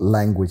that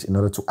language in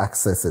order to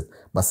access it.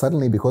 But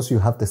suddenly, because you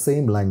have the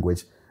same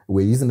language,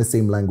 we're using the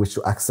same language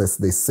to access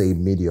the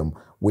same medium,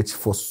 which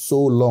for so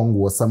long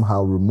was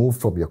somehow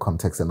removed from your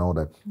context and all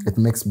that. It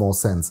makes more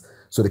sense.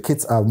 So the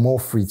kids are more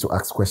free to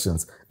ask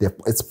questions.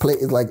 It's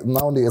like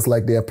nowadays it's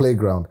like their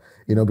playground,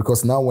 you know,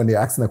 because now when they're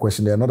asking a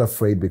question, they're not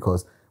afraid,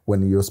 because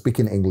when you're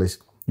speaking English,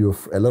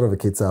 a lot of the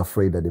kids are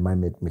afraid that they might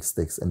make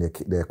mistakes and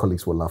their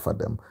colleagues will laugh at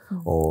them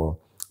or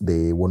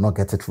they will not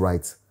get it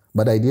right.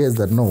 But the idea is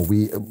that no,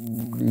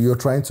 you're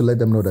trying to let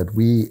them know that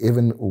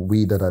even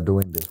we that are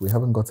doing this, we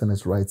haven't gotten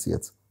it right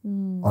yet.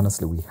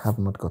 Honestly, we have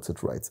not got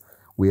it right.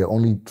 We are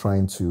only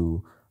trying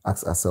to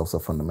ask ourselves a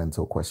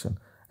fundamental question.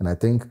 And I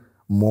think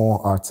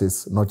more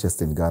artists, not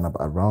just in Ghana,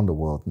 but around the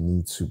world,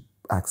 need to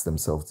ask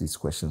themselves these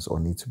questions or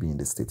need to be in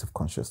the state of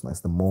consciousness.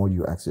 The more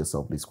you ask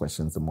yourself these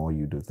questions, the more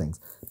you do things,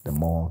 the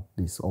more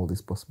all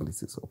these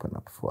possibilities open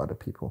up for other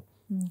people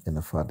in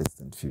a far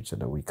distant future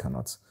that we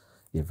cannot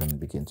even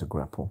begin to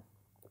grapple.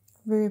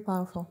 Very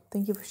powerful.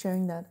 Thank you for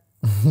sharing that.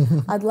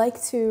 I'd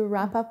like to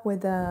wrap up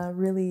with a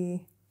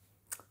really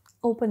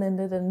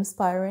open-ended and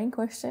inspiring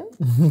question.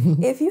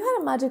 If you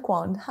had a magic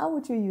wand, how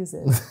would you use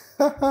it?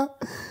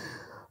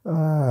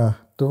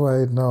 Do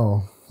I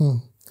know?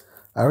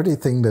 I already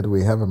think that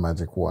we have a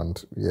magic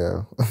wand.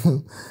 Yeah.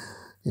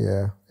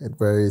 Yeah. It's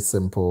very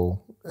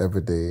simple,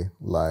 everyday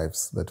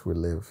lives that we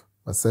live.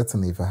 But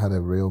certainly if I had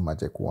a real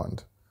magic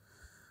wand,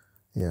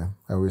 yeah,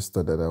 I always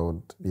thought that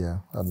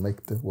I'd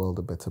make the world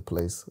a better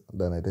place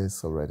than it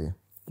is already.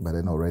 But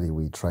then already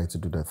we try to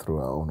do that through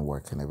our own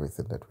work and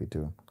everything that we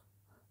do.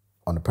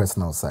 On the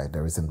personal side,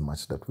 there isn't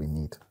much that we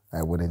need.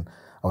 I would have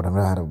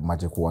never had a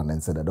magic wand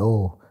and said that,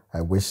 oh,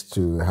 I wish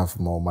to have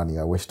more money.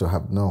 I wish to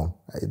have,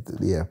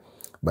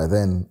 But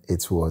then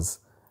it was,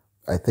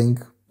 I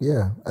think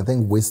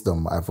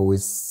wisdom, I've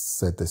always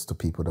said this to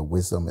people, that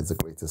wisdom is the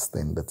greatest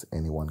thing that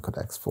anyone could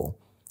ask for.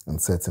 And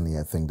certainly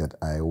I think that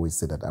I always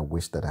say that I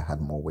wish that I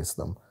had more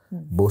wisdom,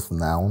 both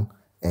now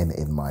and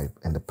in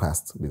the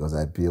past, because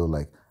I feel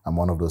like I'm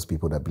one of those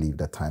people that believe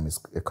that time is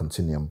a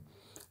continuum.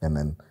 And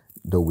then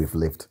though we've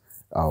lived,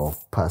 our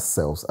past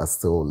selves are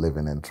still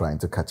living and trying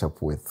to catch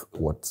up with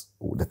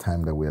the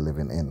time that we're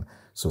living in.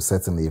 So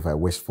certainly if I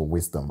wished for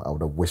wisdom, I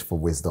would have wished for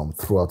wisdom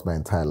throughout my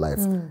entire life.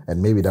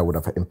 And maybe that would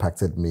have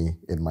impacted me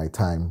in my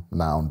time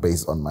now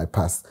based on my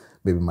past.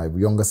 Maybe my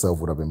younger self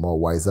would have been more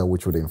wiser,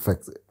 which would in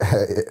fact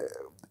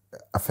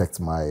affect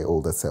my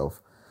older self.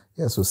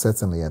 Yeah, so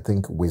certainly I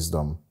think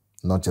wisdom,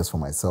 not just for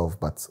myself,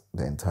 but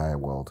the entire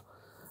world.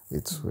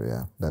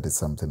 That is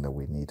something that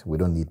we need. We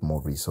don't need more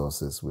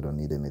resources. We don't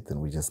need anything.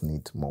 We just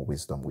need more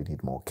wisdom. We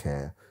need more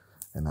care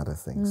and other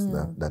things.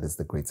 That is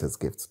the greatest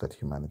gift that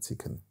humanity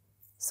can.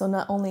 So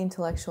not only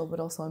intellectual, but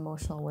also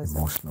emotional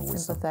wisdom. Emotional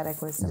wisdom.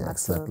 Empathetic wisdom, yeah,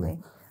 absolutely.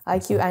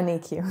 Exactly. IQ and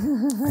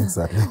EQ.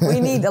 Exactly. We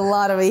need a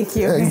lot of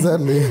EQ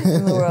exactly.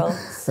 in the world.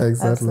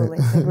 Exactly. Absolutely.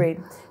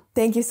 Agreed.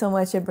 Thank you so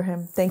much,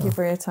 Ibrahim. Thank you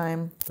for your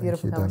time.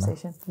 Beautiful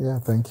conversation. Dana. Yeah,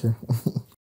 thank you.